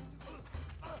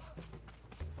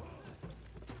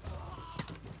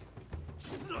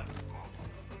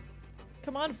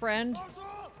 Come on, friend.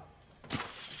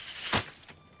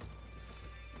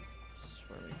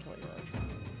 Swear we kill you.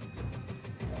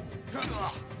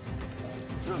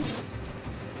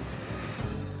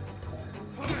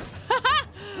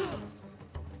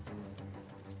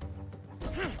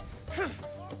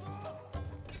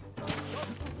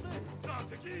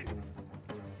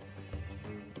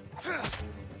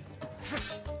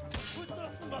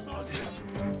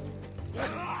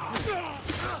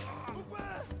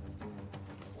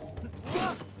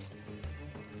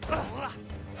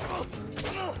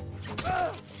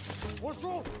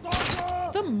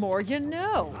 The more you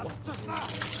know.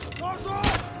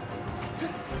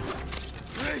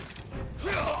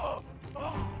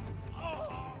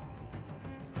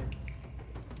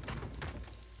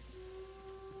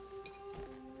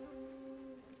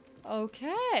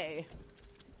 Okay.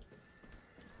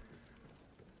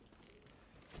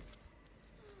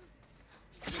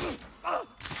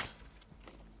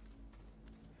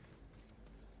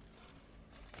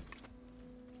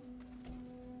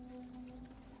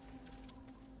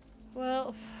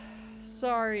 Well,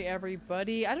 sorry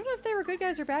everybody. I don't know if they were good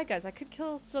guys or bad guys. I could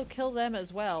still kill them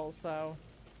as well, so.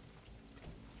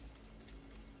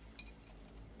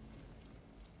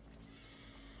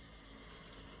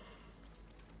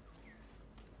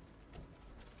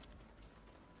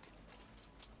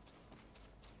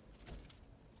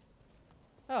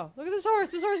 Oh, look at this horse!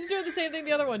 This horse is doing the same thing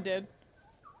the other one did.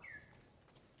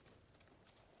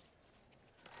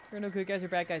 There are no good guys or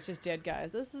bad guys, just dead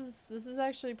guys. This is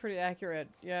actually pretty accurate.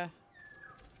 Yeah.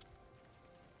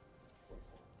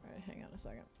 Alright, hang on a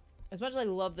second. As much as I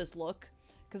love this look,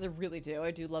 because I really do,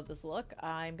 I do love this look,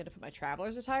 I'm gonna put my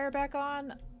traveler's attire back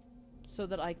on so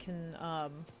that I can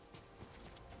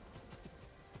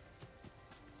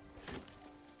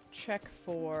check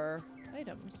for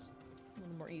items a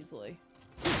little more easily.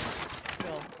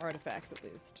 Well, artifacts at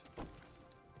least.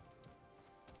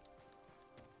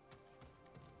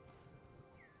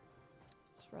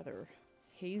 It's rather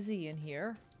hazy in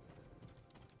here.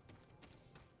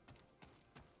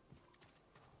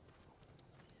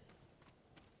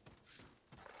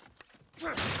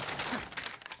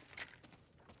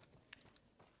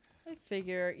 I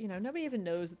figure, you know, nobody even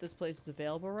knows that this place is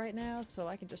available right now, so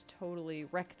I can just totally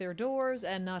wreck their doors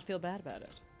and not feel bad about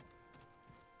it.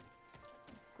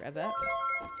 Grab that.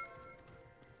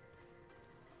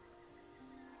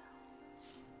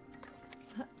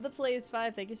 The Plays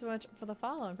 5, thank you so much for the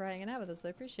follow and for hanging out with us. I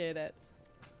appreciate it.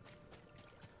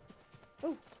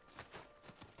 Oh.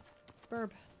 Burb.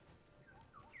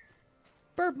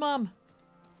 Burb, Mom!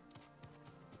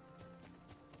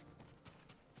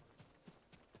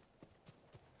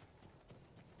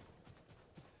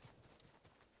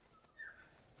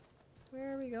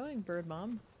 Where are we going, Bird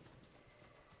Mom?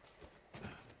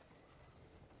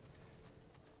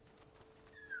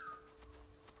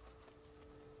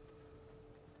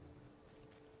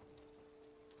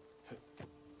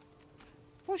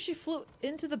 Oh, she flew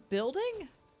into the building?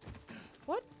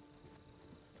 What?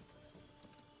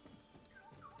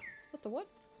 What the what?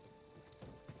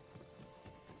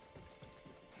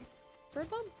 Bird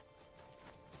Mom?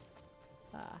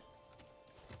 Ah.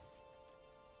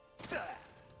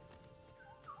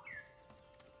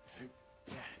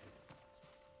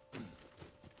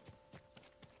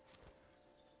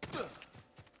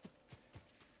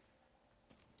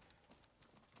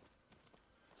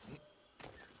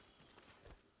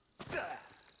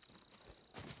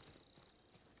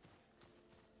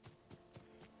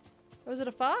 Was it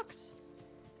a fox?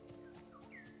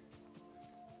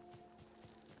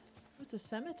 Oh, it's a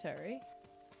cemetery.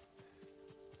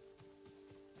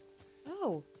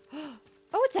 Oh. Oh,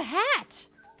 it's a hat!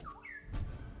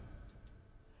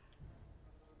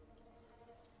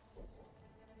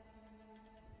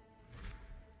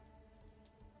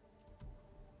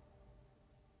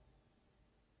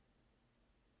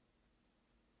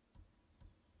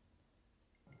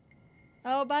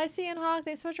 Oh, bye, Cian Hawk.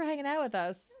 Thanks so much for hanging out with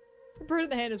us. A bird in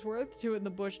the hand is worth two in the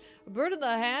bush. A bird in the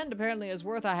hand apparently is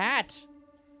worth a hat.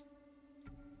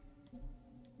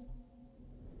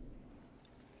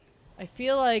 I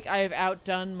feel like I've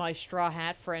outdone my straw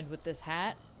hat friend with this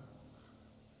hat.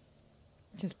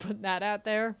 Just putting that out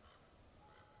there.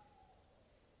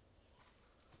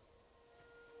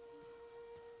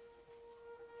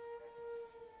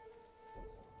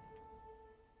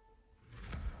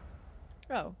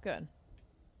 Oh, good.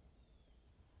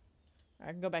 I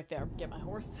can go back there and get my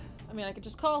horse. I mean, I could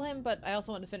just call him, but I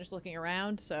also want to finish looking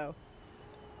around, so...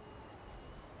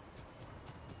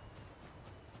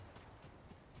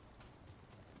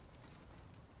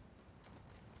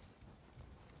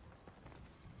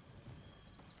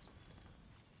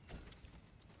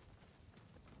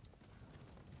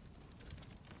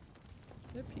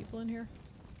 Are there people in here?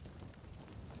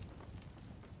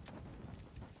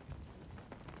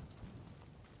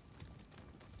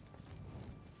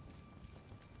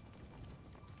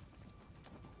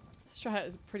 Straw hat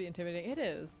is pretty intimidating. It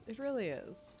is. It really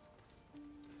is.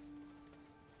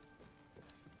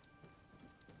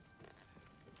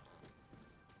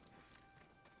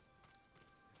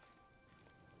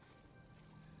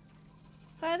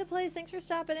 Hi, the place. Thanks for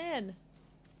stopping in.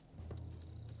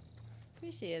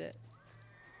 Appreciate it.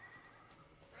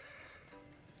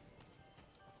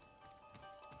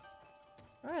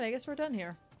 Alright, I guess we're done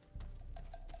here.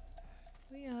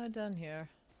 We are done here.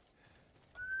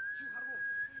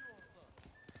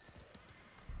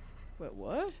 Wait,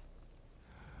 what?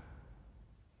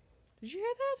 Did you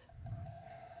hear that?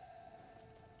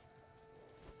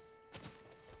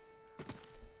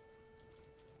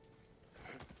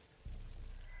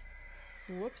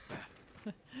 Whoops.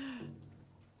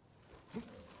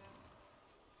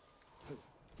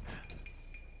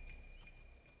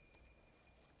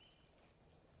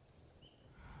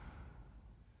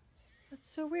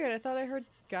 That's so weird. I thought I heard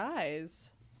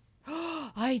guys.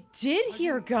 I did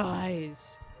hear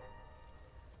guys!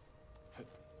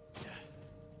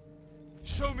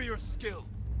 Show me your skill.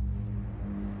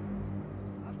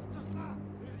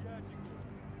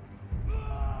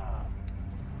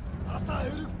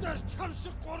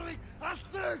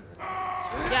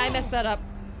 Yeah, I messed that up.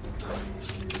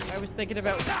 I was thinking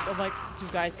about, I'm like, do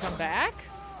guys come back?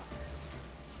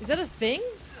 Is that a thing?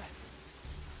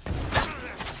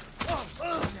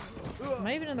 Am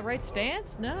I even in the right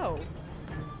stance? No.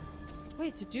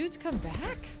 Wait, do dudes come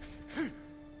back?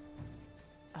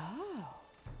 Oh.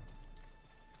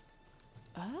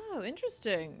 Oh,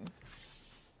 interesting.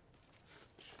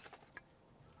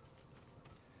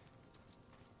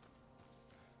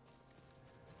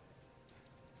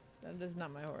 That is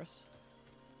not my horse.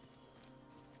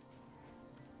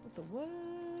 What the what?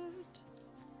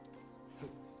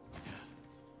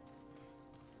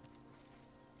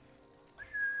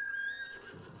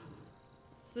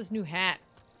 It's this new hat.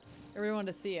 Everyone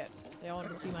wanted to see it. They all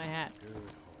wanted to see my hat. Good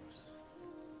horse.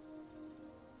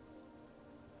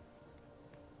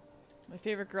 My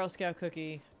favorite Girl Scout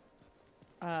cookie.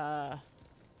 I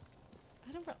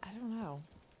don't know.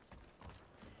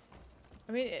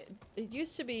 I mean, it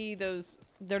used to be those.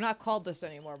 They're not called this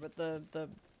anymore, but the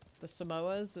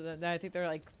Samoas. I think they're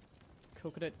like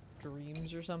coconut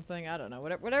dreams or something. I don't know.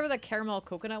 Whatever the caramel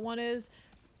coconut one is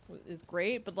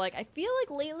great. But like, I feel like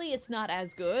lately it's not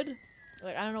as good.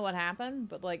 Like, I don't know what happened,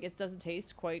 but like, it doesn't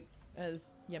taste quite as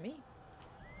yummy.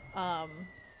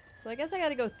 So I guess I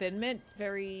gotta go Thin Mint.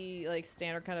 Very like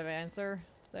standard kind of answer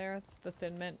there. The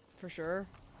Thin Mint for sure.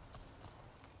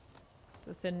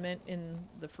 The Thin Mint in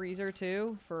the freezer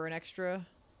too for an extra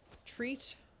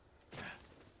treat.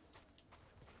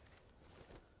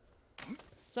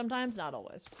 Sometimes, not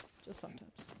always. Just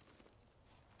sometimes.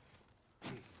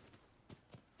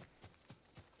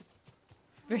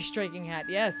 Very striking hat,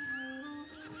 yes.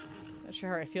 Not sure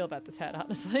how I feel about this hat,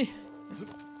 honestly.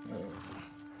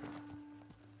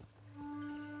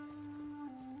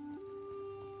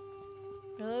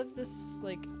 I love this,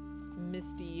 like,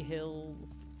 misty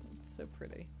hills. It's so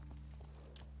pretty.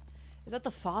 Is that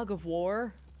the fog of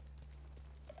war?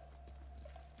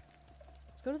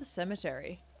 Let's go to the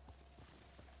cemetery.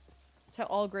 That's how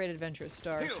all great adventures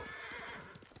start.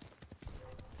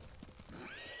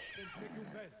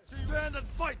 Stand and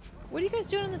fight! What are you guys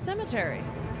doing in the cemetery?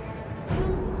 What the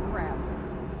hell is this crap?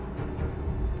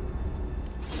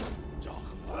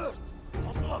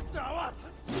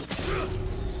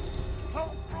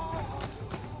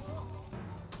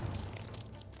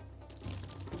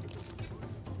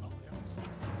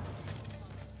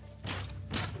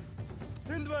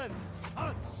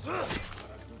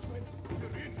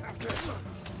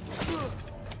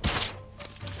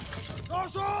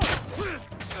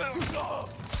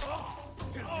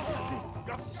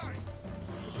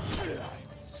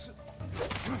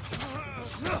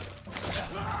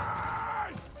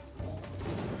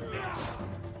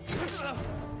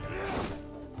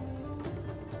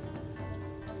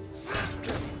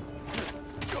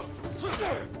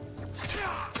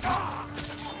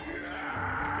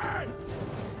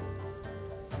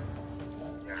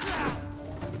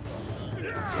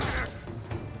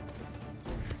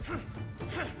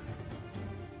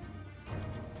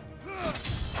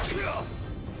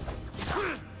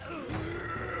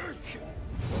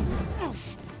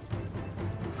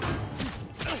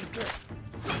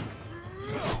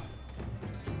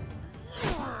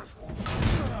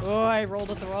 Oh, I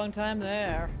rolled at the wrong time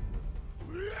there.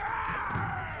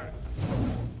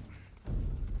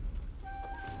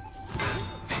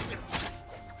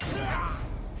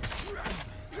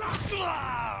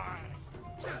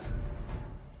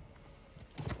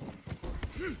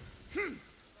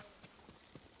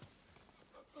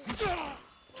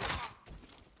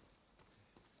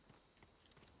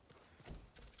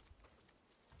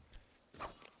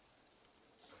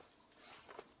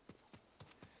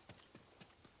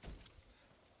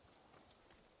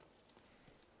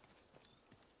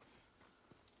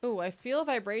 Oh, I feel a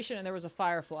vibration and there was a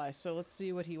firefly, so let's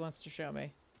see what he wants to show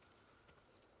me.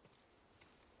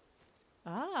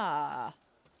 Ah.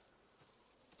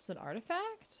 It's an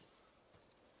artifact?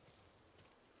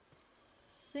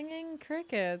 Singing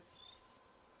crickets.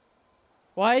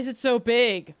 Why is it so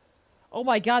big? Oh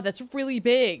my god, that's really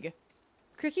big.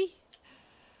 Cricky?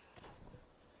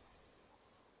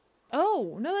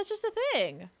 Oh, no, that's just a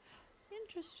thing.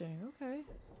 Interesting, okay.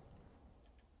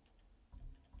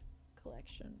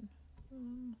 Collection.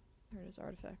 There it is,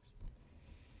 artifacts.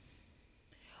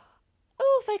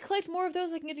 Oh, if I collect more of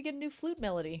those, I can get a new flute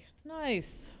melody.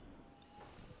 Nice.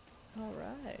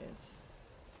 Alright.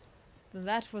 Then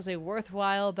that was a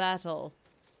worthwhile battle.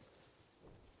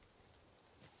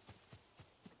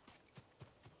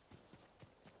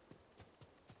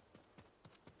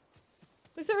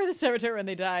 At least they were in the cemetery when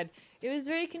they died. It was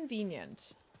very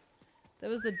convenient.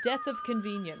 That was a death of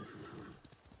convenience.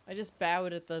 I just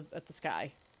bowed at the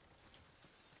sky.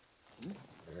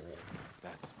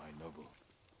 That's my noble.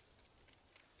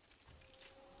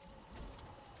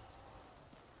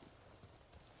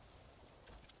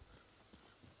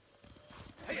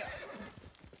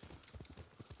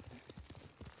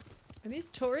 these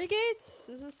Torii gates?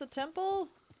 Is this a temple?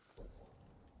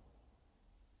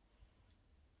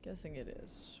 Guessing it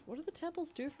is. What do the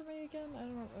temples do for me again? I don't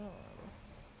remember.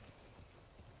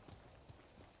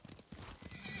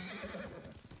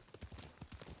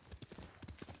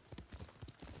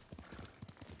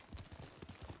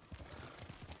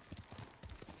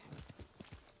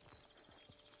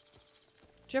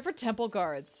 Do you ever temple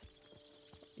guards?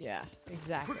 Yeah,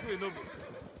 exactly. Quickly, number.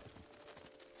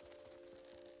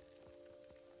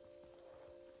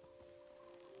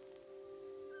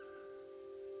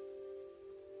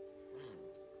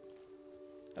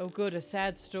 Oh good, a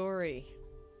sad story.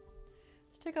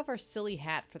 Let's take off our silly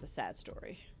hat for the sad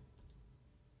story.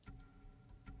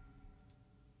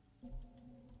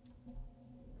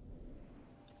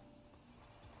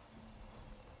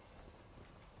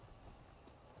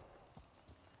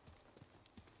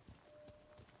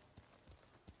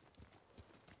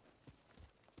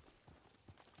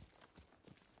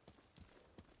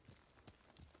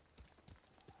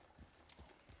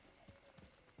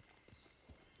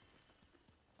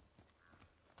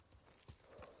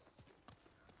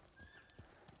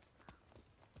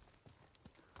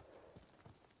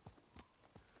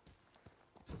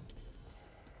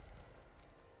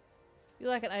 You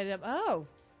like an item? Oh.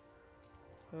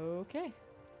 Okay.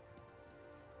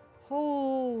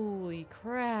 Holy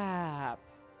crap.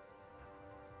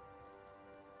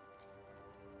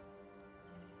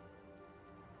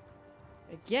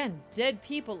 Again, dead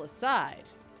people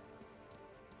aside.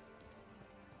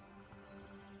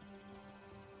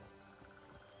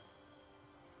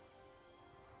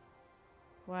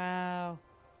 Wow.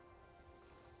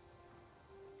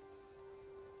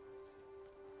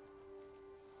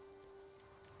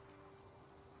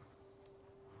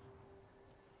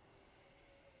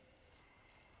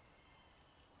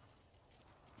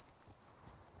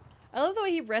 I love the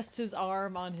way he rests his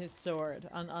arm on his sword,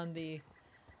 on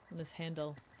his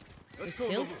handle. Let's His go,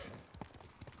 hilt? Nobu. Is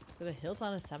it a hilt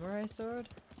on a samurai sword?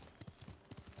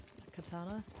 A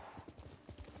katana?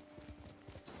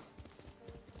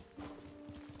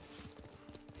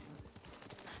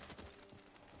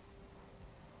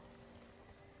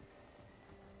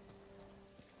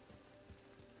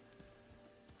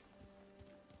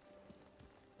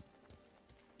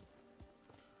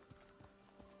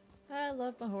 I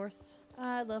love my horse.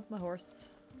 I love my horse.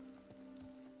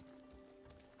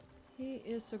 He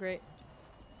is so great.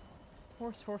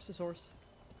 Horse, horse is horse.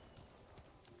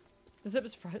 This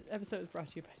episode is brought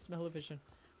to you by Smell-O-Vision.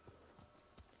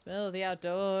 Smell of the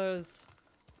outdoors.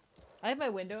 I have my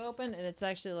window open and it's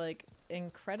actually like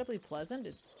incredibly pleasant.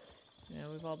 It's, you know,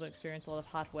 we've all been experiencing a lot of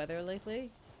hot weather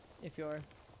lately. If you're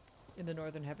in the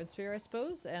northern hemisphere, I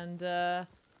suppose. And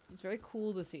it's very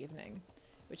cool this evening.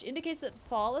 Which indicates that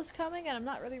fall is coming and I'm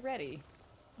not really ready.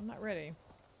 I'm not ready.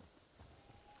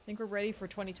 I think we're ready for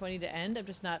 2020 to end. I'm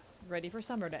just not ready for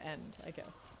summer to end, I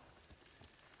guess.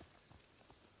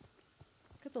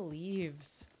 Look at the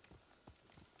leaves.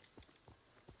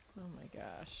 Oh my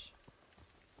gosh.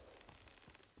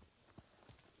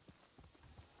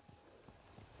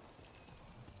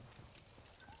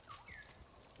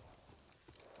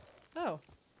 Oh.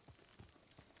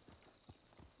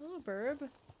 Hello, burb.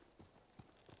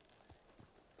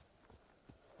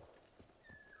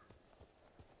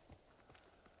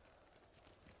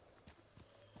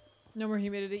 No more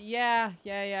humidity. Yeah,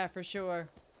 for sure.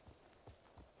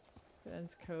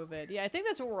 That's COVID. Yeah, I think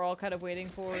that's what we're all kind of waiting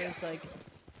for is like,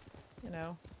 you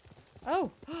know.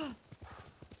 Oh!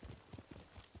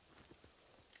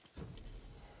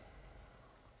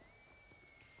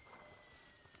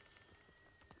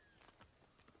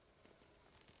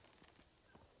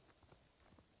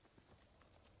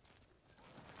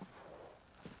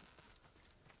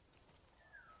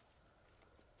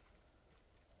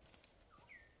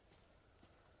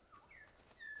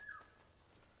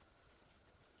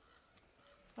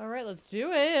 Alright, let's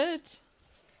do it!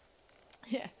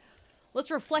 Yeah. Let's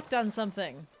reflect on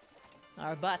something.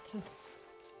 Our butt.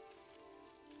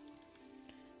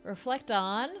 Reflect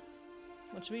on...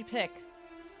 What should we pick?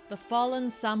 The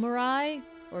Fallen Samurai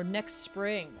or Next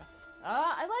Spring?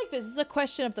 I like this. This is a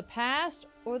question of the past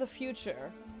or the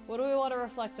future. What do we want to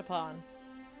reflect upon?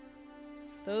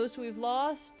 Those we've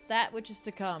lost, that which is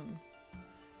to come.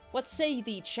 What say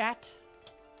thee, chat?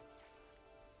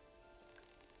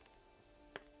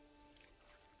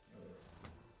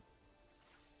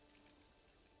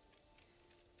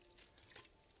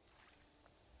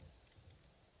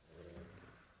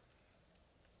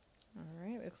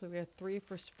 Alright, looks like we have 3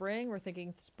 for spring. We're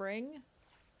thinking spring.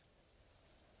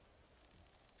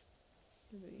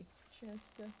 Give it a chance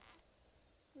to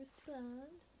respond.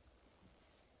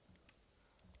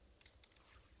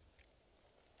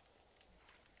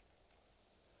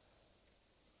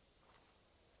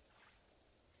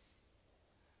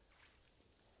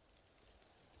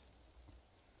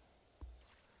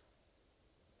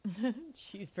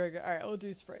 Cheeseburger. Alright, we'll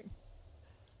do spring.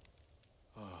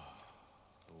 The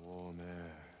warm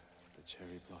air, the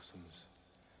cherry blossoms.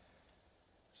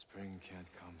 Spring can't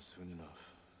come soon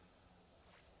enough.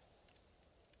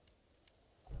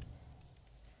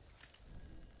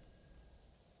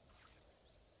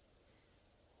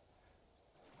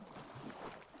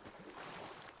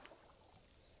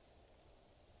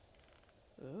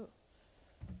 Ooh.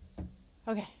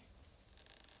 Okay.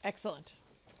 Excellent.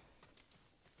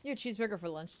 You had cheeseburger for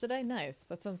lunch today? Nice.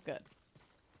 That sounds good.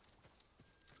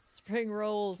 Spring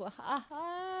rolls. Ha ha.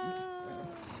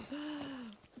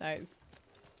 Nice.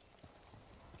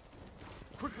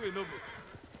 Quickly, Nobu.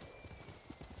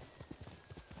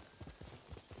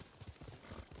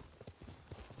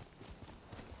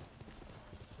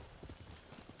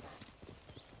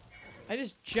 I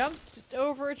just jumped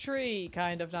over a tree,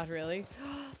 kind of, not really.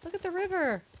 Look at the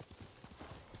river.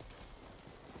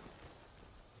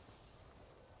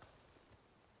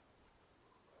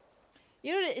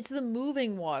 You know, it's the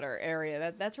moving water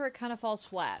area. That's where it kind of falls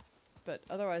flat. But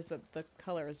otherwise, the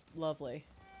color is lovely.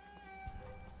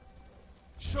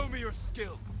 Show me your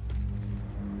skill.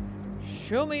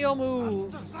 Show me your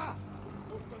moves.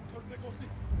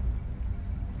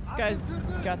 This guy's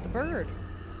got the bird.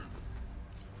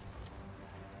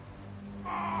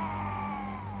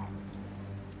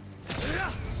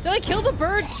 Did I kill the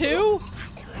bird too?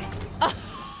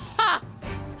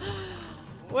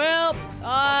 Well,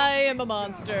 I am a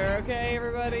monster, okay,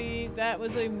 everybody? That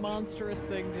was a monstrous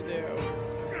thing to do.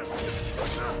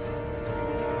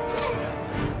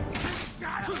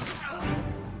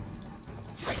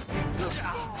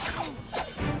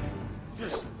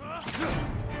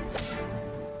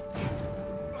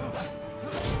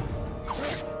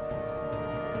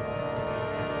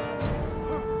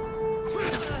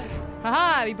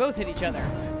 Haha, we both hit each other.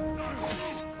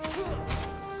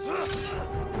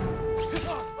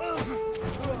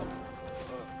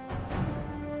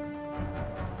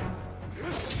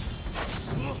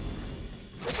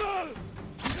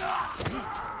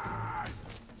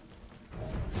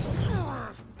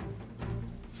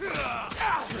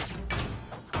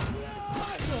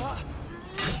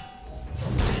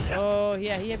 Oh,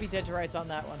 yeah, he had me dead to rights on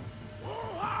that one.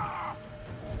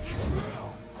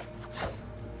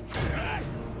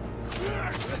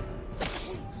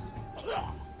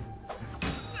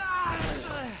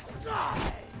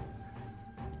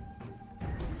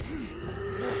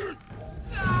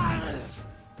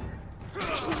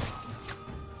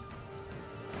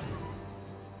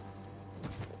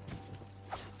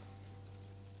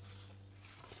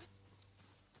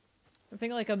 I'm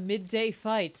thinking like a midday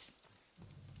fight.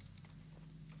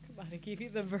 Come on, I gave you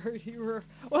the bird. You were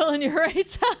well in your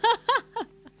rights.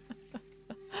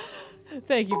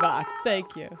 Thank you, Box.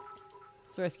 Thank you.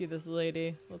 Let's rescue this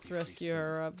lady. Let's rescue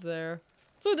her up there.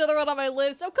 So another one on my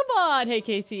list. Oh, come on. Hey,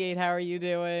 KT8, how are you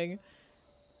doing?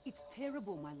 It's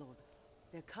terrible, my lord.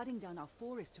 They're cutting down our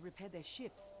forest to repair their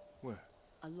ships. Where?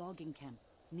 A logging camp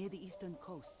near the eastern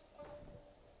coast.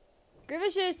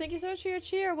 Grivishes, thank you so much for your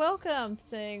cheer. Welcome.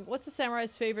 Saying, what's a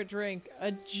samurai's favorite drink?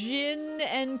 A gin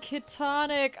and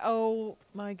ketonic. Oh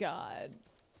my god.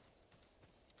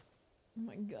 Oh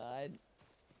my god.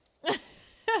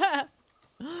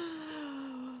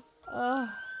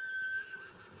 Ah!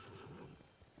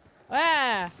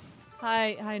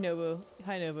 Hi, Nobu.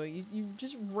 Hi, Nobu. You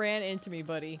just ran into me,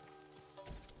 buddy.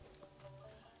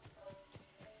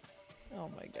 Oh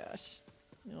my gosh.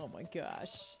 Oh my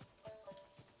gosh.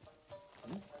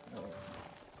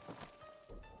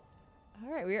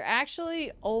 Alright, we're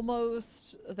actually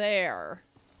almost there.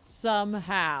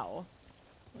 Somehow.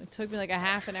 It took me like a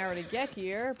half an hour to get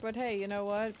here, but hey, you know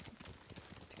what?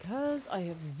 It's because I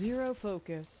have zero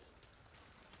focus.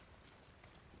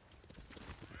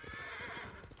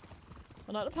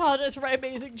 I'll not apologize for my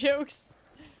amazing jokes.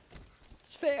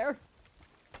 It's fair.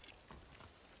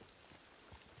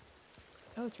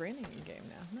 Oh, it's raining in game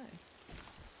now. Nice.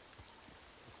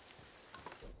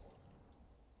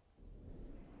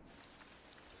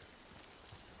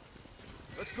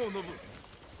 Let's go, Nobu.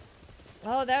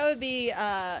 Oh, that would be,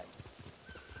 Saad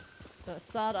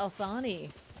Al-Thani.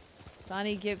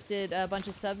 Thani gifted a bunch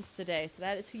of subs today, so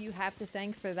that is who you have to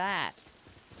thank for that.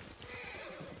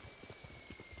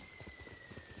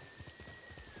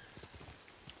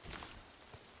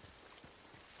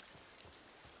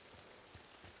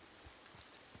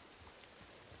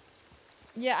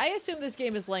 Yeah, I assume this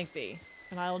game is lengthy,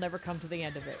 and I'll never come to the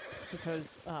end of it,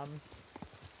 because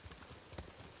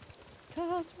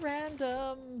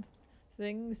random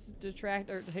things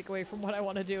detract or take away from what I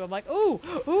want to do. I'm like, ooh,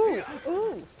 ooh,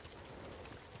 ooh.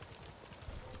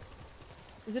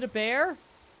 Is it a bear?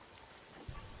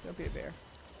 Don't be a bear.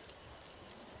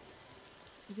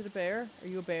 Is it a bear? Are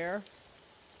you a bear?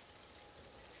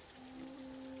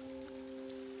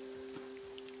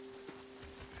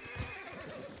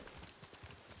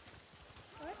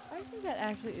 I think that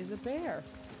actually is a bear.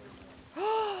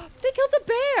 They killed the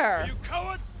bear! You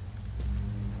cowards!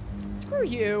 Screw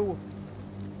you!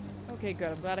 Okay, good.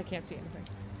 I'm glad I can't see anything.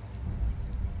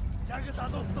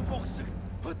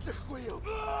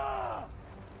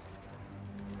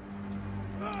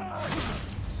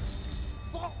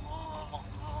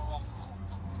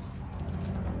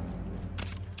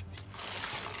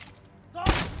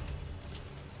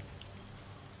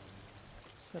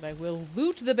 But I will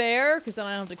loot the bear, because then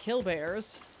I don't have to kill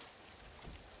bears.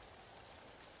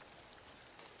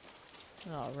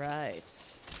 Alright.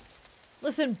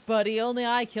 Listen, buddy, only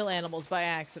I kill animals by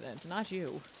accident, not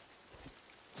you.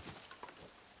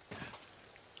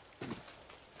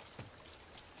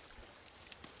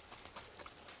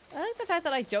 I like the fact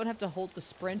that I don't have to hold the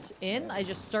sprint in, I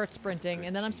just start sprinting,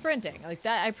 and then I'm sprinting. Like,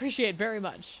 that I appreciate very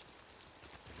much.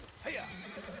 Hiya!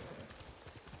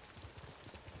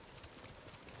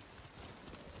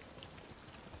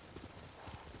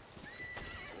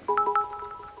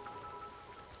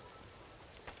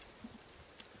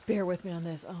 Bear with me on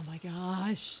this. Oh my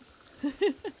gosh.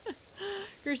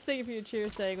 Chris, thank you for your cheer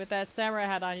saying, with that samurai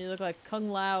hat on, you look like Kung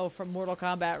Lao from Mortal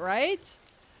Kombat, right?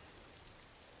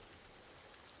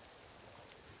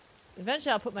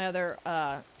 Eventually I'll put my other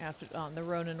outfit on, the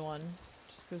Ronin one.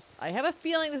 Just because I have a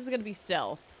feeling this is going to be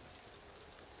stealth.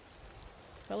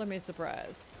 Color me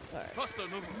surprised. Alright. Who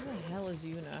the hell is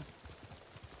Yuna?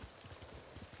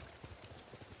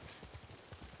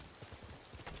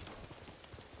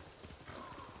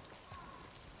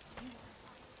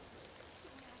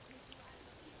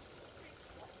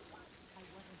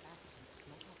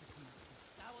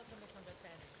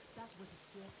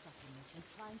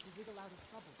 Trying to wriggle out of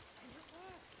trouble.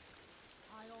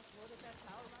 I offloaded that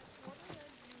tower right for me,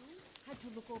 and you had to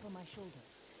look over my shoulder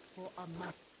for a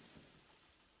month.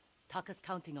 Taka's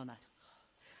counting on us.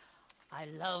 I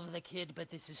love the kid, but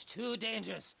this is too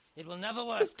dangerous. It will never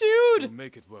work. This dude! We'll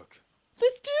make it work.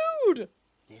 This dude!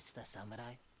 This the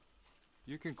samurai?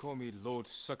 You can call me Lord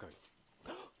Sakai.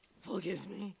 Forgive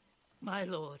me, my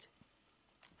lord.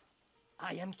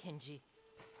 I am Kenji,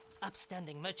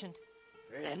 upstanding merchant,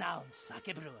 renowned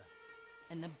sake brewer.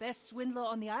 And the best swindler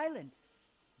on the island.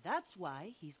 That's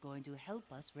why he's going to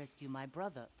help us rescue my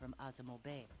brother from Azamo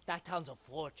Bay. That town's a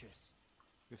fortress.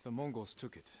 If the Mongols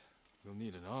took it, we'll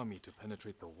need an army to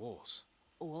penetrate the walls.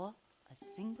 Or a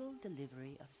single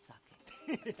delivery of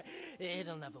sake.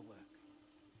 It'll never work.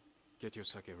 Get your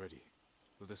sake ready.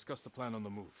 We'll discuss the plan on the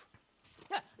move.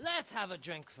 Let's have a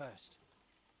drink first.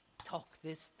 Talk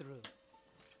this through.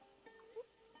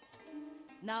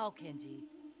 Now, Kenji.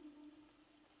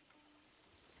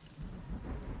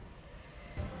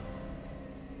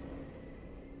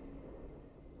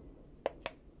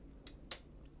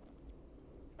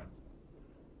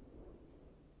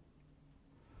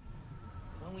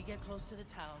 When we get close to the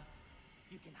town,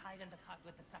 you can hide in the cart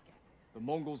with the sake. The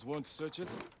Mongols won't search it?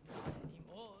 Not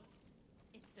anymore.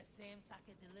 It's the same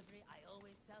sake delivery I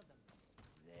always sell them.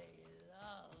 They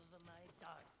love my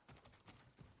dars.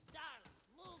 Dars,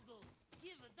 Mongols,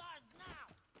 give a dars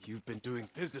now! You've been doing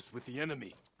business with the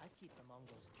enemy. I keep the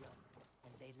Mongols drunk,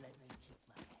 and they let me keep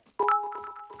my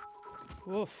head.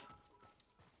 Woof.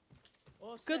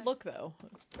 Good look, though.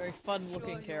 Very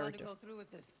fun-looking Sure, character. you want to go through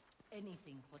with this?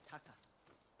 Anything for Taka.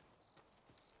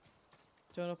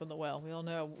 Don't open the well. We all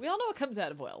know what comes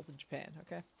out of wells in Japan,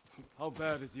 okay? How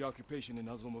bad is the occupation in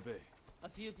Azamo Bay? A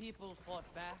few people fought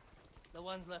back. The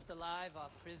ones left alive are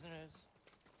prisoners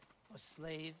or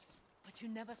slaves. But you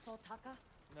never saw Taka?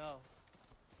 No.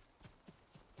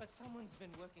 But someone's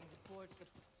been working to forge the...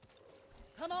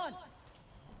 Come on!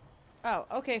 Oh,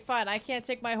 okay, fine. I can't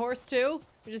take my horse, too?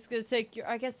 You're just gonna take your...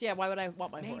 I guess, yeah, why would I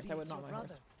want my horse? I wouldn't want my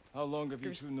horse. How long have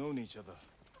you two known each other?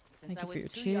 Since Thank I you for was your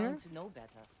too cheer. young to know better.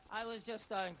 I was just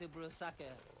starting to brew sake.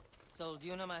 Sold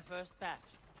Yuna my first batch.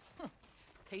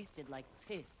 Tasted like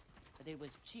piss, but it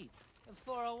was cheap.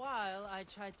 For a while, I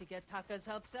tried to get Taka's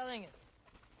help selling it.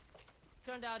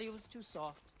 Turned out he was too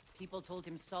soft. People told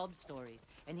him sob stories,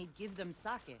 and he'd give them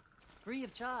sake, free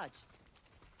of charge.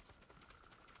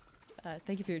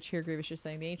 Thank you for your cheer, Grievous. You're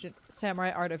saying the ancient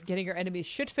samurai art of getting your enemies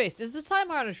shit-faced is the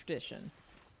time-honored tradition.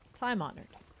 Time-honored.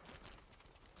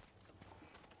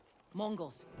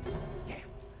 Mongols. Damn,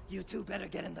 you two better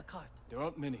get in the cart. There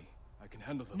aren't many. I can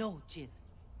handle them. No, Jill.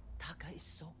 Taka is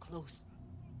so close.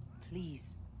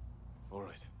 Please. All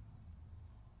right.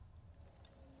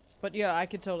 But yeah, I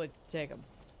could totally take him.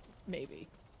 Maybe.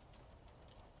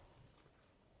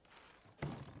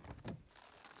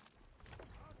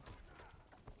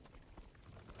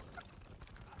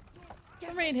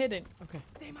 Remain hidden. Okay.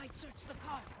 They might search the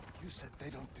car. You said they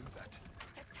don't do that.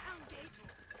 The town gates.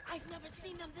 I've never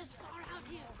seen them this far out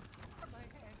here. My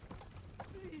hand.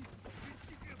 Please.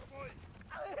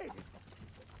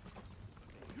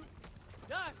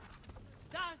 Dars!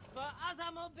 Dars for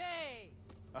Azamo Bay!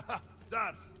 Aha!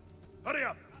 Dars! Hurry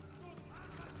up!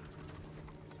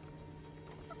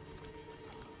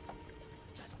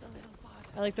 Just a little farther.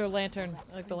 I like their lantern.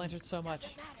 I like the lantern so much.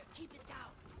 Doesn't matter. Keep it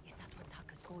down. Is that what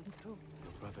Taka's going through?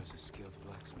 Your brother's a skilled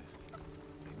blacksmith.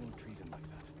 They won't treat him like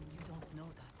that. You don't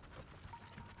know that.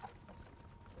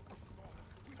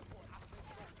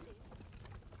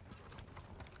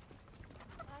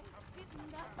 I did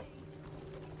nothing.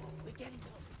 We're getting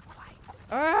close. Quiet.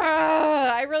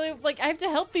 I really like. I have to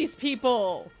help these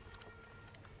people.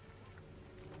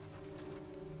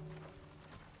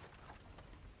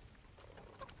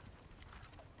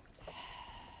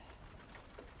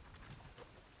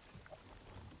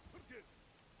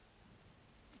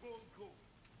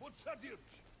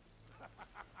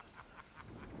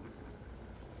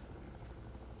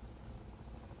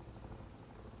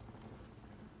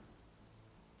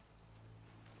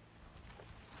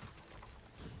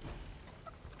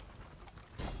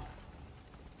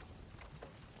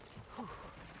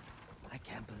 I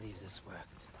can't believe this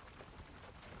worked.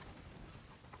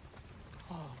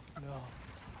 Oh, no.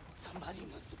 Somebody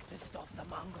must have pissed off the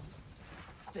Mongols.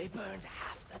 They burned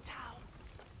half the town.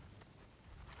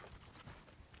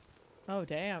 Oh,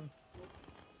 damn.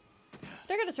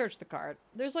 They're gonna search the cart.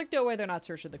 There's like no way they're not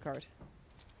searching the cart.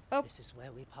 Oh. This is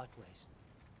where we part ways.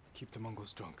 Keep the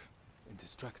Mongols drunk and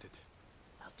distracted.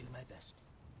 I'll do my best.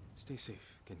 Stay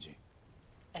safe, Genji.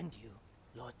 And you,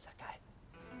 Lord Sakai.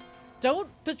 Don't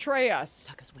betray us.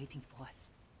 Taka's waiting for us.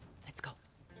 Let's go.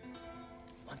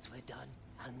 Once we're done,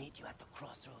 I'll meet you at the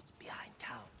crossroads behind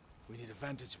town. We need a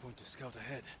vantage point to scout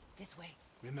ahead. This way.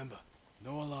 Remember,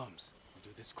 no alarms. We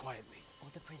do this quietly. Or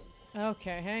the prison.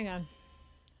 Okay, hang on.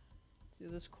 Let's do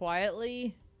this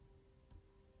quietly.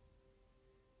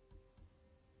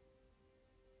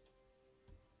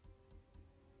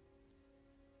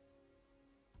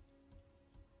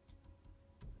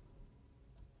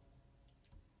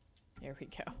 There we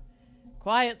go.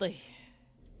 Quietly.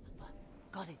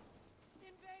 Got it.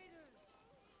 Invaders!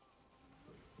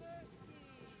 Thirsty!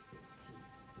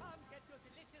 Come get your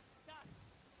delicious dust!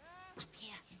 Up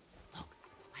here. Look,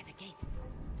 by the gate.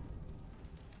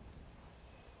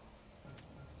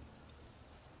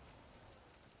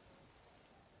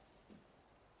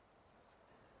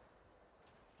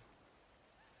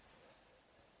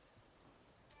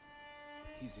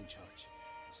 He's in charge.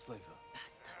 The slaver.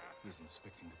 Bastard. He's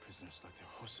inspecting the prisoners like they're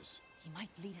horses. He might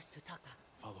lead us to Taka.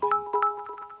 Follow him.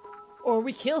 Or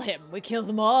we kill him. We kill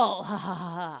them all. Ha ha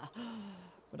ha.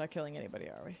 We're not killing anybody,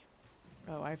 are we?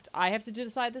 Oh, I have to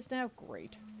decide this now?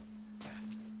 Great.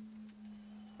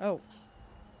 Oh.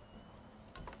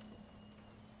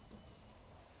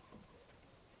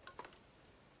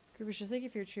 We should think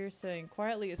if your cheer saying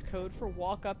quietly is code for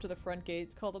walk up to the front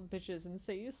gates, call them bitches, and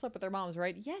say you slept with their moms,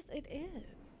 right? Yes, it is.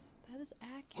 That is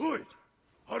accurate.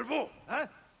 Harvo! Huh?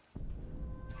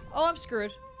 Oh, I'm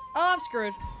screwed. Oh, I'm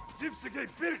screwed.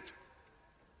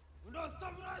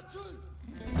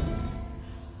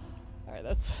 Alright,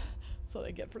 that's what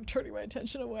I get for turning my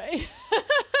attention away.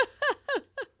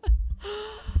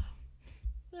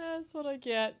 That's what I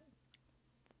get.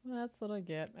 That's what I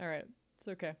get. Alright, it's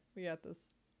okay. We got this.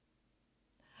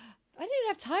 I didn't even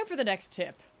have time for the next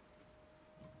tip.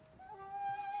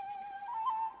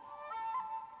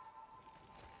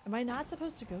 Am I not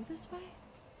supposed to go this way?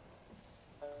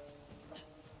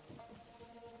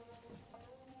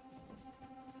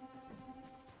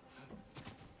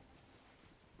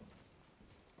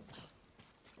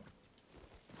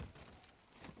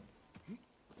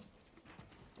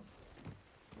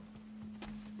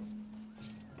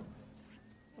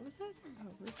 What was that?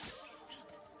 Oh, roof.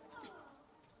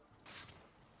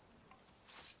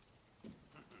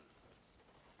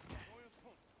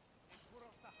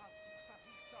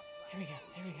 Here we go,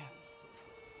 here we go.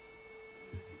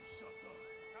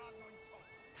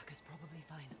 Taka's probably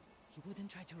fine. He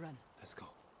wouldn't try to run. Let's go.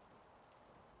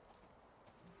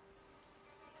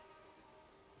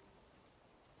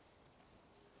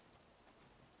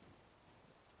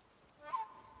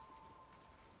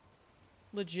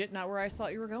 Legit not where I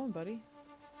thought you were going, buddy.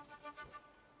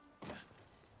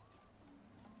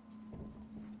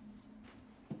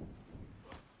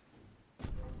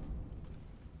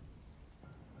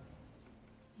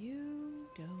 You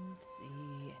don't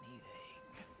see anything.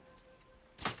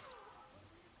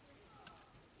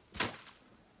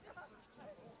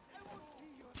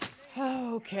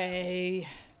 Okay.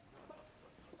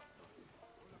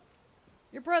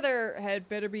 Your brother had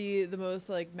better be the most,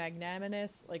 like,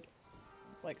 magnanimous, like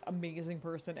amazing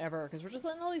person ever, because we're just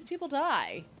letting all these people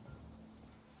die.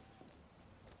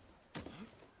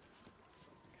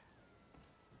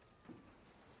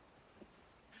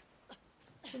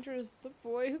 Ginger is the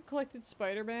boy who collected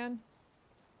Spider-Man.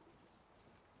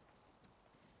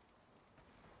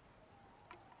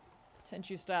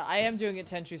 Tenchu style. I am doing it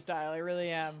Tenchu style. I really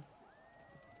am.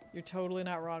 You're totally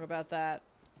not wrong about that.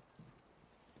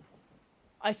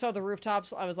 I saw the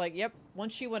rooftops. I was like, yep.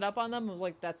 Once she went up on them, I was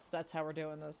like, that's how we're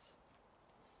doing this.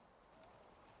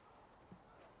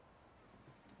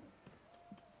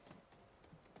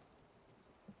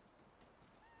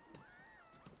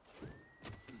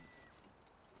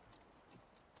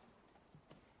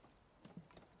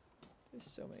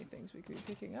 There's so many things we could be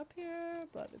picking up here,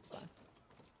 but it's fine.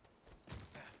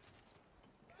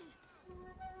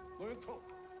 What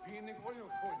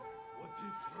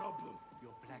is problem?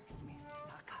 Your blacksmith,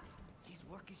 Taka. His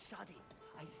work is shoddy.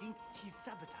 I think he's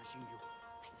sabotaging you.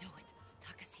 I know it.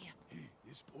 Taka's here. He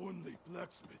is only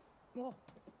blacksmith. No,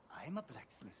 I'm a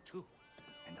blacksmith too,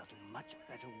 and I'll do much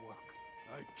better work.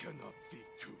 I cannot be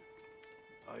two.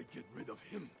 I get rid of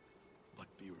him, but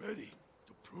be ready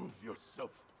to prove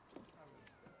yourself.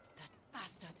 That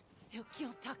bastard. He'll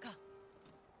kill Taka.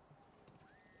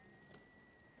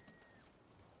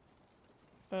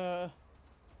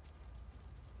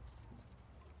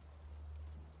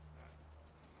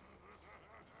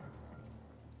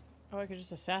 Oh, I could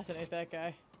just assassinate that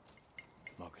guy.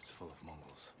 Market's full of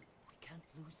Mongols. We can't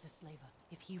lose the slaver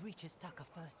if he reaches Taka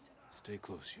first. Stay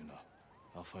close, Yuna.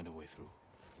 I'll find a way through.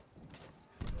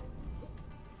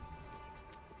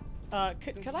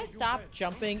 Could I stop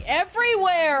jumping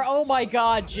everywhere? Oh my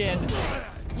god, Jin.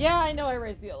 Yeah, I know I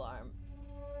raised the alarm.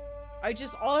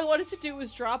 All I wanted to do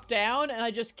was drop down, and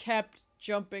I just kept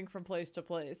jumping from place to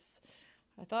place.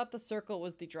 I thought the circle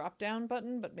was the drop down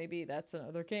button, but maybe that's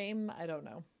another game. I don't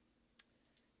know.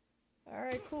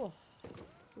 Alright, cool.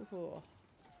 Cool.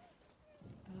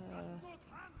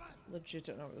 Legit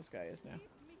don't know where this guy is now.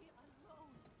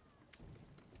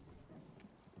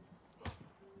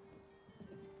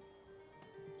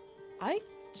 I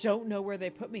don't know where they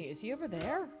put me. Is he over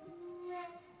there?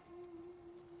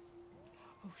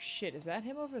 Oh shit, is that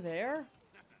him over there?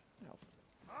 No.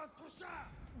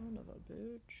 Son of a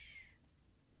bitch.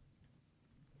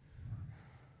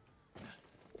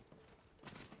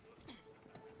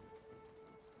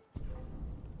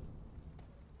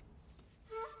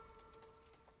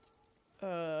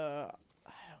 I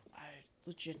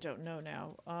legit don't know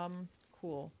now.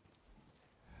 Cool.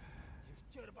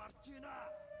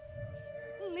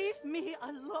 Leave me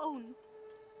alone.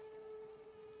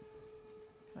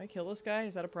 Can I kill this guy?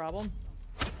 Is that a problem?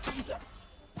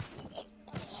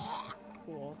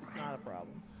 Cool, it's not a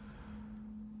problem.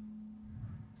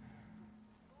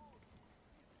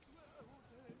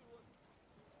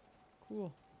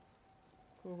 Cool.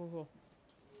 Cool.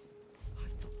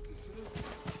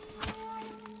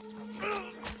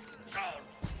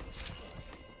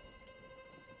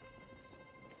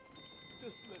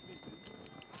 Just let me be.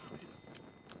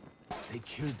 They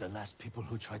killed the last people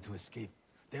who tried to escape.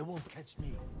 They won't catch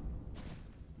me.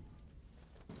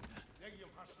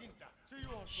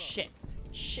 Shit.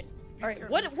 Alright,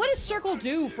 what does circle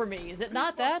do for me? Is it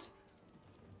not that?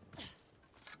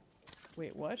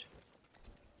 Wait, what?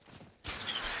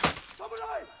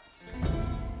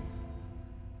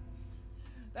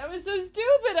 That was so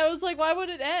stupid! I was like, why would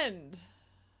it end?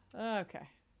 Okay.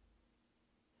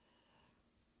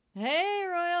 Hey,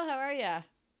 Royal, how are ya?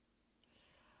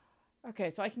 Okay,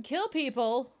 so I can kill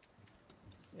people.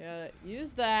 Yeah,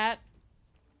 use that.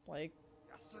 Like...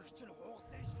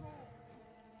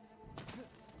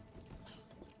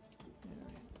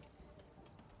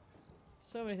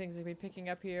 So many things I could be picking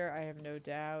up here, I have no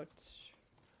doubt.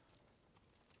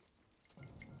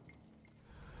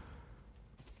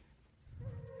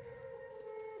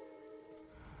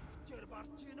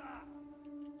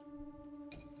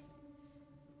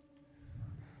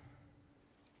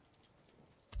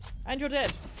 And you're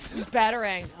dead. He's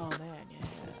batarang. Oh man, yeah.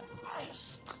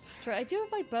 That's right. I do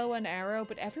have my bow and arrow,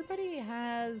 but everybody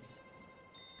has...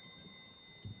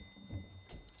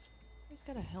 He's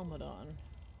got a helmet on.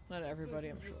 Not everybody,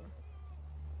 I'm sure.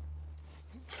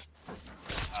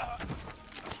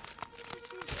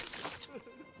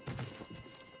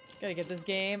 Gotta get this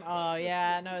game. Oh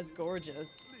yeah, no, it's gorgeous.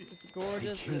 It's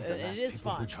gorgeous. They killed the last it is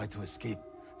people fun. who tried to escape.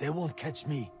 They won't catch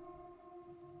me.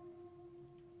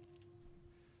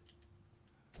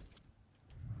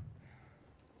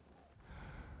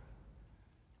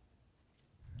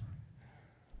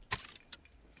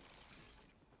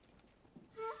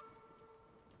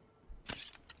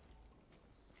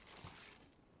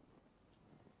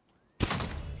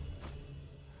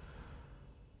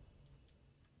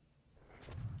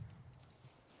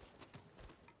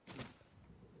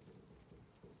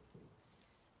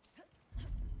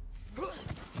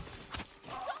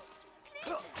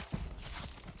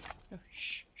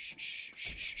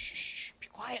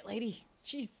 lady.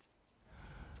 Jeez.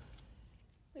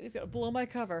 Lady's gonna blow my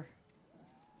cover.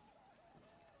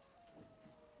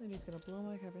 Lady's gonna blow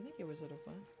my cover. I think it was Wizard of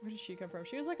One. Where did she come from?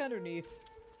 She was like underneath.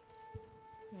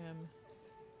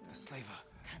 The slaver.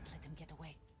 Can't let him get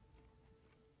away.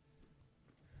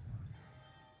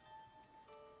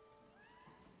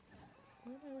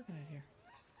 What am I looking at here?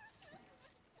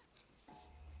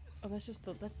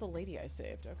 Oh, that's the lady I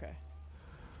saved. Okay.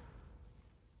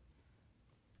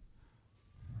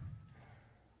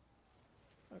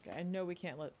 Okay, I know we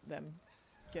can't let them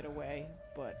get away,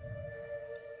 but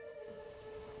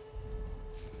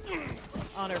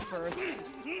honor first.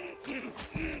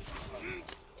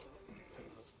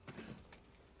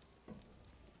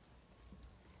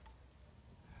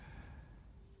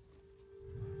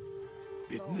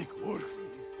 Bitnik work.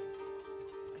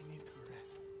 I need to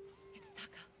rest. It's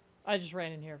Taka. I just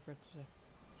ran in here for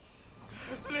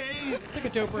Please. it's like a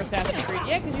doper Assassin's Creed.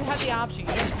 Yeah, because you have the option. You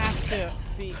don't have to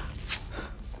be.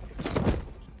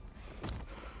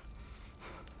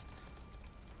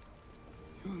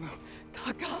 Yuna.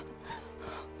 Taka!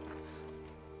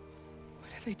 What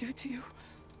did they do to you?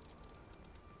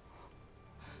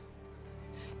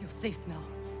 You're safe now.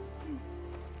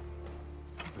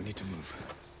 We need to move.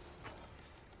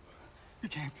 We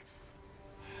can't.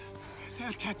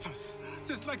 They'll catch us,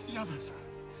 just like the others.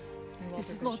 This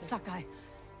is Lord Sakai.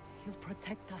 He'll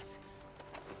protect us.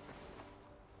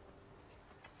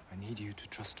 I need you to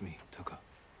trust me, Taka.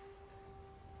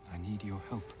 I need your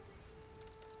help.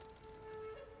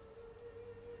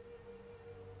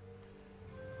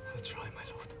 I'll try, my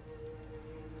lord.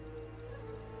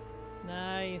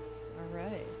 Nice. All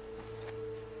right.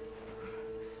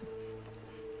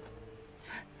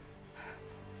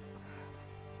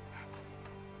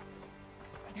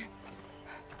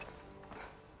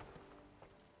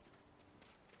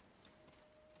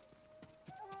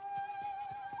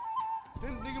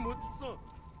 샌딩이 못 있어.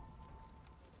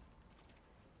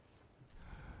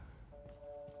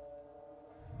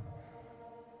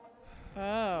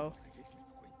 Oh.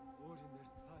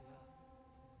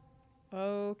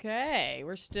 Okay,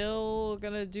 we're still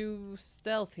gonna do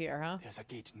stealth here, huh? There's a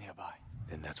gate nearby.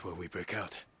 Then that's where we break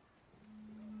out.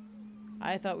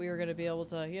 I thought we were gonna be able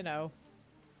to, you know,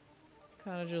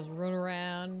 kind of just run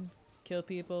around, kill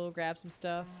people, grab some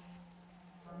stuff.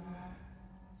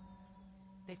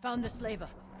 They found the slaver.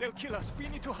 They'll kill us. We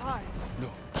need to hide. No,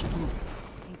 keep moving.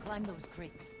 We can climb those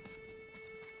crates.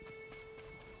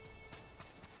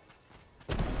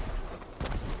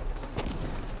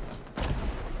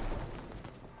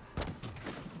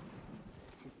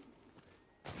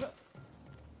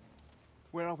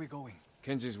 Where are we going?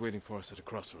 Kenji's waiting for us at the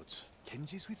crossroads.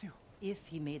 Kenji's with you? If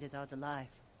he made it out alive.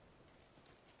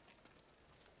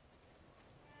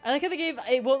 I like how the game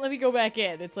it won't let me go back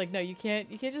in. It's like, no, you can't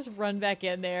just run back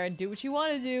in there and do what you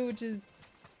want to do, which is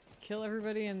kill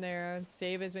everybody in there and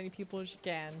save as many people as you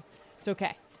can. It's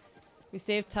okay. We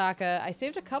saved Taka. I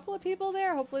saved a couple of people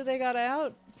there. Hopefully they got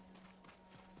out.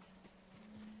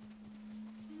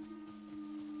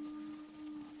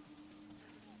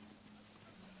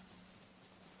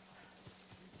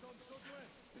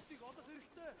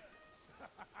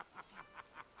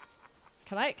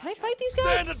 Can I fight these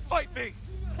guys? Stand and fight me.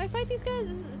 Can I fight these guys?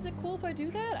 Is it cool if I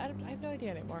do that? I have no idea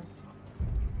anymore.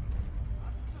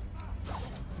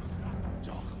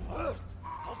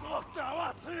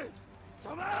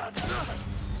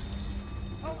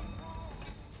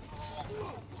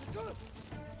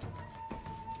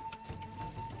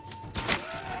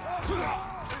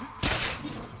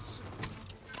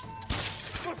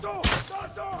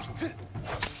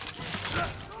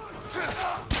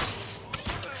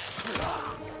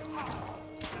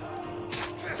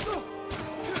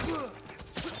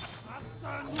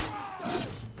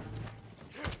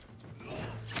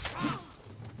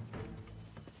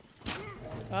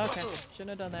 Okay, shouldn't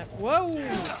have done that. Whoa!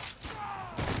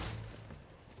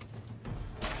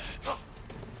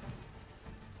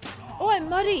 Oh, I'm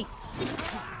muddy!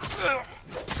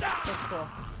 That's cool.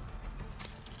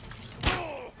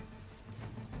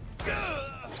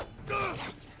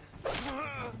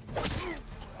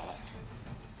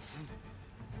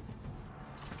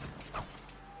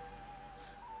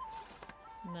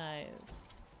 Nice.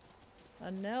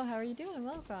 No, how are you doing?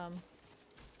 Welcome.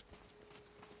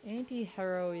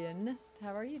 Anti-heroine,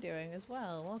 how are you doing as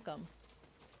well? Welcome.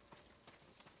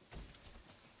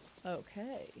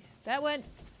 Okay, that went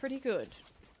pretty good.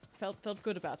 Felt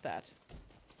good about that.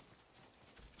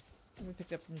 We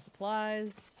picked up some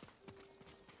supplies.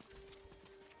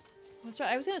 That's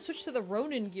right. I was gonna switch to the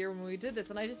Ronin gear when we did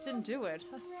this, and I just didn't do it.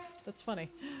 That's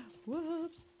funny.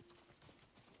 Whoops.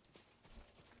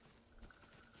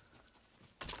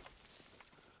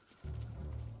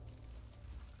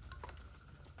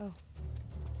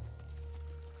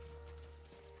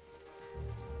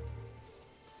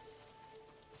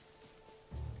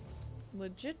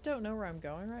 legit don't know where I'm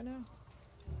going right now.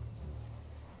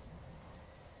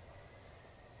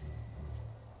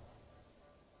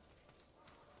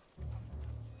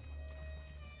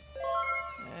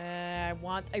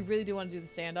 I really do want to do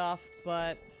the standoff,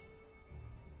 but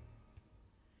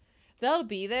that'll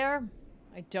be there.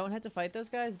 I don't have to fight those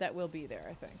guys. That will be there,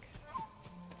 I think.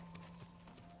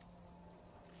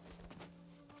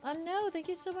 Oh no, thank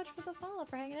you so much for the follow,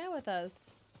 for hanging out with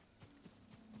us.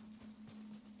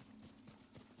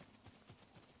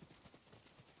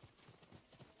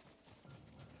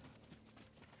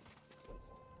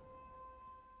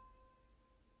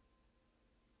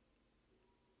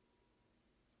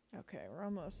 Okay, we're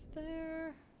almost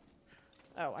there.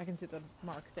 Oh, I can see the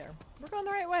mark there. We're going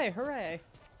the right way. Hooray.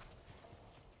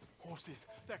 Horses,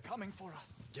 they're coming for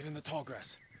us. Get in the tall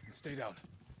grass and stay down.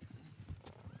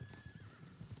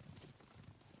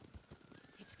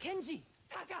 It's Kenji!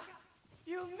 Taka!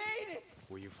 You made it!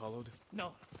 Were you followed?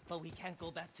 No, but we can't go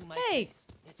back to my Hey! place.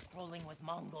 It's crawling with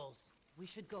Mongols. We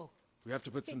should go. We have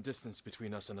to put some distance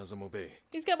between us and Azamo Bay.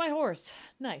 He's got my horse.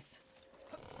 Nice.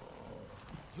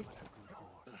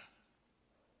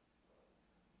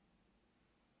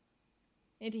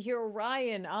 Anti-hero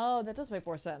Ryan. Oh, that does make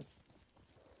more sense.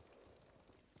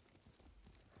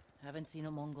 Haven't seen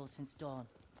a Mongol since dawn.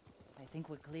 I think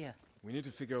we're clear. We need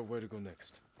to figure out where to go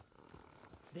next.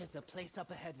 There's a place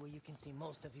up ahead where you can see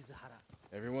most of Izuhara.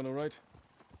 Everyone all right?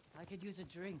 I could use a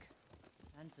drink.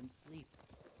 And some sleep.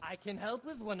 I can help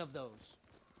with one of those.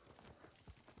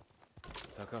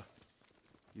 Taka,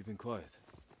 you've been quiet.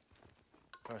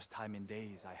 First time in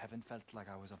days, I haven't felt like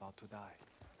I was about to die.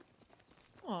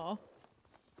 Aw.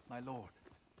 My lord,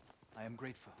 I am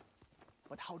grateful.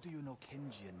 But how do you know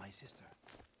Kenji and my sister?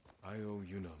 I owe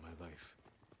Yuna my life.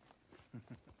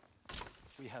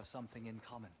 We have something in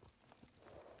common.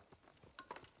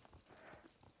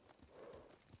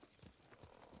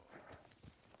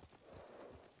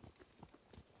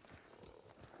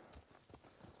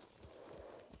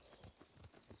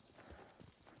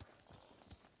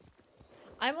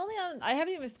 I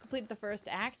haven't even completed the first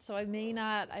act, so I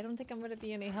don't think I'm going to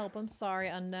be any help. I'm sorry,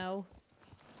 Unknown.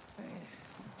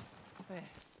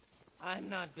 I'm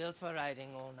not built for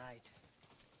riding all night.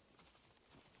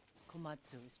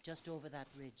 Komatsu is just over that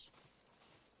ridge.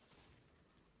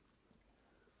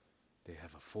 They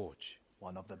have a forge.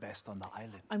 One of the best on the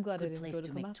island. I'm glad I Good didn't place go to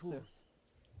to make Komatsu. tools.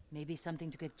 Maybe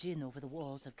something to get Jin over the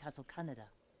walls of Castle Canada.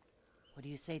 What do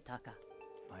you say, Taka?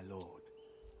 My lord,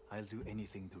 I'll do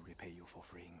anything to repay you for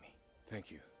freeing me. Thank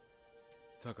you.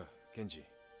 Taka, Kenji,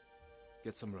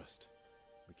 get some rest.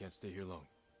 We can't stay here long.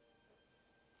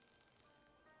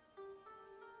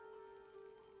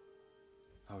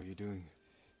 How are you doing?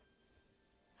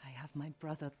 I have my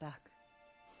brother back.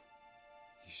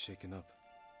 He's shaken up.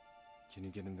 Can you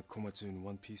get him to Komatsu in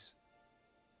one piece?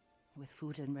 With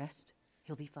food and rest,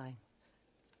 he'll be fine.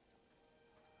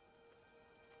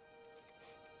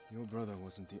 Your brother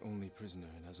wasn't the only prisoner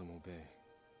in Azamo Bay.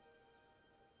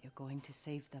 You're going to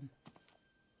save them.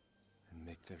 And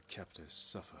make their captors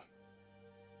suffer.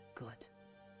 Good.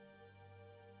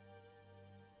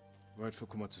 Ride for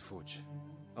Komatsu Forge.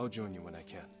 I'll join you when I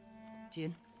can.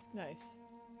 Jin? Nice.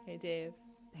 Hey, Dave.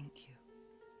 Thank you.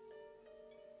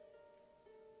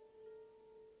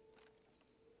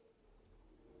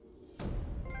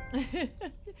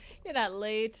 You're not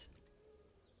late.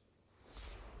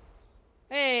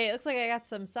 Hey, it looks like I got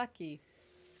some sake.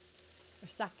 Or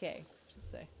sake, I should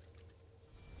say.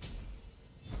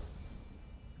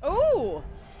 Oh!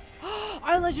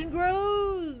 Our legend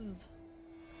grows!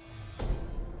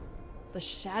 The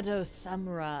Shadow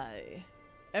Samurai.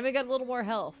 And we got a little more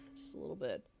health. Just a little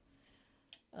bit.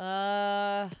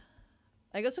 I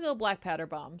guess we'll go black powder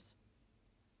bombs.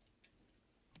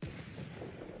 I'm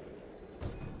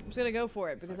just gonna go for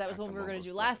it because that was what we were gonna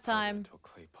do last time. Into a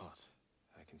clay pot.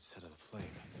 I can set it aflame.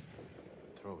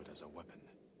 Throw it as a weapon.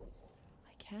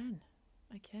 I can.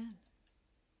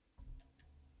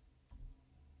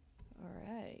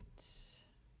 Alright.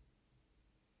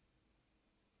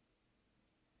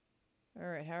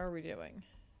 Alright, how are we doing?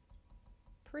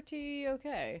 Pretty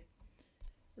okay.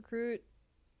 Recruit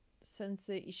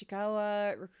Sensei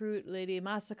Ishikawa, recruit Lady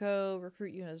Masako,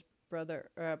 recruit Yuna's brother,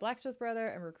 blacksmith brother,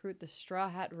 and recruit the Straw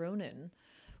Hat Ronin.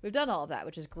 We've done all of that,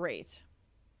 which is great.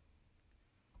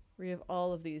 We have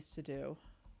all of these to do.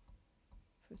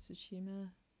 For Tsushima.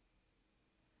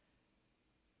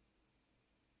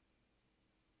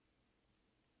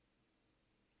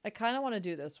 I kind of want to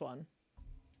do this one.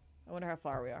 I wonder how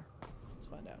far we are. Let's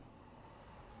find out.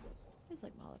 It's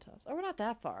like Molotovs. Oh, we're not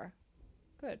that far.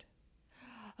 Good.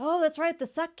 Oh, that's right, the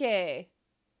sake.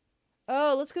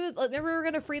 Oh, let's go. Remember we were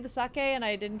gonna free the sake and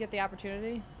I didn't get the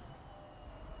opportunity?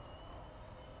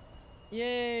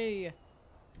 Yay!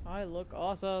 I look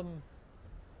awesome.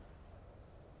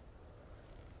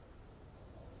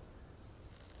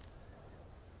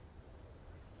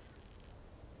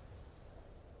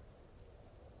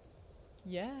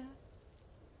 Yeah.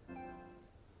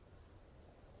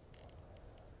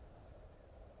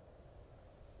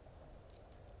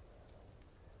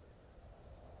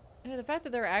 Yeah, the fact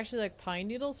that there are actually like pine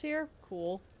needles here,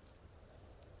 cool.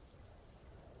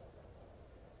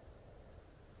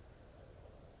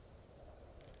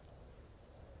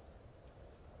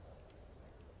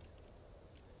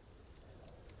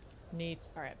 Neat.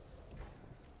 All right.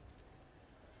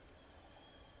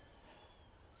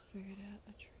 Let's figure it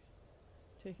out.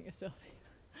 Taking a selfie.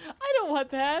 I don't want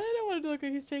that. I don't want it to look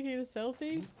like he's taking a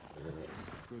selfie.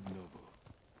 Good Nobu.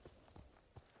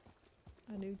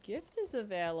 A new gift is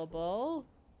available.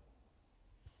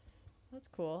 That's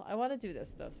cool. I want to do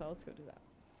this though, so let's go do that.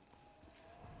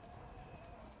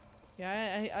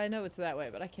 Yeah, I know it's that way,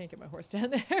 but I can't get my horse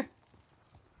down there.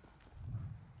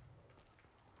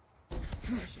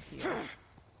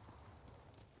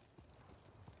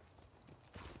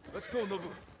 Let's go,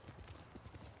 Nobu.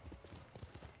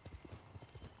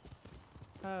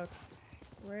 Okay.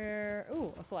 Where?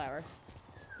 Ooh, a flower.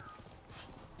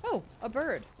 Oh, a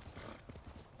bird.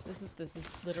 This is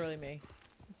literally me.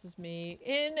 This is me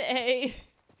in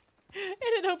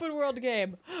an open world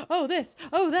game. Oh, this.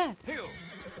 Oh, that.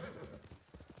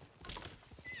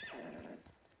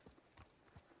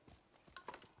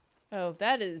 Oh,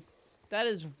 that is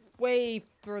way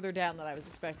further down than I was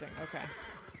expecting. Okay.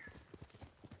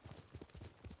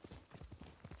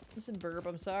 Listen, Burb,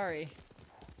 I'm sorry.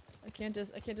 I can't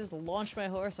just launch my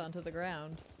horse onto the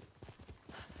ground.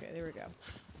 Okay, there we go.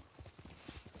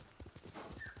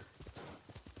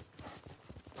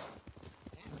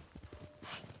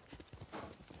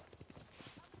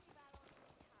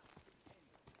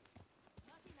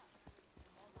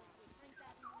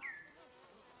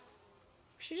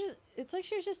 It's like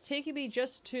she was just taking me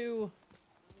just to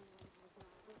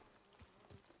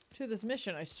this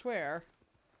mission, I swear.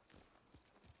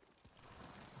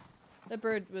 That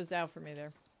bird was out for me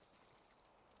there.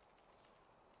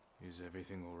 Is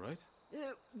everything all right?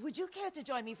 Would you care to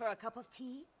join me for a cup of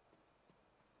tea?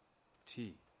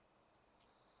 Tea.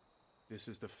 This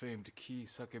is the famed Key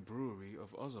Sake Brewery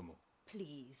of Ozumo.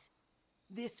 Please.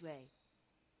 This way.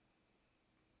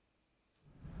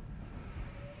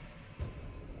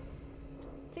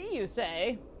 Tea, you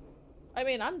say? I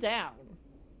mean, I'm down.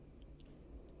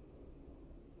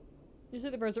 Usually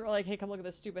the birds are like, hey, come look at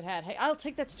this stupid hat. Hey, I'll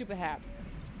take that stupid hat.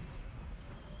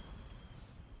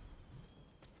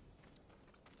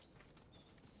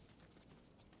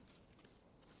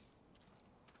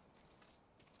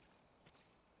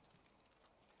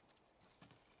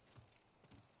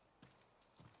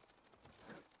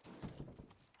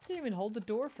 Didn't even hold the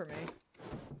door for me.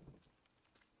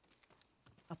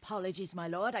 Apologies, my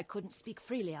lord. I couldn't speak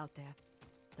freely out there.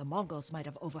 The Mongols might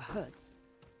have overheard.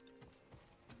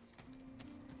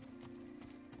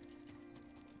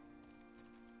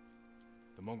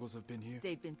 The Mongols have been here?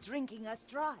 They've been drinking us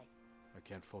dry. I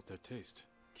can't fault their taste.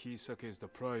 Key Sake is the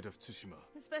pride of Tsushima.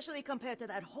 Especially compared to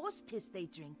that horse piss they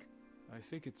drink. I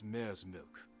think it's mare's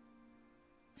milk.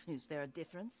 Is there a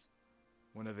difference?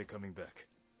 When are they coming back?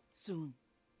 Soon.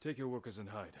 Take your workers and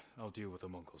hide. I'll deal with the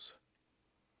Mongols.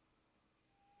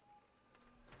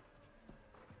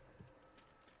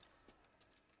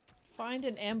 Find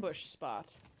an ambush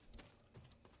spot.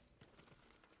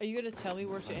 Are you gonna tell me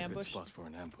where to ambush? Good spot for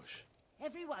an ambush.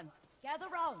 Everyone, gather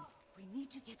round. We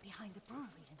need to get behind the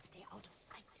brewery and stay out of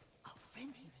sight. Our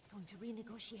friend here is going to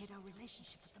renegotiate our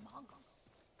relationship with the Mongols.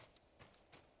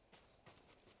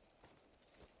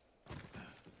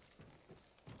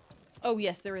 Oh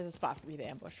yes, there is a spot for me to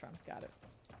ambush from. Got it.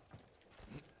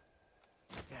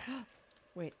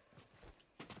 Wait.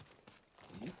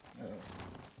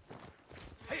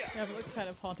 Yeah, but it looks kind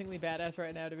of hauntingly badass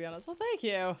right now, to be honest. Well, thank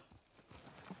you.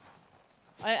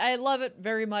 I love it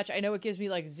very much. I know it gives me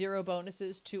like 0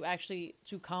 bonuses to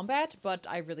combat, but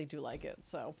I really do like it,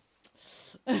 so.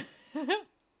 I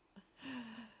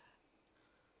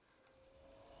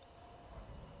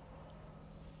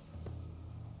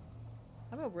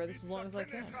don't know where this as long as I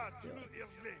can.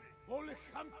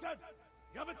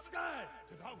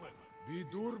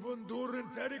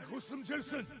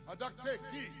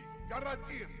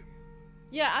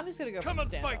 Yeah, I'm just gonna go. Come and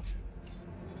fight.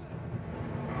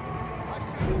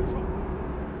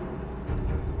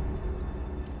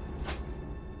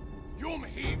 Yum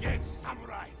he gets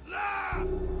samurai. La!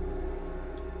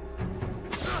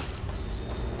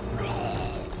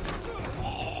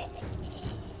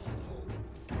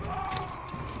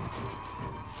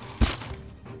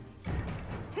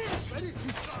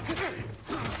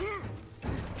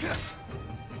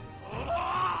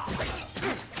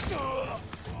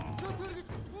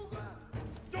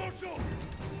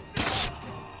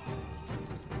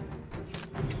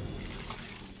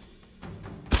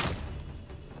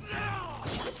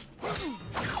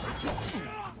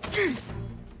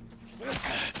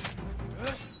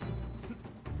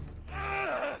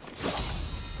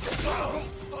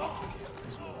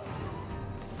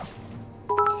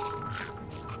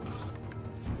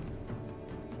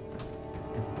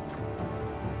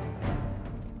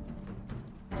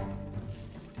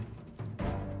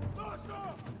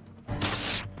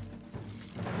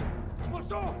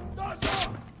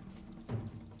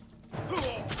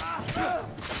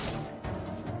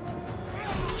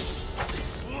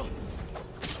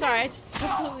 Sorry, I just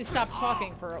completely stopped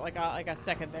talking for like a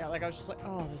second there. Like I was just like,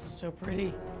 oh, this is so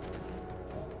pretty.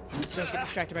 Don't get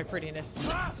distracted by prettiness.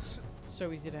 It's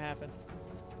so easy to happen.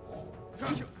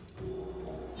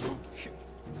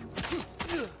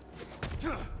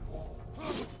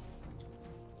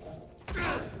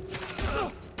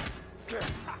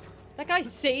 That guy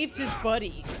saved his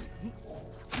buddy.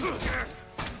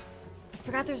 I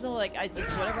forgot there's no like, it's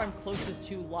whatever I'm closest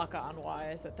to lock-on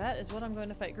wise. That is what I'm going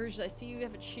to fight. Grush, I see you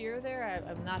have a cheer there.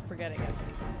 I'm not forgetting it.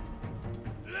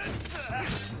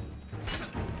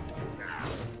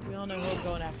 We all know who I'm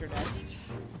going after next.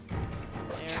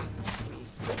 There.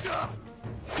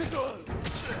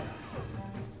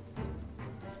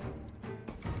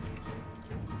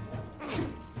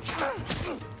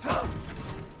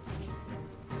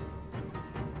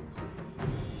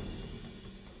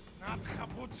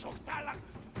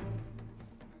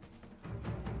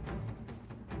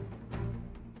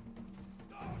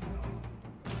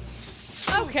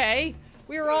 Okay,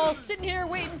 we were all sitting here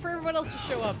waiting for everyone else to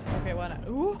show up. Okay, why not?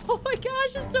 Ooh, oh my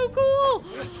gosh, it's so cool!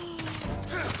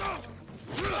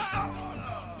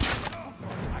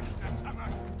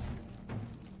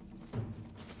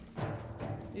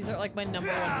 These are like my #1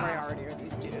 priority are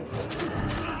these dudes.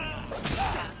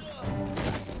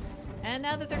 And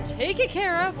now that they're taken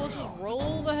care of, we'll just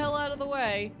roll the hell out of the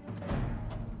way.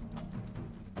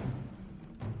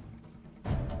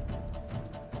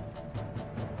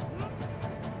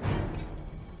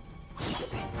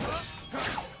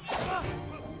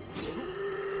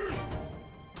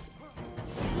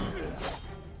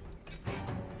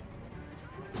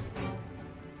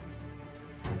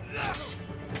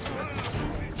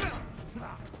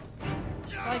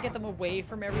 Get them away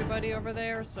from everybody over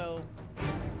there, so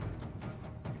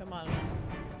come on.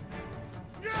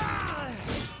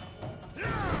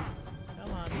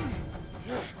 Come on.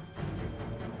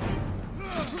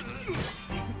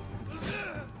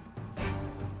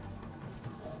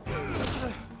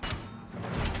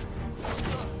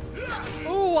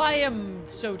 Oh, I am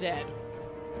so dead.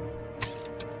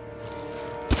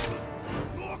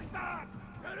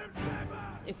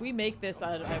 If we make this,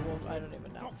 I don't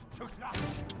even know.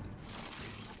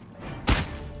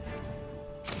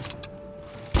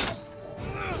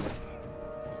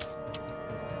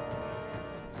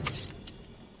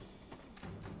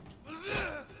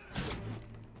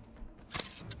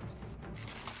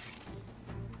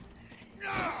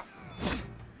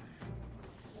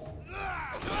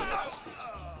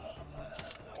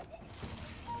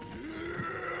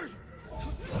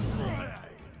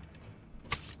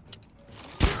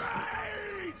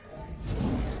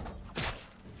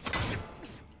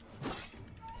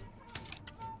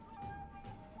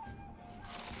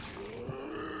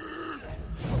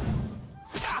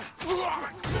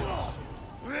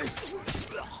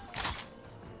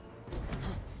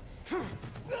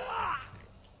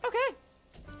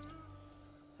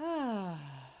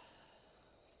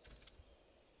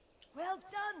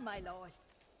 My lord.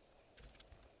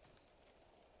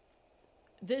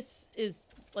 This is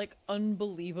like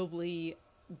unbelievably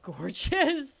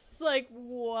gorgeous. Like,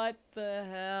 what the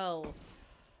hell?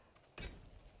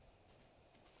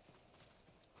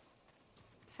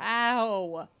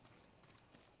 How?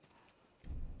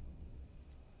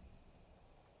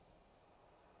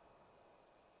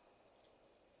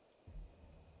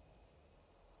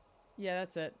 Yeah,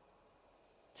 that's it.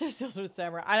 Just with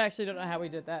samurai. I actually don't know how we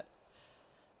did that.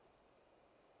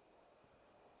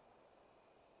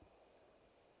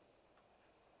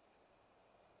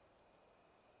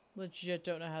 Legit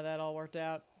don't know how that all worked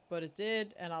out, but it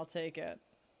did, and I'll take it.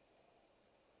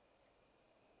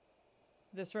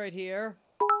 This right here.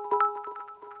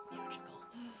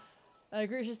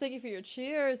 Gracious, thank you for your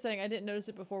cheer. Saying, I didn't notice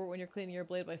it before, but when you're cleaning your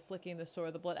blade by flicking the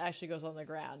sword, the blood actually goes on the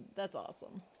ground. That's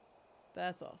awesome.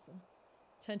 That's awesome.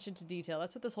 Attention to detail.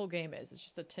 That's what this whole game is. It's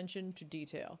just attention to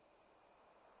detail.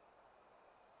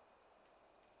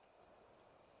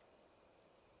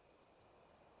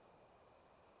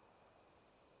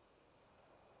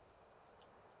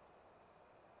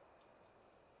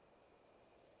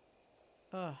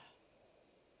 Ugh.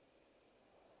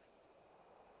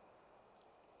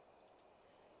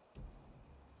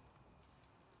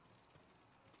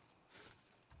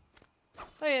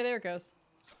 Oh yeah, there it goes.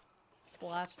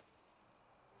 Splat.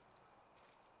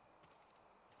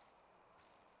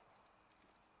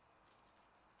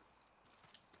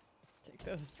 Take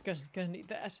those. Gonna need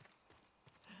that.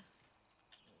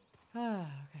 Ah,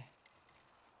 okay.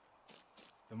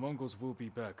 The Mongols will be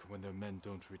back when their men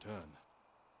don't return.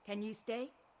 Can you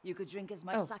stay? You could drink as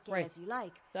much sake right. as you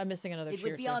like. I'm missing another It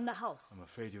cheer would be too. on the house. I'm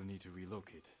afraid you'll need to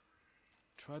relocate.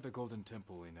 Try the Golden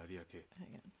Temple in Ariake. Hang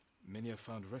on. Many have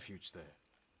found refuge there.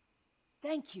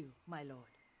 Thank you, my lord.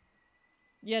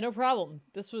 Yeah, no problem.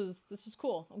 This was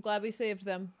cool. I'm glad we saved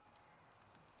them.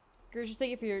 Gersh,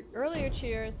 thank you for your earlier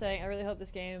cheer, saying, I really hope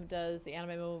this game does the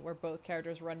anime moment where both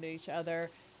characters run into each other,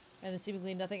 and then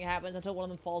seemingly nothing happens until one of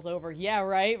them falls over. Yeah,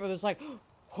 right? Where there's like,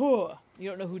 huh, you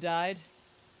don't know who died.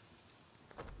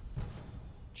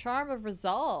 Charm of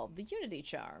Resolve, the Unity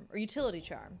Charm, or Utility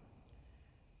Charm.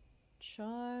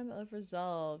 Charm of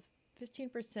Resolve,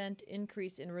 15%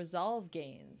 increase in resolve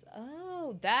gains.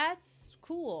 Oh, that's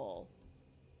cool.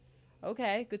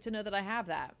 Okay, good to know that I have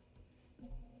that.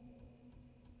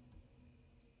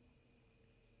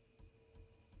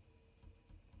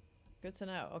 Good to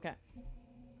know. Okay.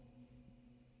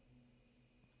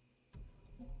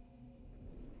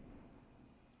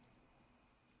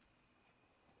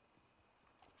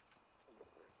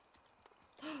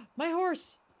 My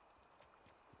horse!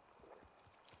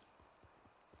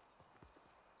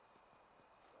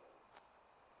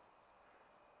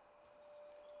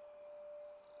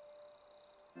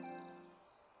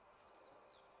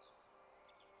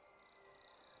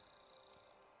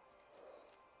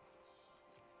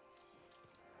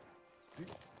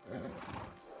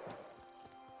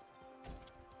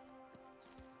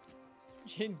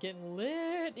 Jin getting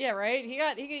lit. Yeah, right?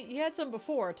 He had some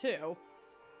before too.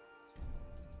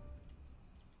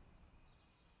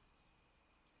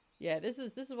 Yeah, this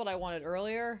is what I wanted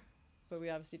earlier, but we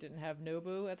obviously didn't have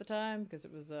Nobu at the time because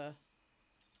it was a,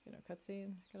 you know,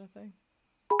 cutscene kind of thing.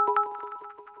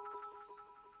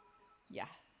 Yeah.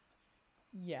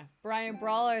 Yeah. Brian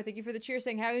Brawler, thank you for the cheer,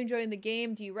 saying, how are you enjoying the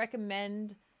game? Do you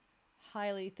recommend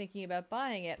highly thinking about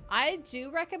buying it? I do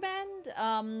recommend.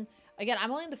 Again,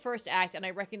 I'm only in the first act, and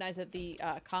I recognize that the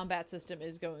combat system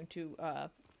is going to,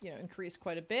 you know, increase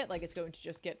quite a bit. Like, it's going to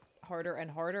just get harder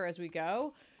and harder as we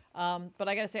go. But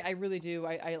I gotta say, I really do.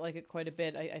 I like it quite a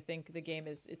bit. I think the game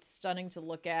it's stunning to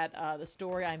look at. The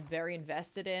story I'm very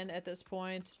invested in at this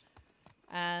point.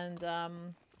 And,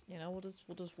 you know,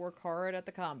 we'll just work hard at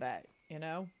the combat, you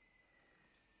know?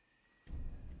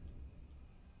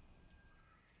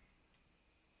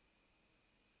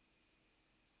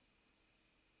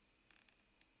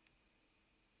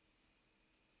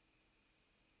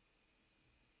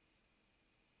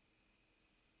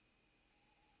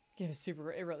 Game is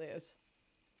super, it really is.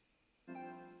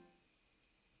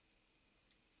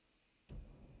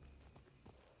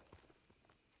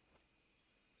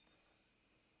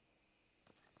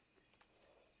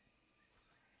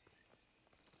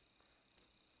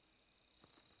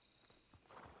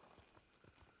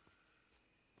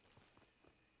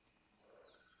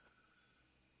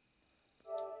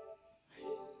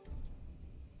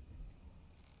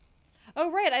 Oh,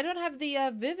 right, I don't have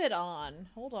the Vivid on.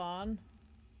 Hold on.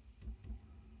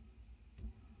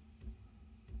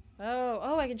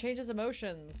 Oh, I can change his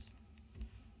emotions.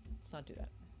 Let's not do that.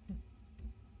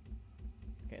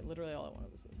 Okay, literally all I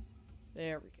wanted was this.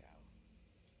 There we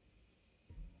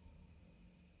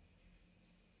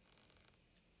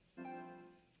go.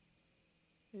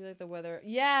 You like the weather?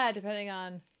 Yeah, depending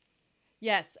on...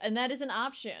 Yes, and that is an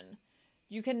option.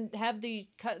 You can have the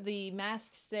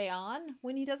mask stay on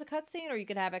when he does a cutscene, or you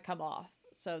can have it come off.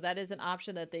 So that is an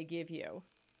option that they give you.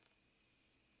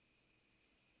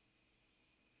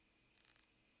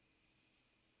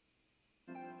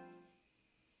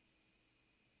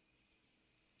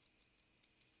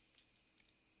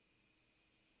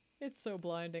 It's so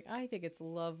blinding. I think it's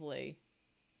lovely.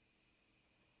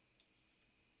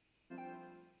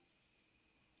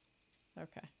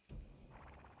 Okay.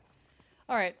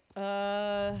 All right.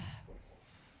 I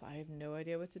have no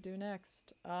idea what to do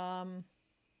next.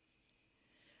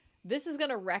 This is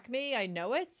gonna wreck me. I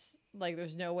know it. Like,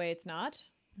 there's no way it's not.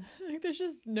 Like, there's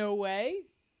just no way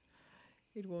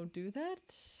it won't do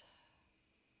that.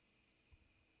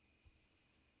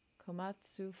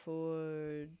 Komatsu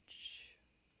Forge.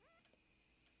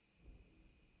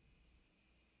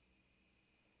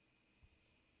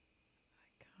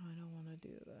 I don't want to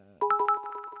do that.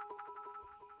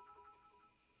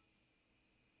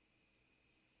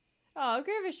 Oh,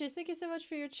 Gravicious, thank you so much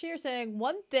for your cheer, saying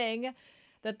one thing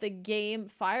that the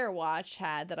game Firewatch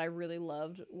had that I really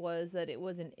loved was that it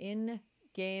was an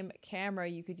in-game camera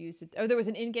you could use to, oh, there was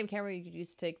an in-game camera you could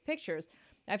use to take pictures.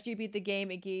 After you beat the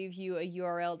game, it gave you a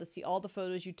URL to see all the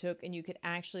photos you took, and you could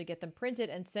actually get them printed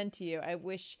and sent to you. I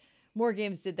wish more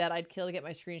games did that. I'd kill to get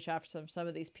my screenshot from some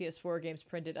of these PS4 games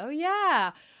printed. Oh,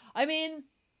 yeah. I mean,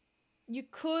 you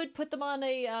could put them on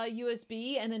a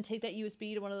USB and then take that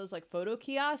USB to one of those like photo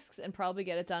kiosks and probably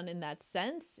get it done in that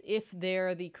sense if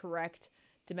they're the correct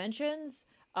dimensions.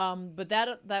 But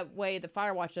that way the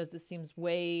Firewatch does this seems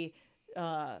way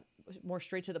more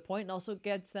straight to the point and also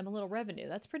gets them a little revenue.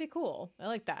 That's pretty cool. I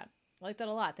like that. I like that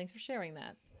a lot. Thanks for sharing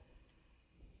that.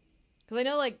 Because I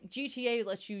know like GTA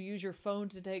lets you use your phone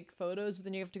to take photos, but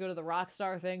then you have to go to the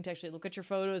Rockstar thing to actually look at your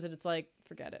photos, and it's like,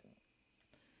 forget it.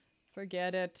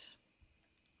 Forget it.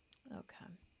 Okay.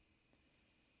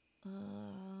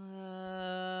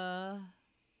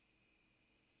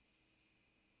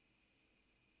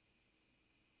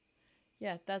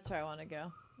 Yeah, that's where I want to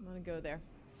go. I want to go there.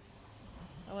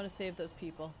 I want to save those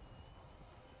people.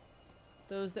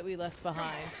 Those that we left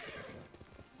behind.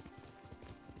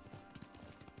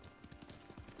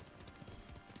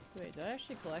 Wait, did I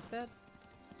actually collect that?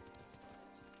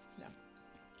 No.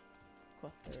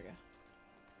 Cool, there we go.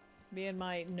 Me and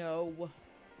my no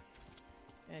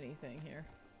anything here.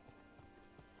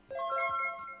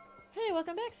 Hey,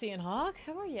 welcome back, Cian Hawk.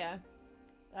 How are ya?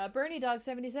 Bernie Dog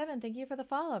 77, thank you for the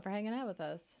follow, for hanging out with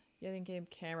us. Yeah, the game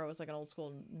camera was like an old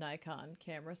school Nikon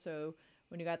camera, so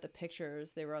when you got the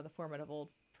pictures, they were on the format of old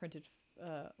printed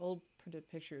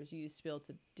pictures you used to be able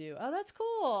to do. Oh, that's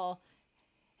cool.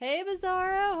 Hey,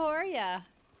 Bizarro, how are ya?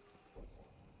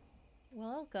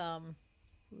 Welcome.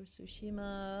 Ooh,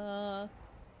 Tsushima.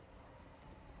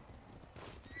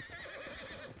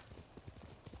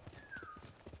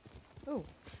 Oh.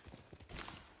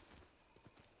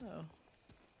 Oh.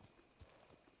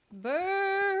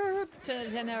 Burp! 10 out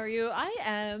of 10, how are you?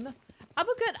 I'm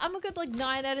a good like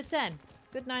 9 out of 10.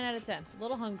 Good 9 out of 10. A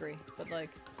little hungry, but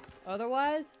like,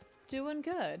 otherwise, doing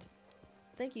good.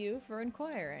 Thank you for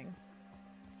inquiring.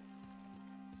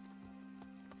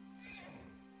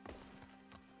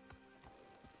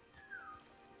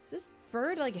 Is this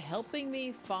bird like helping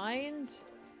me find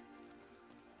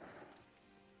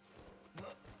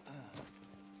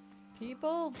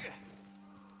people?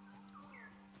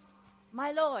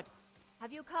 My lord,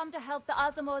 have you come to help the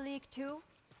Azamo League too?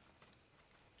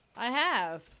 I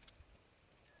have.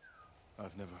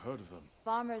 I've never heard of them.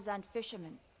 Farmers and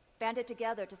fishermen banded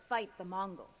together to fight the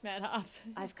Mongols. Mad Hops.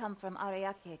 I've come from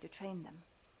Ariake to train them.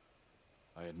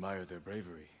 I admire their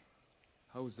bravery.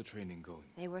 How is the training going?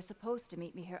 They were supposed to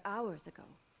meet me here hours ago.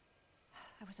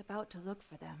 I was about to look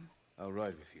for them. I'll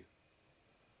ride with you.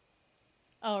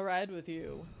 I'll ride with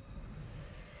you.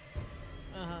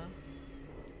 Uh-huh.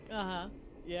 Uh-huh.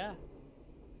 Yeah.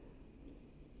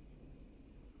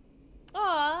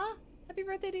 Aw! Happy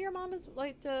birthday to your mom as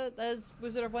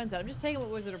Wizard of Wen said. I'm just taking what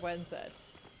Wizard of Wen said.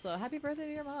 So happy birthday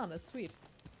to your mom. That's sweet.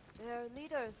 Their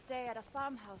leaders stay at a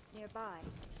farmhouse nearby.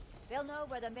 They'll know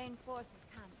where the main force is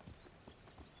camped.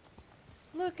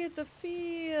 Look at the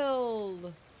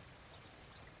field.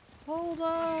 Hold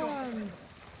on.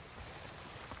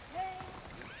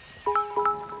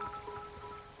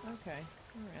 Okay.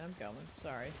 Alright, I'm going.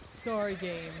 Sorry. Sorry,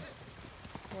 game.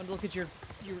 I want to look at your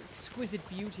exquisite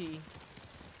beauty.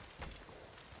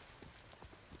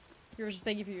 Here's just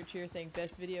thank you for your cheer saying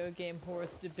best video game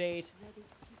horse debate.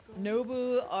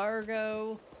 Nobu,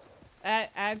 Argo,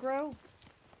 Agro,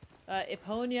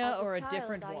 Ephonia, or a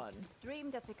different one.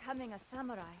 Dreamed of becoming a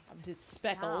samurai. Obviously, it's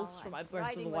Speckles from my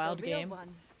Breath of the Wild game.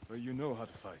 But you know how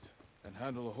to fight and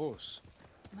handle a horse.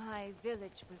 My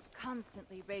village was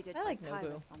constantly raided I like by Nobu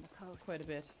pirates on the coast. quite a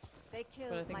bit. They killed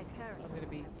But I think my parents. I'm going to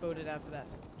be voted out for that.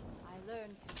 I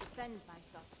learned to defend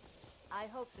myself. I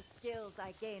hope the skills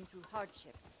I gained through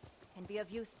hardship can be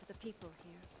of use to the people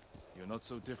here. You're not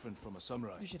so different from a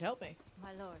samurai. You should help me.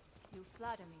 My lord, you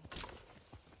flatter me.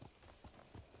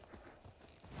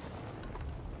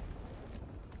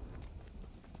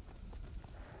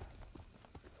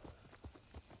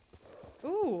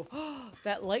 Ooh,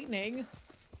 that lightning.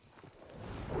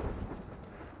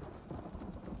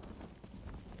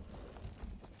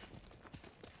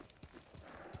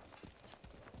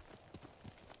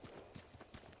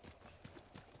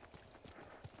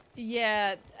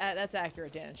 Yeah, that's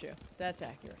accurate, Danichu. That's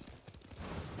accurate.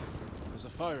 There's a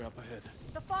fire up ahead.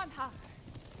 The farmhouse.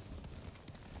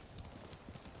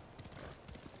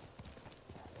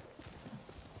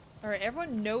 All right,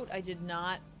 everyone note I did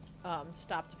not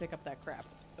stop to pick up that crap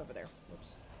over there.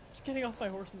 Whoops. Just getting off my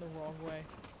horse in the wrong way.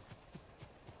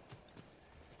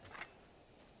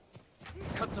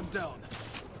 Cut them down.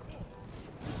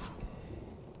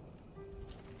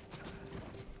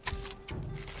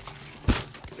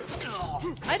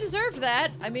 I deserved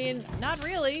that. I mean, not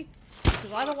really,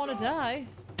 because I don't want to die.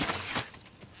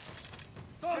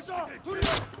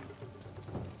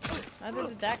 Neither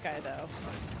did that guy, though.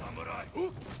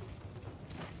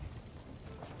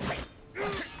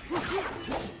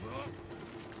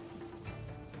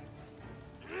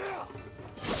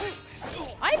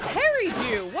 I parried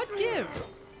you! What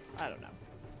gives? I don't know.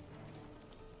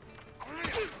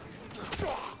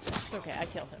 It's okay, I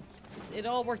killed him. It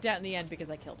all worked out in the end because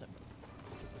I killed him.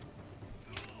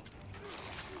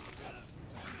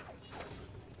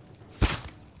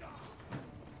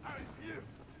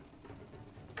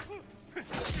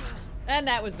 And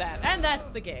that was that. And that's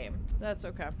the game. That's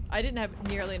okay. I didn't have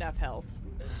nearly enough health.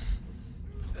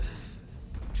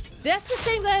 That's the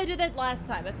same guy I did that last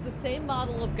time. That's the same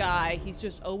model of guy. He's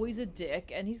just always a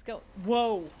dick, and he's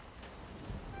whoa.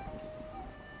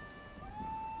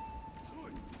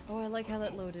 Oh, I like how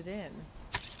that loaded in.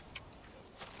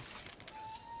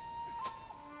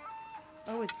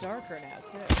 Oh, it's darker now,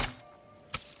 too.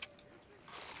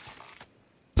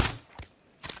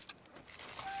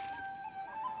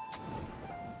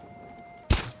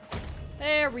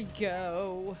 There we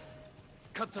go.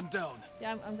 Cut them down.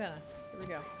 Yeah, I'm gonna. Here we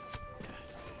go.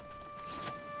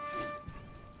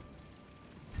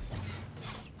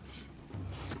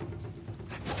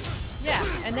 Yeah,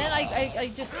 and then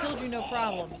I just killed you no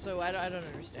problem, so I don't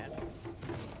understand.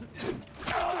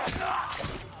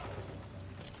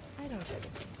 I don't get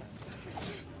it sometimes.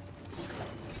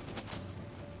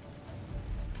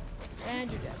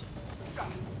 And you're dead.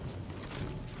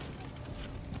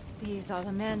 These are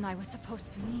the men I was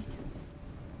supposed to meet.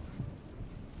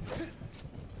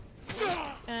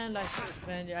 And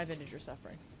I've ended your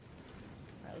suffering.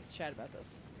 Alright, let's chat about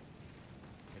this.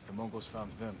 If the Mongols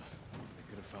found them, they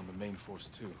could have found the main force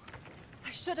too. I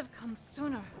should have come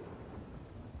sooner.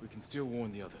 We can still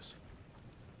warn the others.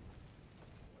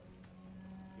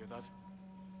 Hear that?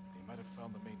 They might have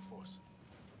found the main force.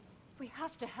 We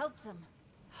have to help them.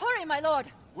 Hurry, my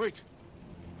lord! Wait!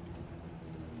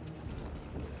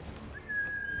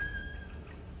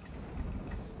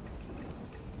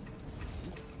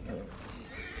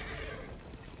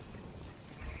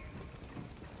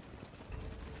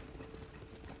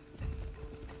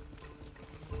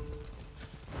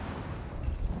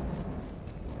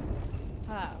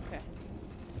 Ah, okay.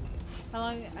 How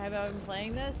long have I been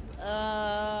playing this?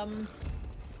 I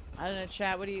don't know,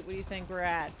 chat. What do you think we're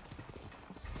at?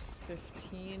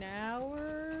 15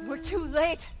 hours? We're too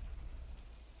late.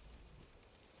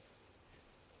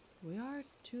 We are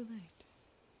too late.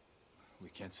 We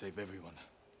can't save everyone.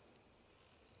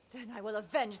 Then I will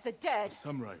avenge the dead. The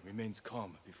samurai remains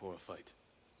calm before a fight.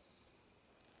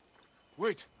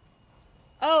 Wait!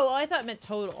 Oh, I thought it meant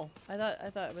total. I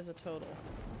thought it was a total.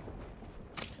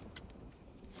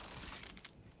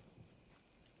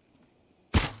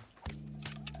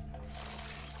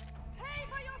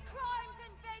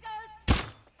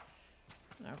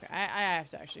 Okay, I have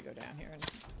to actually go down here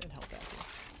and help out here.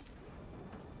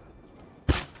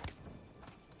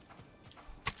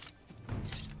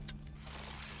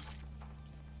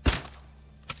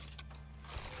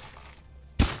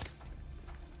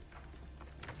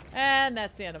 And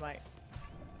that's the end of my...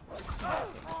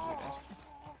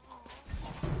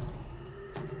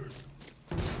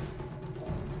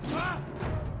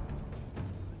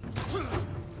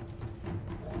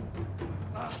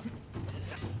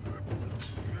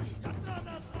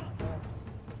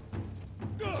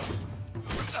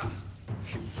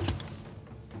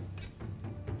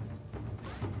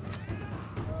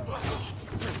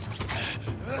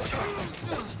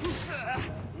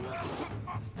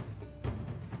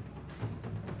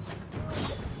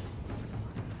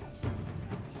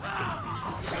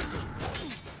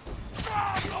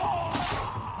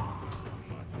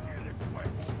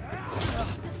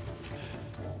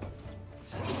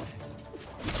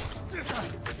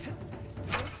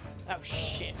 Oh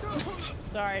shit.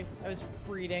 Sorry, I was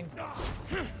breeding.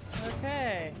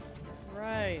 Okay.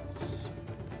 Right.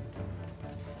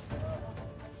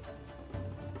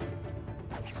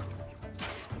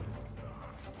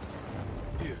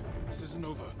 Here, this isn't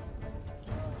over.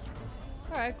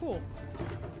 Alright, cool.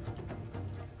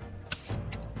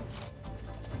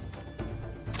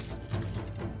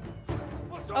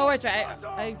 Oh, wait,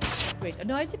 I wait,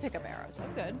 no, I did pick up arrows.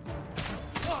 I'm good.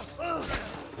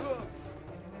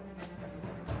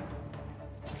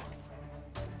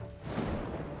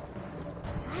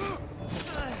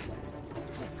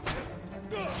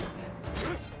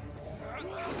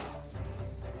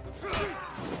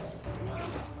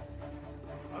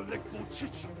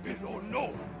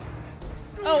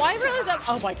 Oh, I realized up.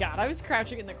 Oh my god, I was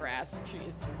crouching in the grass.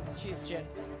 Jeez. Jeez, Jin.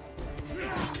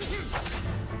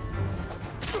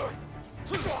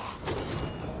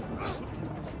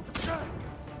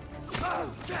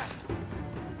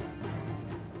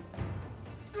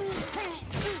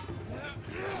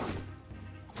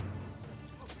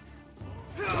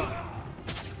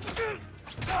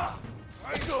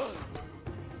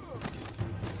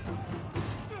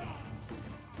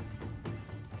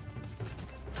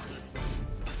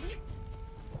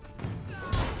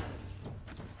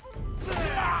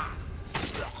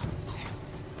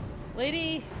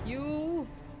 Lady, you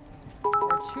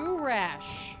are too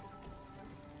rash.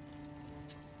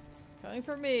 Coming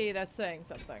for me, that's saying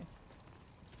something.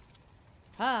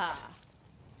 Ha!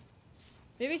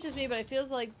 Maybe it's just me, but it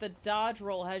feels like the dodge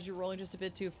roll has you rolling just a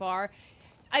bit too far.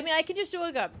 I mean, I can just do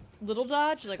like a little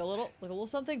dodge, like a little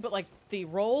something, but like the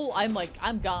roll, I'm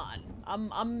gone.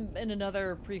 I'm in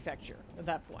another prefecture at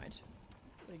that point.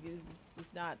 Like, it's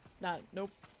not,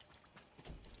 nope.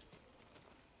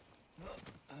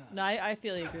 No, I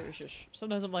feel you, Gurushish.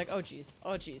 Sometimes I'm like, oh jeez,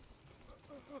 oh jeez.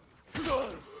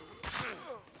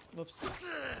 Whoops.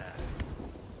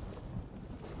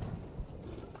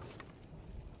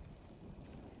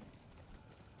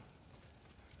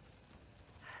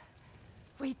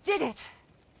 We did it!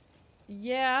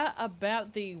 Yeah,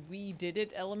 about the we did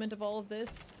it element of all of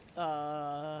this,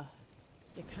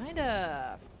 you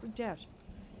kinda freaked out.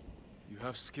 You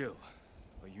have skill,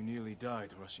 but you nearly died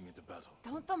rushing into battle.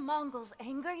 Don't the Mongols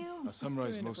anger you? A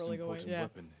samurai's most really important going, yeah.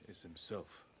 weapon is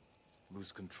himself.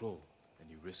 Lose control, and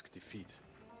you risk defeat.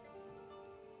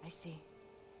 I see.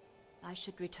 I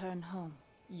should return home.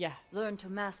 Yeah. Learn to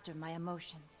master my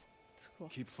emotions. It's cool.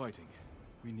 Keep fighting.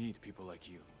 We need people like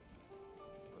you.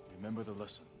 But remember the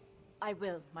lesson. I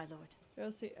will, my lord.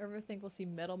 Ever think we'll see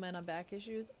Metal Men on back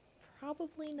issues?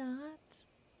 Probably not.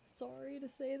 Sorry to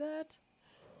say that.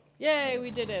 Yay,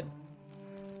 we did it.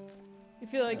 You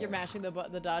feel like you're mashing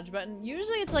the dodge button.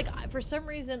 Usually it's like, for some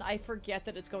reason, I forget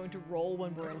that it's going to roll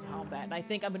when we're in combat. And I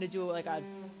think I'm going to do like a,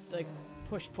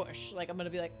 push. Like, I'm going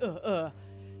to be like,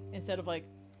 instead of like,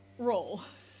 roll.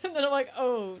 And then I'm like,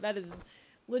 oh, that is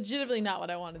legitimately not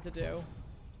what I wanted to do.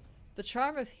 The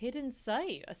charm of hidden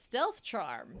sight. A stealth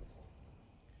charm.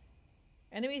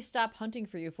 Enemies stop hunting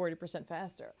for you 40%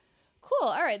 faster. Cool,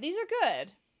 alright, these are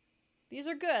good. These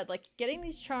are good. Like, getting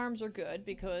these charms are good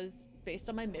because based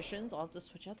on my missions, I'll have to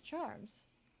switch out the charms.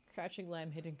 Crouching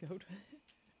lamb, hidden goat.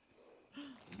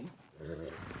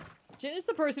 Jin is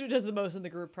the person who does the most in the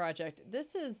group project.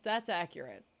 That's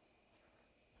accurate.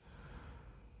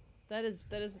 That is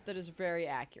very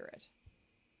accurate.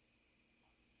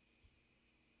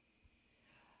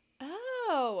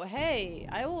 Oh, hey,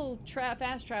 I will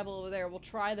fast travel over there. We'll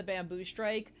try the bamboo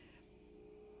strike.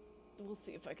 We'll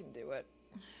see if I can do it.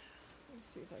 Let's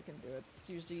see if I can do it. It's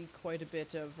usually quite a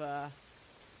bit of,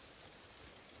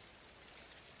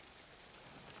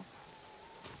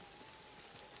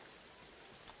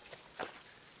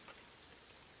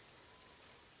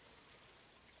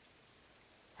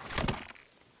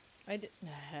 I did.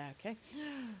 Okay.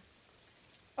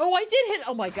 Oh, I did hit.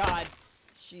 Oh my god.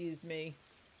 Jeez me.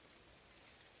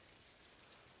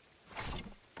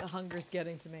 The hunger's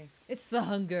getting to me. It's the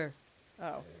hunger.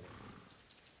 Oh.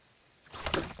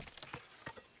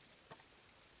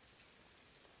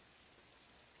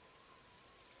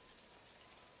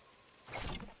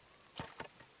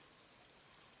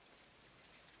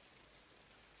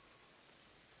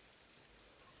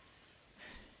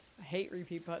 I hate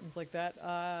repeat buttons like that.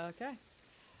 Okay.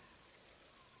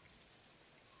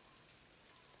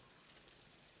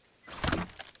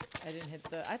 I didn't hit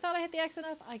the... I thought I hit the X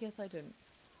enough. I guess I didn't.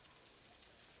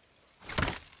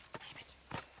 Damn it.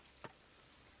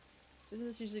 Isn't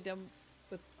this usually done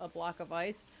with a block of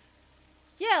ice?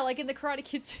 Yeah, like in the Karate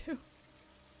Kid 2.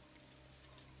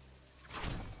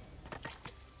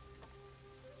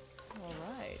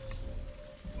 Alright.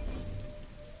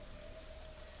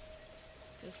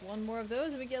 Just one more of those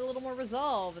and we get a little more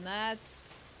resolve, and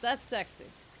that's sexy.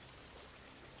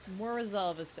 More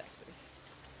resolve is sexy.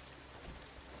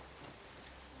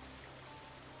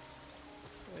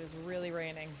 It is really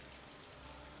raining.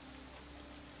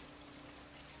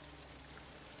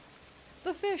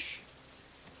 The fish!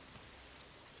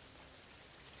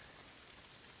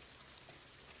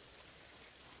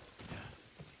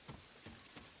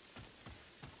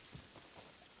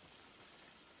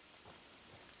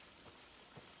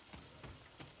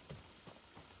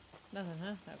 Nothing,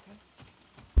 huh? Okay.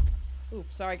 Ooh,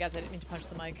 sorry guys, I didn't mean to punch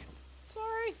the mic.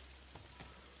 Sorry!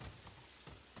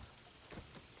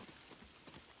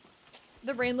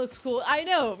 The rain looks cool. I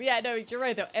know! Yeah, no, you're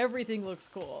right though. Everything looks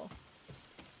cool.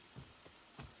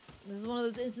 This is one of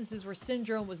those instances where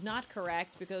Syndrome was not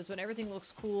correct, because when everything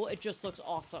looks cool, it just looks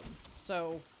awesome.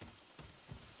 So,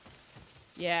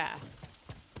 yeah.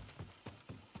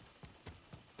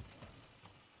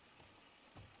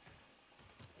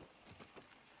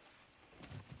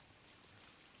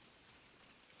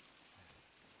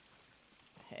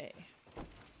 Hey.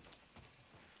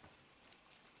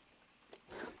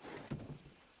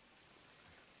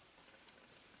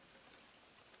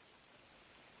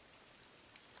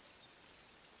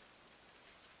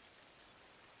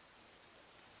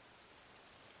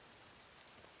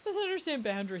 Doesn't understand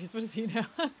boundaries. What does he know?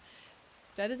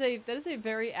 That is a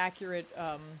very accurate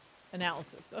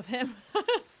analysis of him.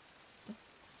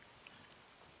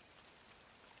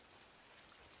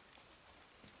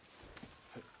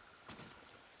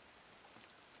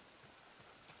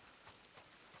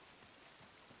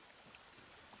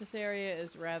 This area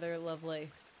is rather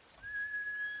lovely.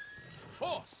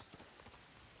 Horse!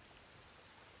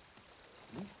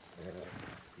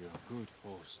 You're a good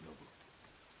horse, Nobu.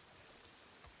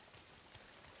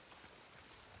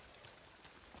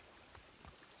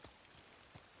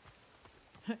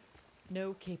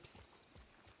 No capes.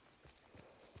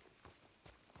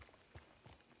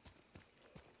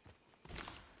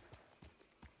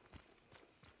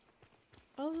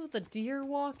 Oh, with the deer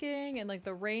walking and like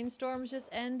the rainstorm's just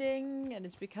ending and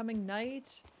it's becoming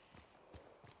night.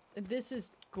 This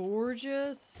is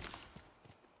gorgeous.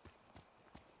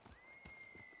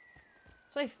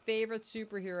 It's my favorite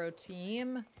superhero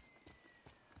team.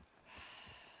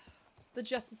 The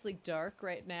Justice League Dark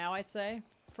right now, I'd say.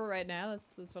 For right now,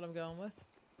 that's what I'm going with.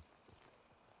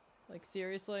 Like,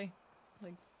 seriously?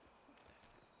 Like...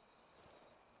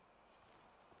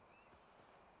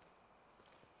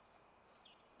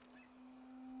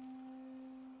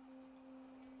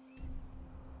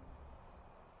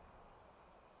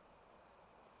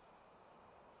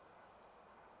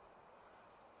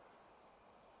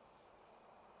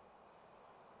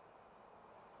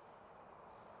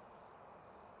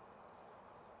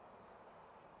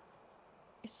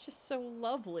 It's just so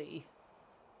lovely.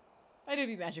 I do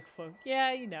be magic folk.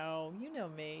 Yeah, you know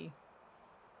me.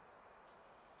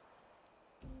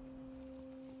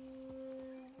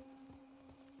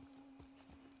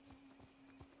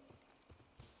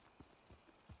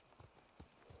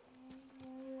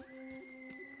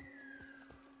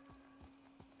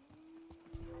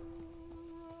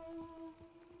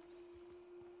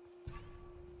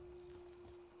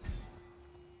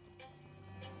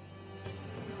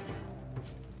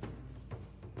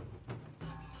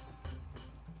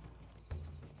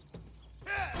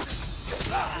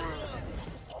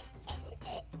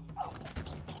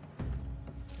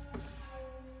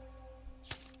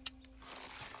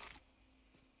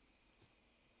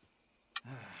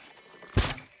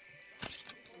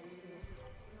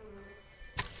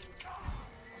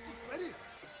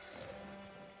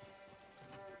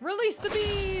 Release the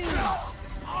bees!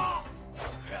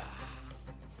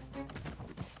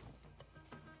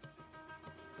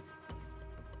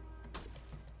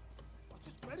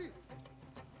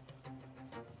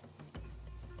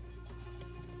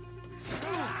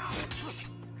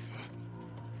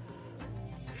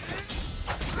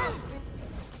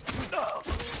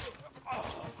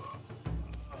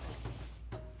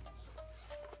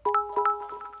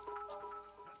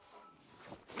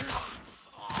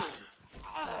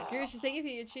 Just thank you for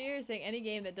your cheers, saying any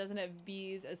game that doesn't have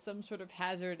bees as some sort of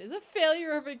hazard is a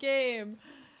failure of a game.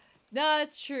 No,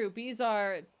 it's true. Bees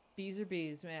are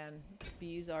bees, man.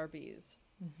 Bees are bees.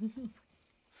 Free me!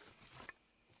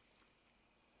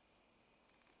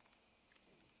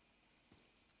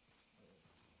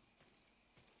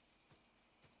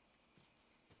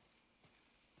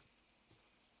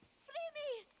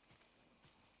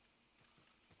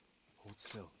 Hold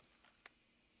still.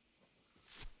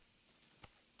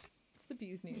 The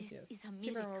bees news, This yes. is a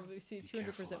miracle. We see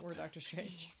 200% more Doctor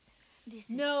Strange. This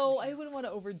No, I wouldn't want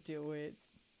to overdo it.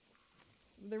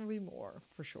 There will be more,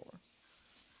 for sure.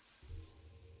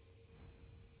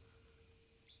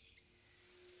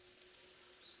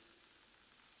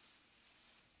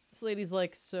 This lady's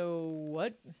like, so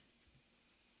what?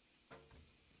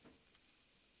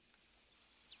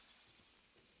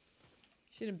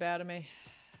 She didn't bow to me.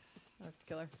 I have to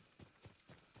kill her.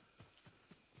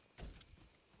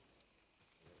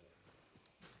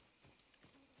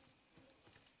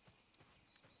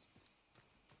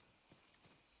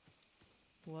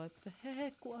 What the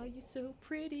heck? Why are you so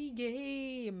pretty,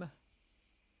 game?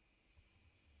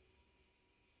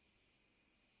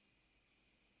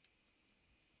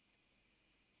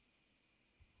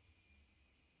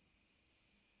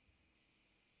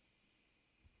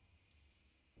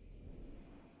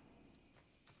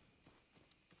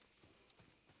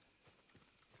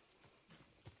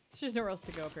 There's nowhere else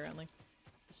to go, apparently.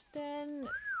 Then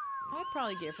I'd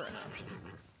probably give her an option.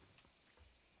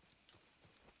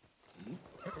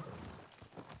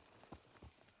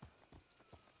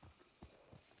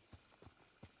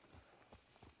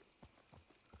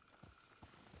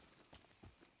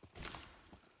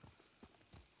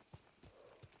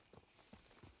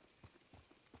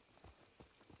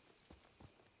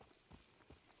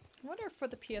 I wonder if for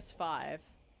the PS5,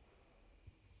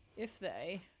 if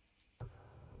they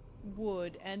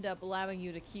would end up allowing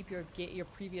you to keep your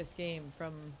previous game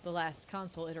from the last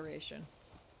console iteration.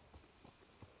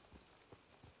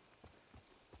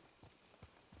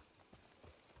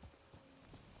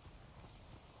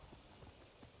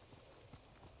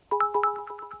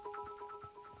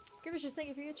 Givers, just thank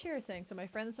you for your cheers, saying, so my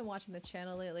friend that's been watching the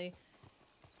channel lately,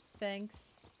 thanks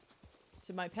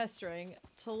to my pestering,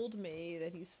 told me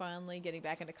that he's finally getting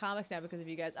back into comics now because of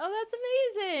you guys. Oh, that's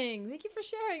amazing! Thank you for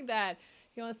sharing that.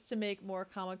 He wants to make more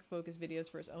comic-focused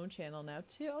videos for his own channel now,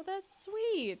 too. Oh, that's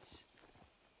sweet!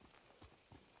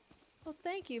 Well,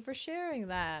 thank you for sharing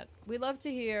that. We love to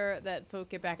hear that folk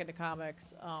get back into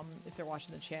comics, if they're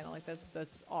watching the channel. Like,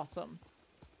 that's awesome.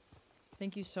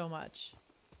 Thank you so much.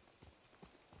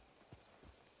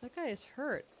 That guy is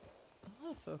hurt. A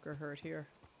lot of folk are hurt here.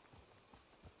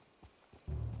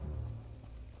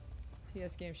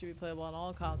 PS games should be playable on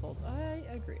all consoles. I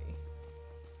agree.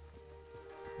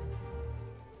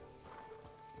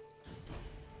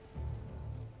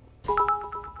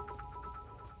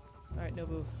 Alright,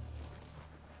 Nobu.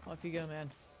 Off you go,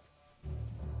 man.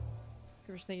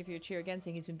 Thank you for your cheer again,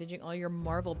 saying he's been binging all your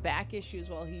Marvel back issues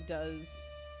while he does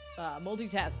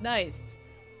multitask. Nice!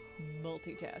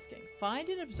 Multitasking. Find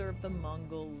and observe the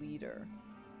Mongol leader.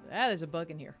 Ah, there's a bug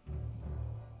in here.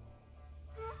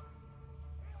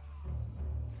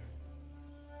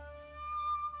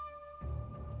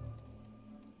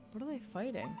 What are they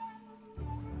fighting?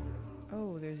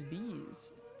 Oh, there's bees.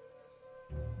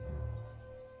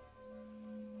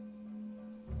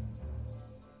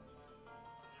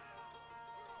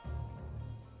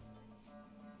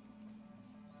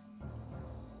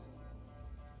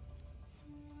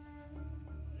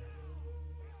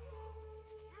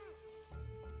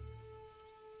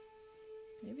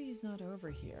 Maybe he's not over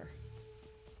here.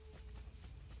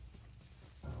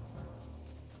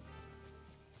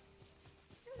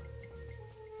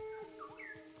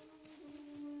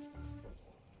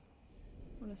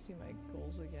 I want to see my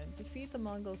goals again. Defeat the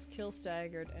Mongols, kill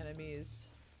staggered enemies,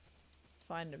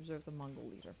 find and observe the Mongol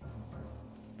leader.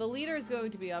 The leader is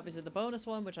going to be obviously the bonus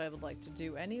one, which I would like to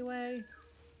do anyway.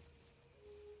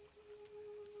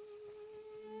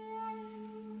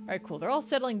 Alright, cool. They're all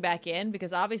settling back in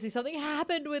because obviously something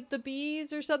happened with the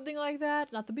bees or something like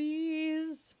that. Not the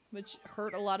bees, which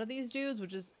hurt a lot of these dudes,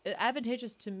 which is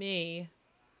advantageous to me.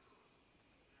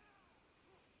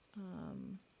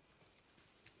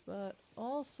 But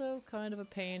also kind of a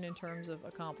pain in terms of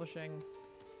accomplishing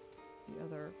the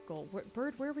other goal.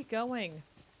 Bird, where are we going?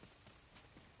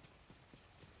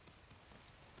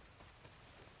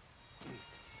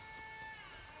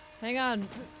 Hang on.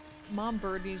 Mom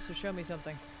bird needs to show me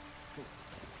something.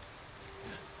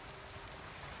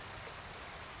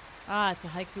 Ah, it's a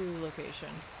haiku location.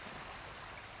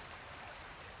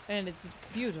 And it's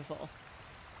beautiful.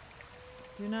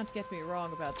 Do not get me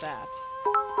wrong about that.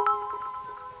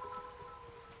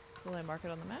 Will I mark it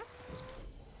on the map?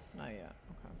 Not yet.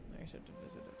 Okay. I should have to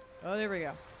visit it. Oh, there we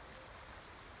go.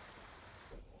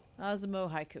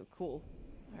 Azumo haiku. Cool.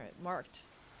 Alright, marked.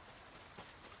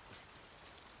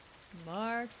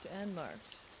 Marked and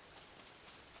marked.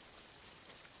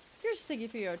 Here's thank you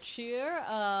for your cheer.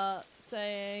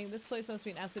 Saying this place must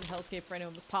be an absolute hellscape for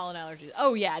anyone with pollen allergies.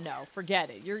 Oh yeah, no, forget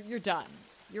it. You're done.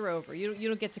 You're over. You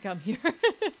don't get to come here.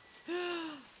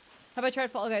 Have I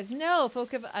tried Fall Guys? No,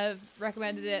 folk have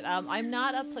recommended it. I'm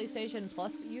not a PlayStation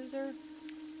Plus user,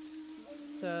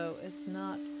 so it's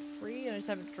not free, and I just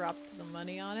haven't dropped the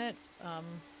money on it. I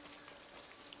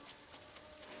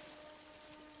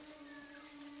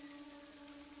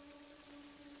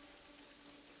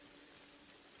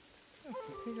have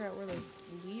to figure out where this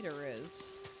leader is.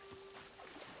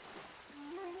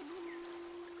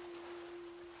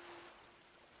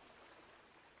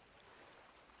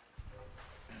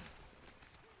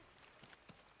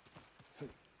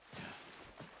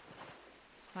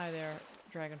 Hi there,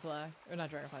 Dragonfly. Or not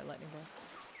Dragonfly, Lightning Ball.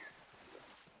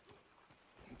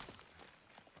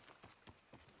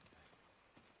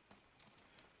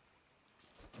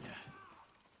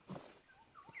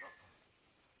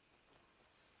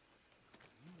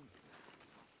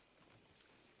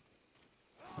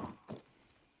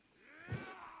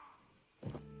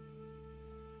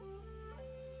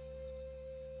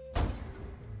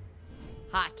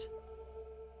 Hot.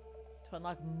 To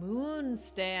unlock moon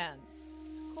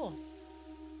stance. Cool.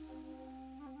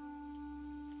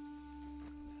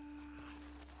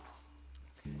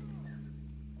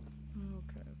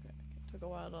 Okay. Took a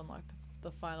while to unlock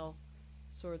the final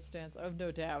sword stance. I have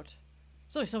no doubt.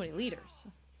 There's only so many leaders.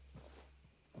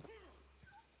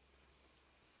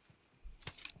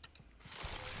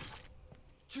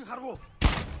 Chiharu!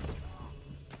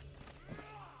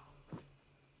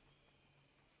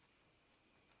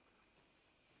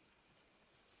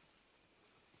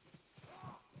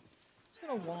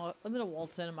 I'm gonna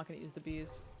waltz in. I'm not gonna use the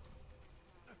bees.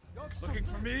 Looking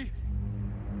for me?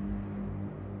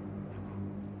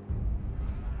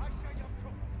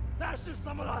 That's your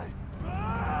samurai!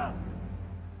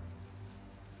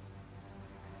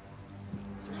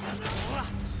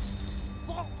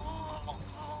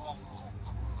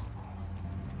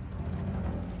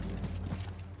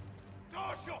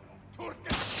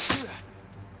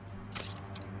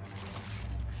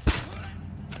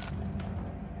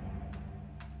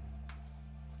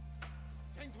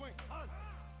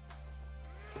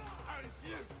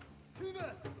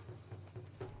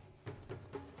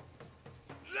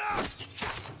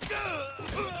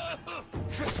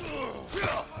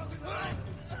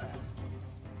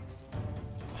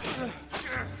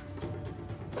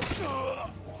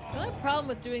 The only problem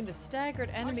with doing the staggered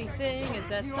enemy thing is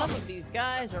that some of these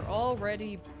guys are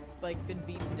already, like, been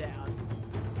beaten down.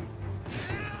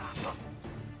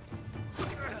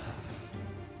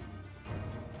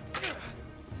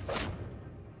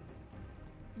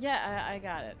 Yeah, I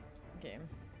got it. Game.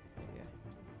 Yeah.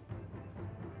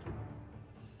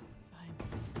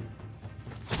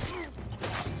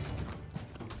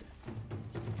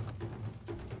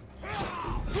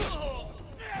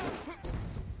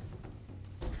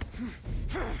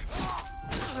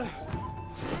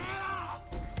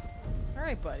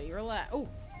 Alright, buddy, relax. Oh!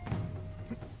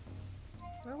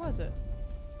 Where was it?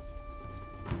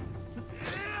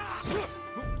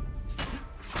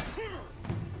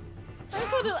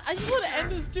 I just want to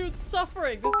end this dude's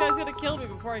suffering. This guy's gonna kill me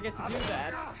before I get to do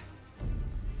that.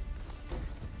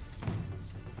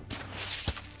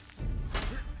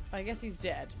 I guess he's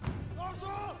dead.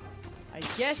 I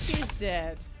guess he's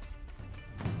dead.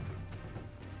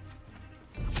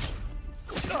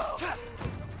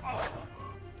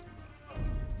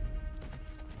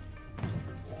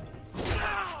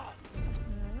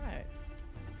 Alright.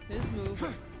 His move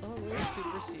is a little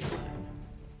supersede mine.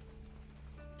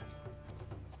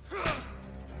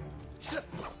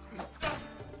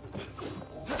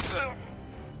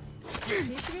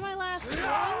 He should be my last one,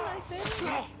 I think.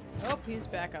 Oh, he's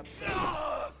back up.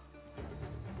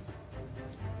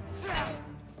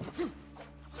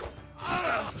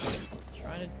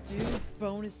 Trying to do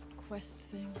bonus quest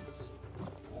things.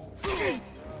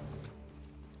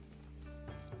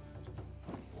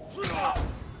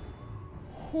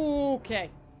 Okay.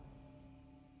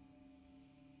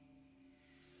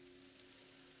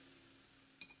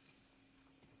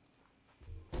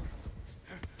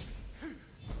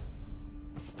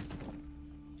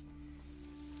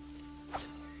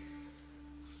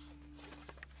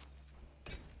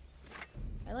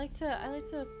 I like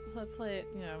to play it,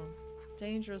 you know,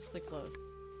 dangerously close.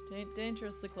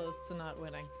 Dangerously close to not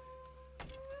winning.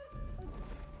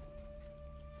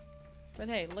 But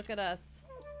hey, look at us.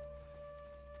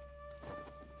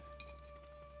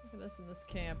 Look at us in this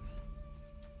camp.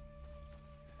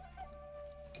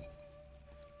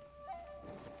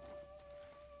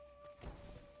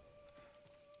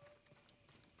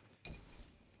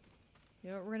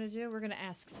 You know what we're gonna do? We're gonna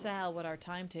ask Sal what our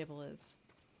timetable is.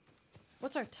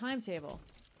 What's our timetable?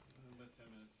 About 10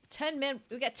 minutes. 10 minutes.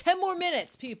 We got 10 more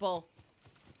minutes, people.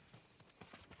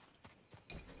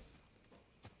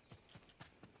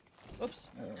 Oops.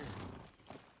 It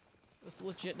was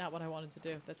legit not what I wanted to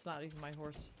do. That's not even my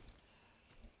horse.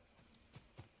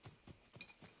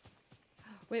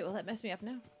 Wait, will that mess me up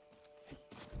now?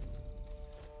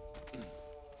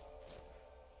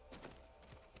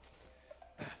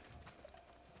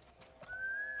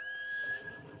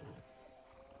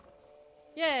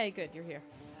 Yay, good, you're here.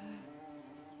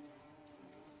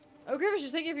 Oh, Grievous,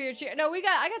 just thank you for your cheer. No, I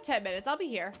got 10 minutes. I'll be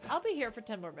here. I'll be here for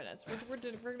 10 more minutes. We're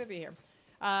gonna be here.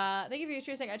 Thank you for your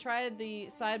cheer saying I tried the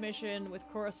side mission with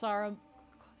Kurosawa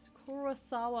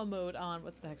mode on.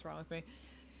 What the heck's wrong with me?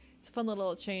 It's a fun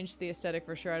little change to the aesthetic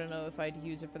for sure. I don't know if I'd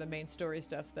use it for the main story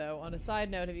stuff though. On a side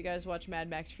note, have you guys watched Mad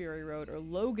Max Fury Road or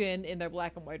Logan in their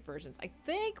black and white versions? I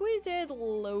think we did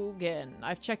Logan.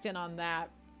 I've checked in on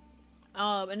that.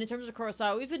 And in terms of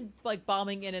Kurosawa, we've been like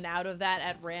bombing in and out of that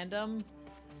at random.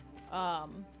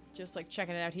 just like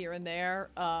checking it out here and there.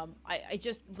 I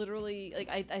just literally like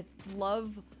I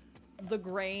love the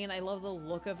grain. I love the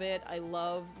look of it. I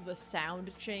love the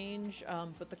sound change.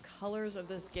 But the colors of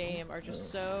this game are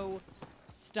just so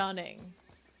stunning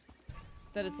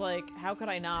that it's like, how could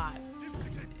I not?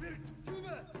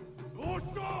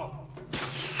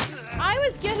 I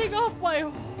was getting off my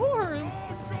horse.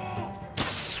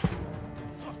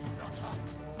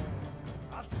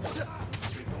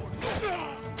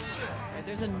 Right,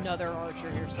 there's another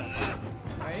archer here somewhere,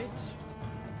 right?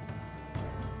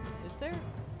 Is there?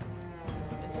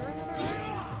 Is there another archer?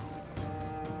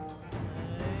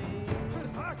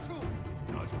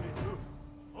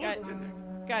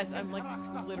 Guys, I'm like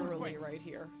literally right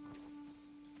here.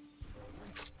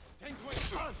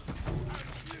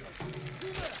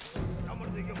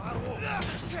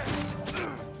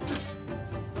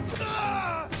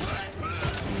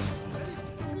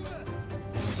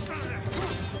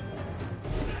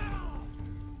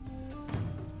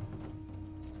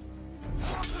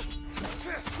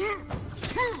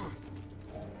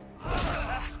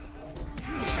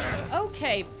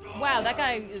 Okay, wow, that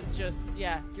guy is just,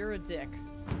 yeah, you're a dick.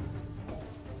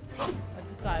 I've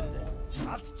decided it.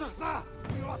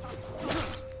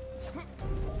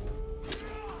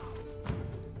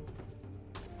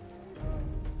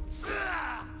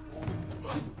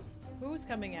 Who's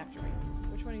coming after me?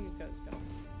 Which one of you guys go?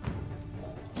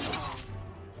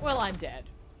 Well, I'm dead.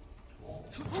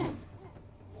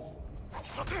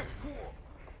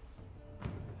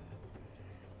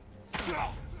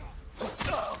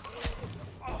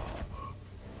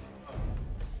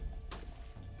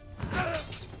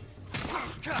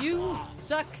 You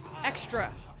suck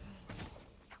extra.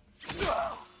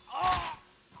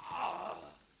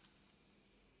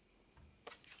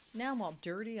 Now I'm all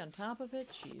dirty on top of it.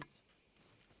 Jeez.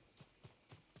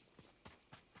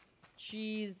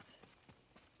 Jeez.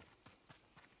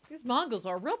 These Mongols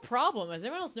are a real problem. Has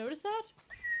anyone else noticed that?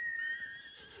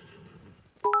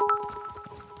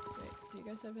 Wait, do you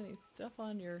guys have any stuff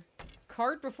on your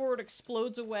cart before it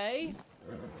explodes away?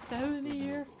 Is that in the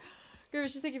air? I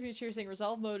was just thinking of you cheers saying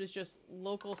resolve mode is just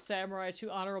local samurai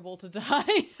too honorable to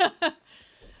die.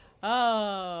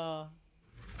 Oh.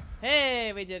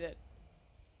 Hey, we did it.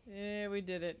 Yeah, we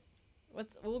did it.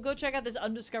 We'll go check out this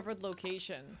undiscovered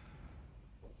location.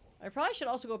 I probably should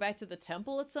also go back to the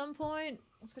temple at some point.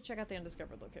 Let's go check out the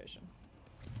undiscovered location.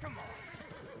 Come on.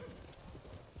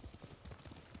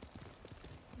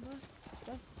 Was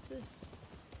ist das?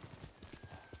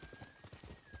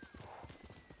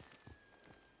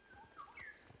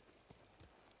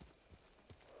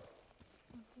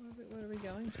 What are we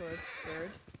going towards,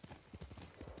 bird?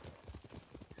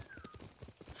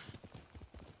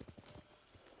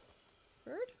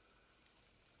 Bird?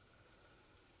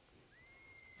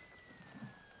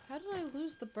 How did I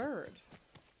lose the bird?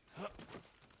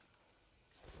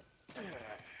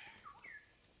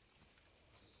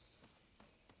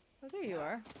 Oh, there you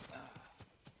are.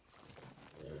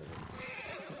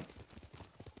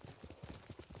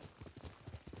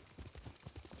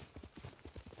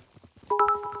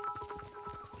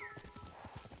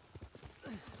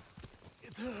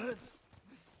 It hurts.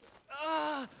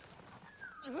 Ah!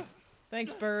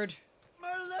 Thanks, bird.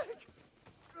 My leg.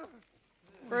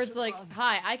 Bird's like,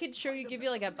 hi, I could give you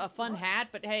like a fun hat,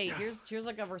 but hey, here's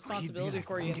like a responsibility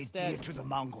for you instead. To the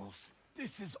Mongols.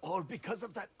 This is all because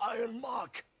of that iron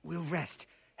mark. We'll rest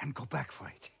and go back for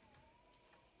it.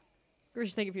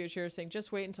 Grish, thank you for your cheers saying,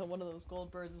 just wait until one of those gold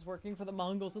birds is working for the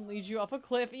Mongols and leads you off a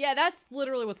cliff. Yeah, that's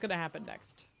literally what's gonna happen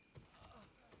next.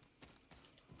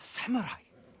 Samurai.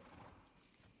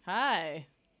 Hi.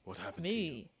 What It's happened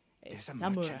me, a There's a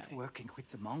samurai. merchant working with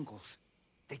the Mongols.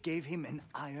 They gave him an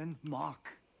iron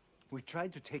mark. We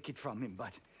tried to take it from him,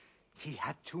 but he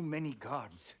had too many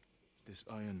guards. This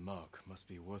iron mark must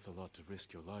be worth a lot to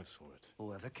risk your lives for it.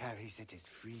 Whoever carries it is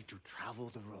free to travel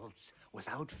the roads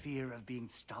without fear of being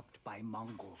stopped by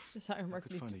Mongols. This iron mark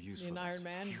could find a use be an for Iron that.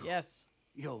 Man? Yes.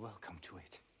 You're welcome to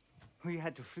it. We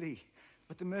had to flee,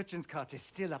 but the merchant's cart is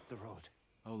still up the road.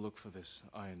 I'll look for this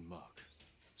iron mark.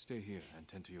 Stay here and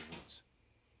tend to your wounds.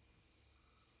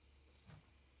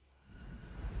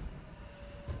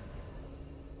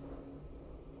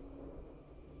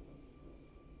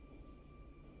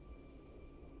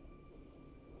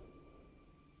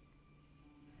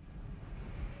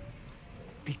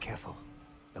 Be careful.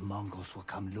 The Mongols will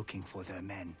come looking for their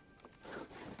men.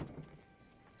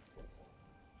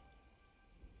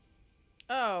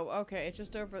 Oh, okay. It's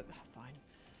just over. Oh, fine.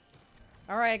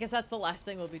 All right. I guess that's the last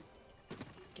thing we'll be.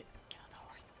 Get on the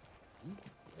horse.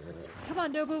 Come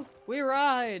on, Nobu. We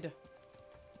ride.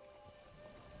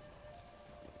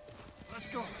 Let's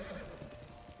go.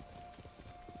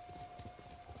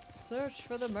 Search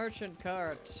for the merchant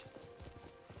cart.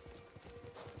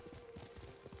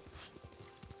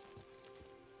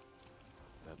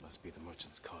 That must be the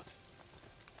merchant's cart.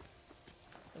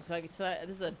 Looks like it's this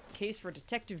is a case for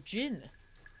Detective Jin.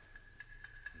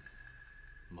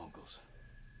 Mongols.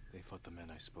 They fought the men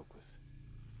I spoke with.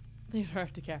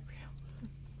 Leonardo DiCaprio.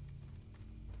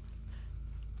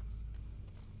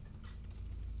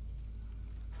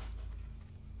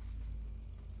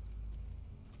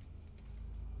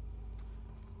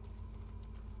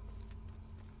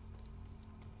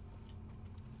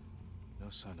 No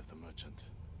sign of the merchant.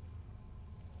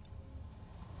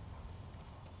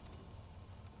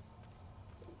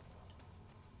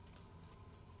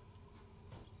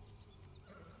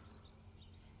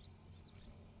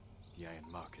 The iron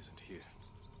mark isn't here.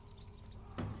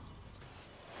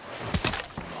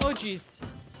 Oh jeez.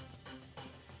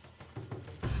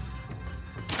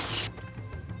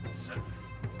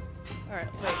 Alright,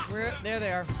 wait, there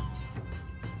they are.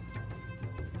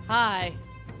 Hi.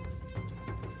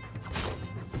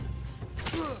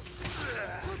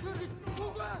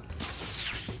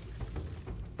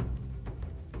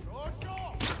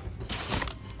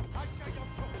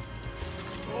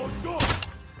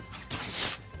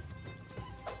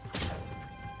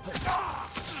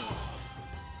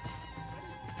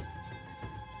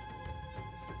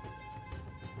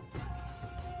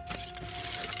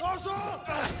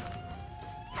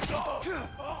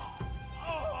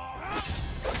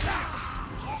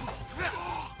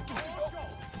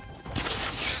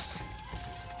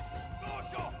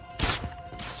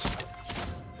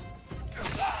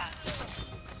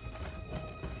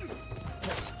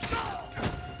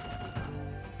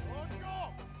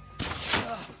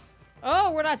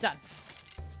 Oh, we're not done.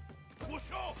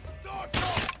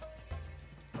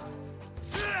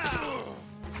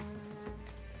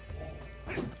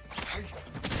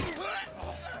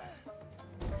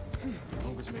 The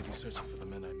Mongols may be searching for the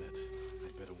men I met.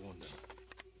 I'd better warn them.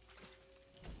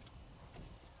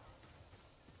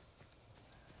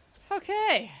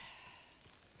 Okay.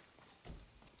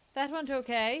 That went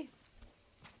okay.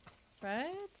 Right?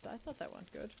 I thought that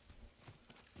went good.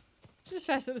 Just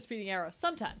faster than a speeding arrow.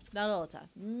 Sometimes. Not all the time.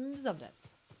 Sometimes.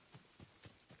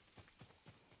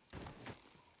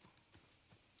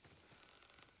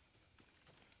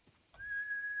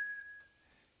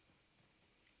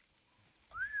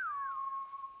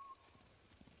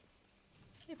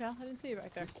 Hey pal, I didn't see you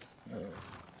back there.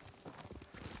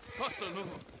 Faster, no.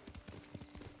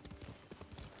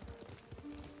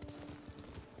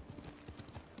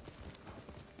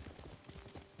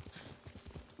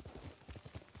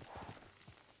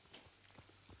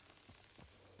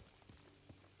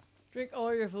 Drink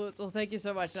all your fluids. Well, thank you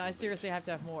so much. And I seriously have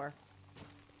to have more.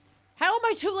 How am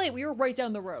I too late? We were right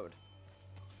down the road.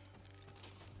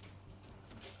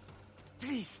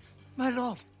 Please, my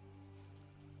lord.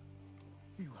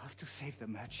 You have to save the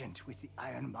merchant with the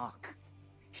iron mark.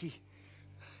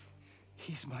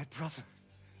 He's my brother.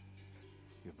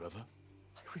 Your brother?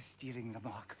 I was stealing the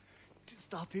mark to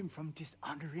stop him from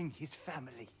dishonoring his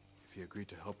family. If he agreed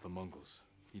to help the Mongols,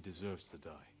 he deserves to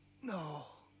die. No,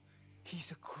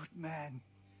 he's a good man.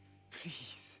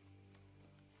 Please.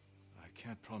 I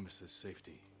can't promise his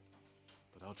safety,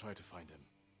 but I'll try to find him.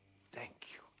 Thank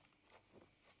you.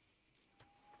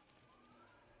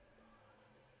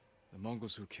 The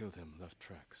Mongols who killed him left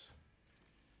tracks.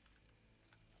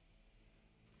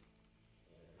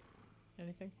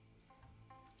 Anything?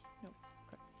 Nope.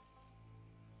 Okay.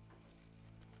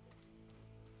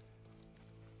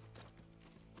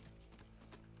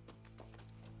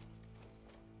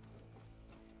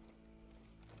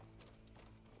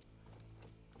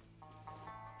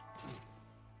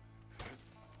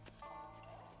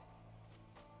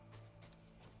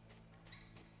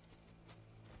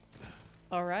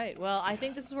 All right. Well, I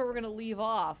think this is where we're going to leave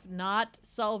off. Not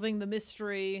solving the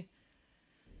mystery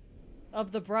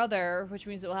of the brother, which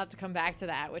means that we'll have to come back to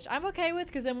that, which I'm okay with,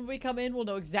 because then when we come in, we'll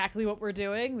know exactly what we're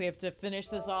doing. We have to finish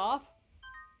this off.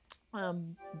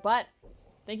 But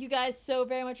thank you guys so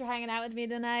very much for hanging out with me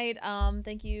tonight.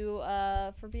 Thank you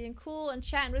for being cool and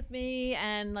chatting with me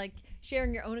and like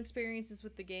sharing your own experiences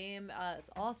with the game. It's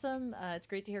awesome. It's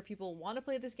great to hear people want to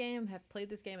play this game, have played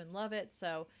this game and love it.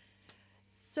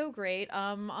 So great.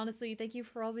 Honestly, thank you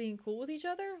for all being cool with each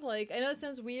other. Like, I know it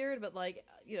sounds weird, but like,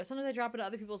 you know, sometimes I drop into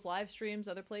other people's live streams,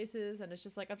 other places, and it's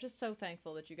just like, I'm just so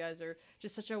thankful that you guys are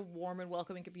just such a warm and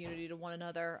welcoming community to one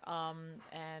another.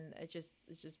 And it just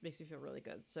makes me feel really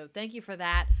good. So thank you for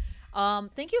that.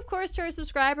 Thank you, of course, to our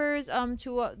subscribers,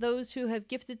 to those who have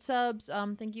gifted subs.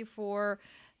 Thank you for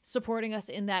supporting us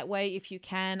in that way if you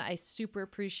can. I super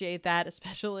appreciate that,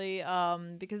 especially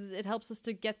because it helps us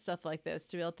to get stuff like this,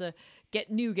 to be able to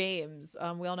get new games.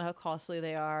 We all know how costly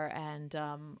they are, and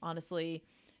honestly,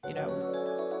 you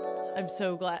know, I'm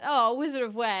so glad. Oh, Wizard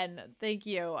of Wen, thank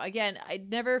you. Again, I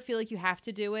never feel like you have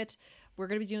to do it. We're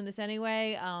going to be doing this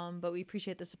anyway, but we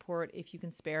appreciate the support if you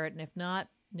can spare it, and if not,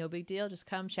 no big deal. Just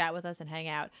come chat with us and hang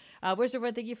out. Wizard of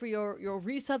Wen, thank you for your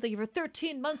resub. Thank you for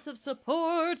 13 months of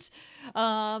support.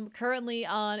 Currently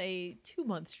on a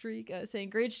 2-month streak, saying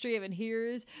great stream, and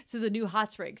here's to the new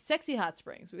hot springs, sexy hot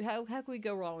springs. How can we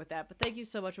go wrong with that? But thank you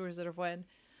so much, Wizard of Wen.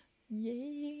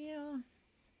 Yeah,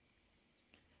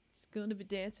 just gonna be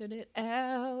dancing it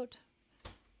out.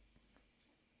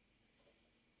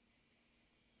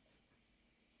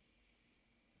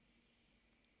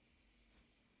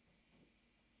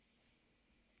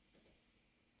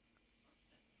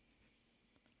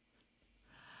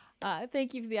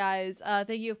 Thank you for the eyes.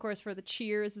 Thank you, of course, for the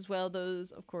cheers as well.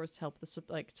 Those, of course, help to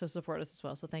support us as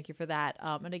well. So thank you for that.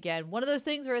 And again, one of those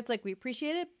things where it's like we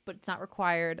appreciate it, but it's not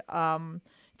required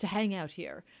to hang out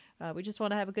here. We just want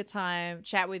to have a good time,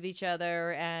 chat with each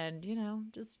other, and you know,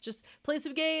 just play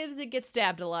some games and get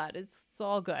stabbed a lot. It's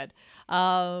all good.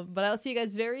 But I'll see you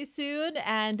guys very soon,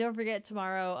 and don't forget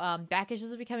tomorrow, back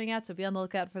issues will be coming out, so be on the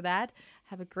lookout for that.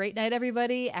 Have a great night,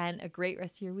 everybody, and a great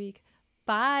rest of your week.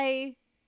 Bye.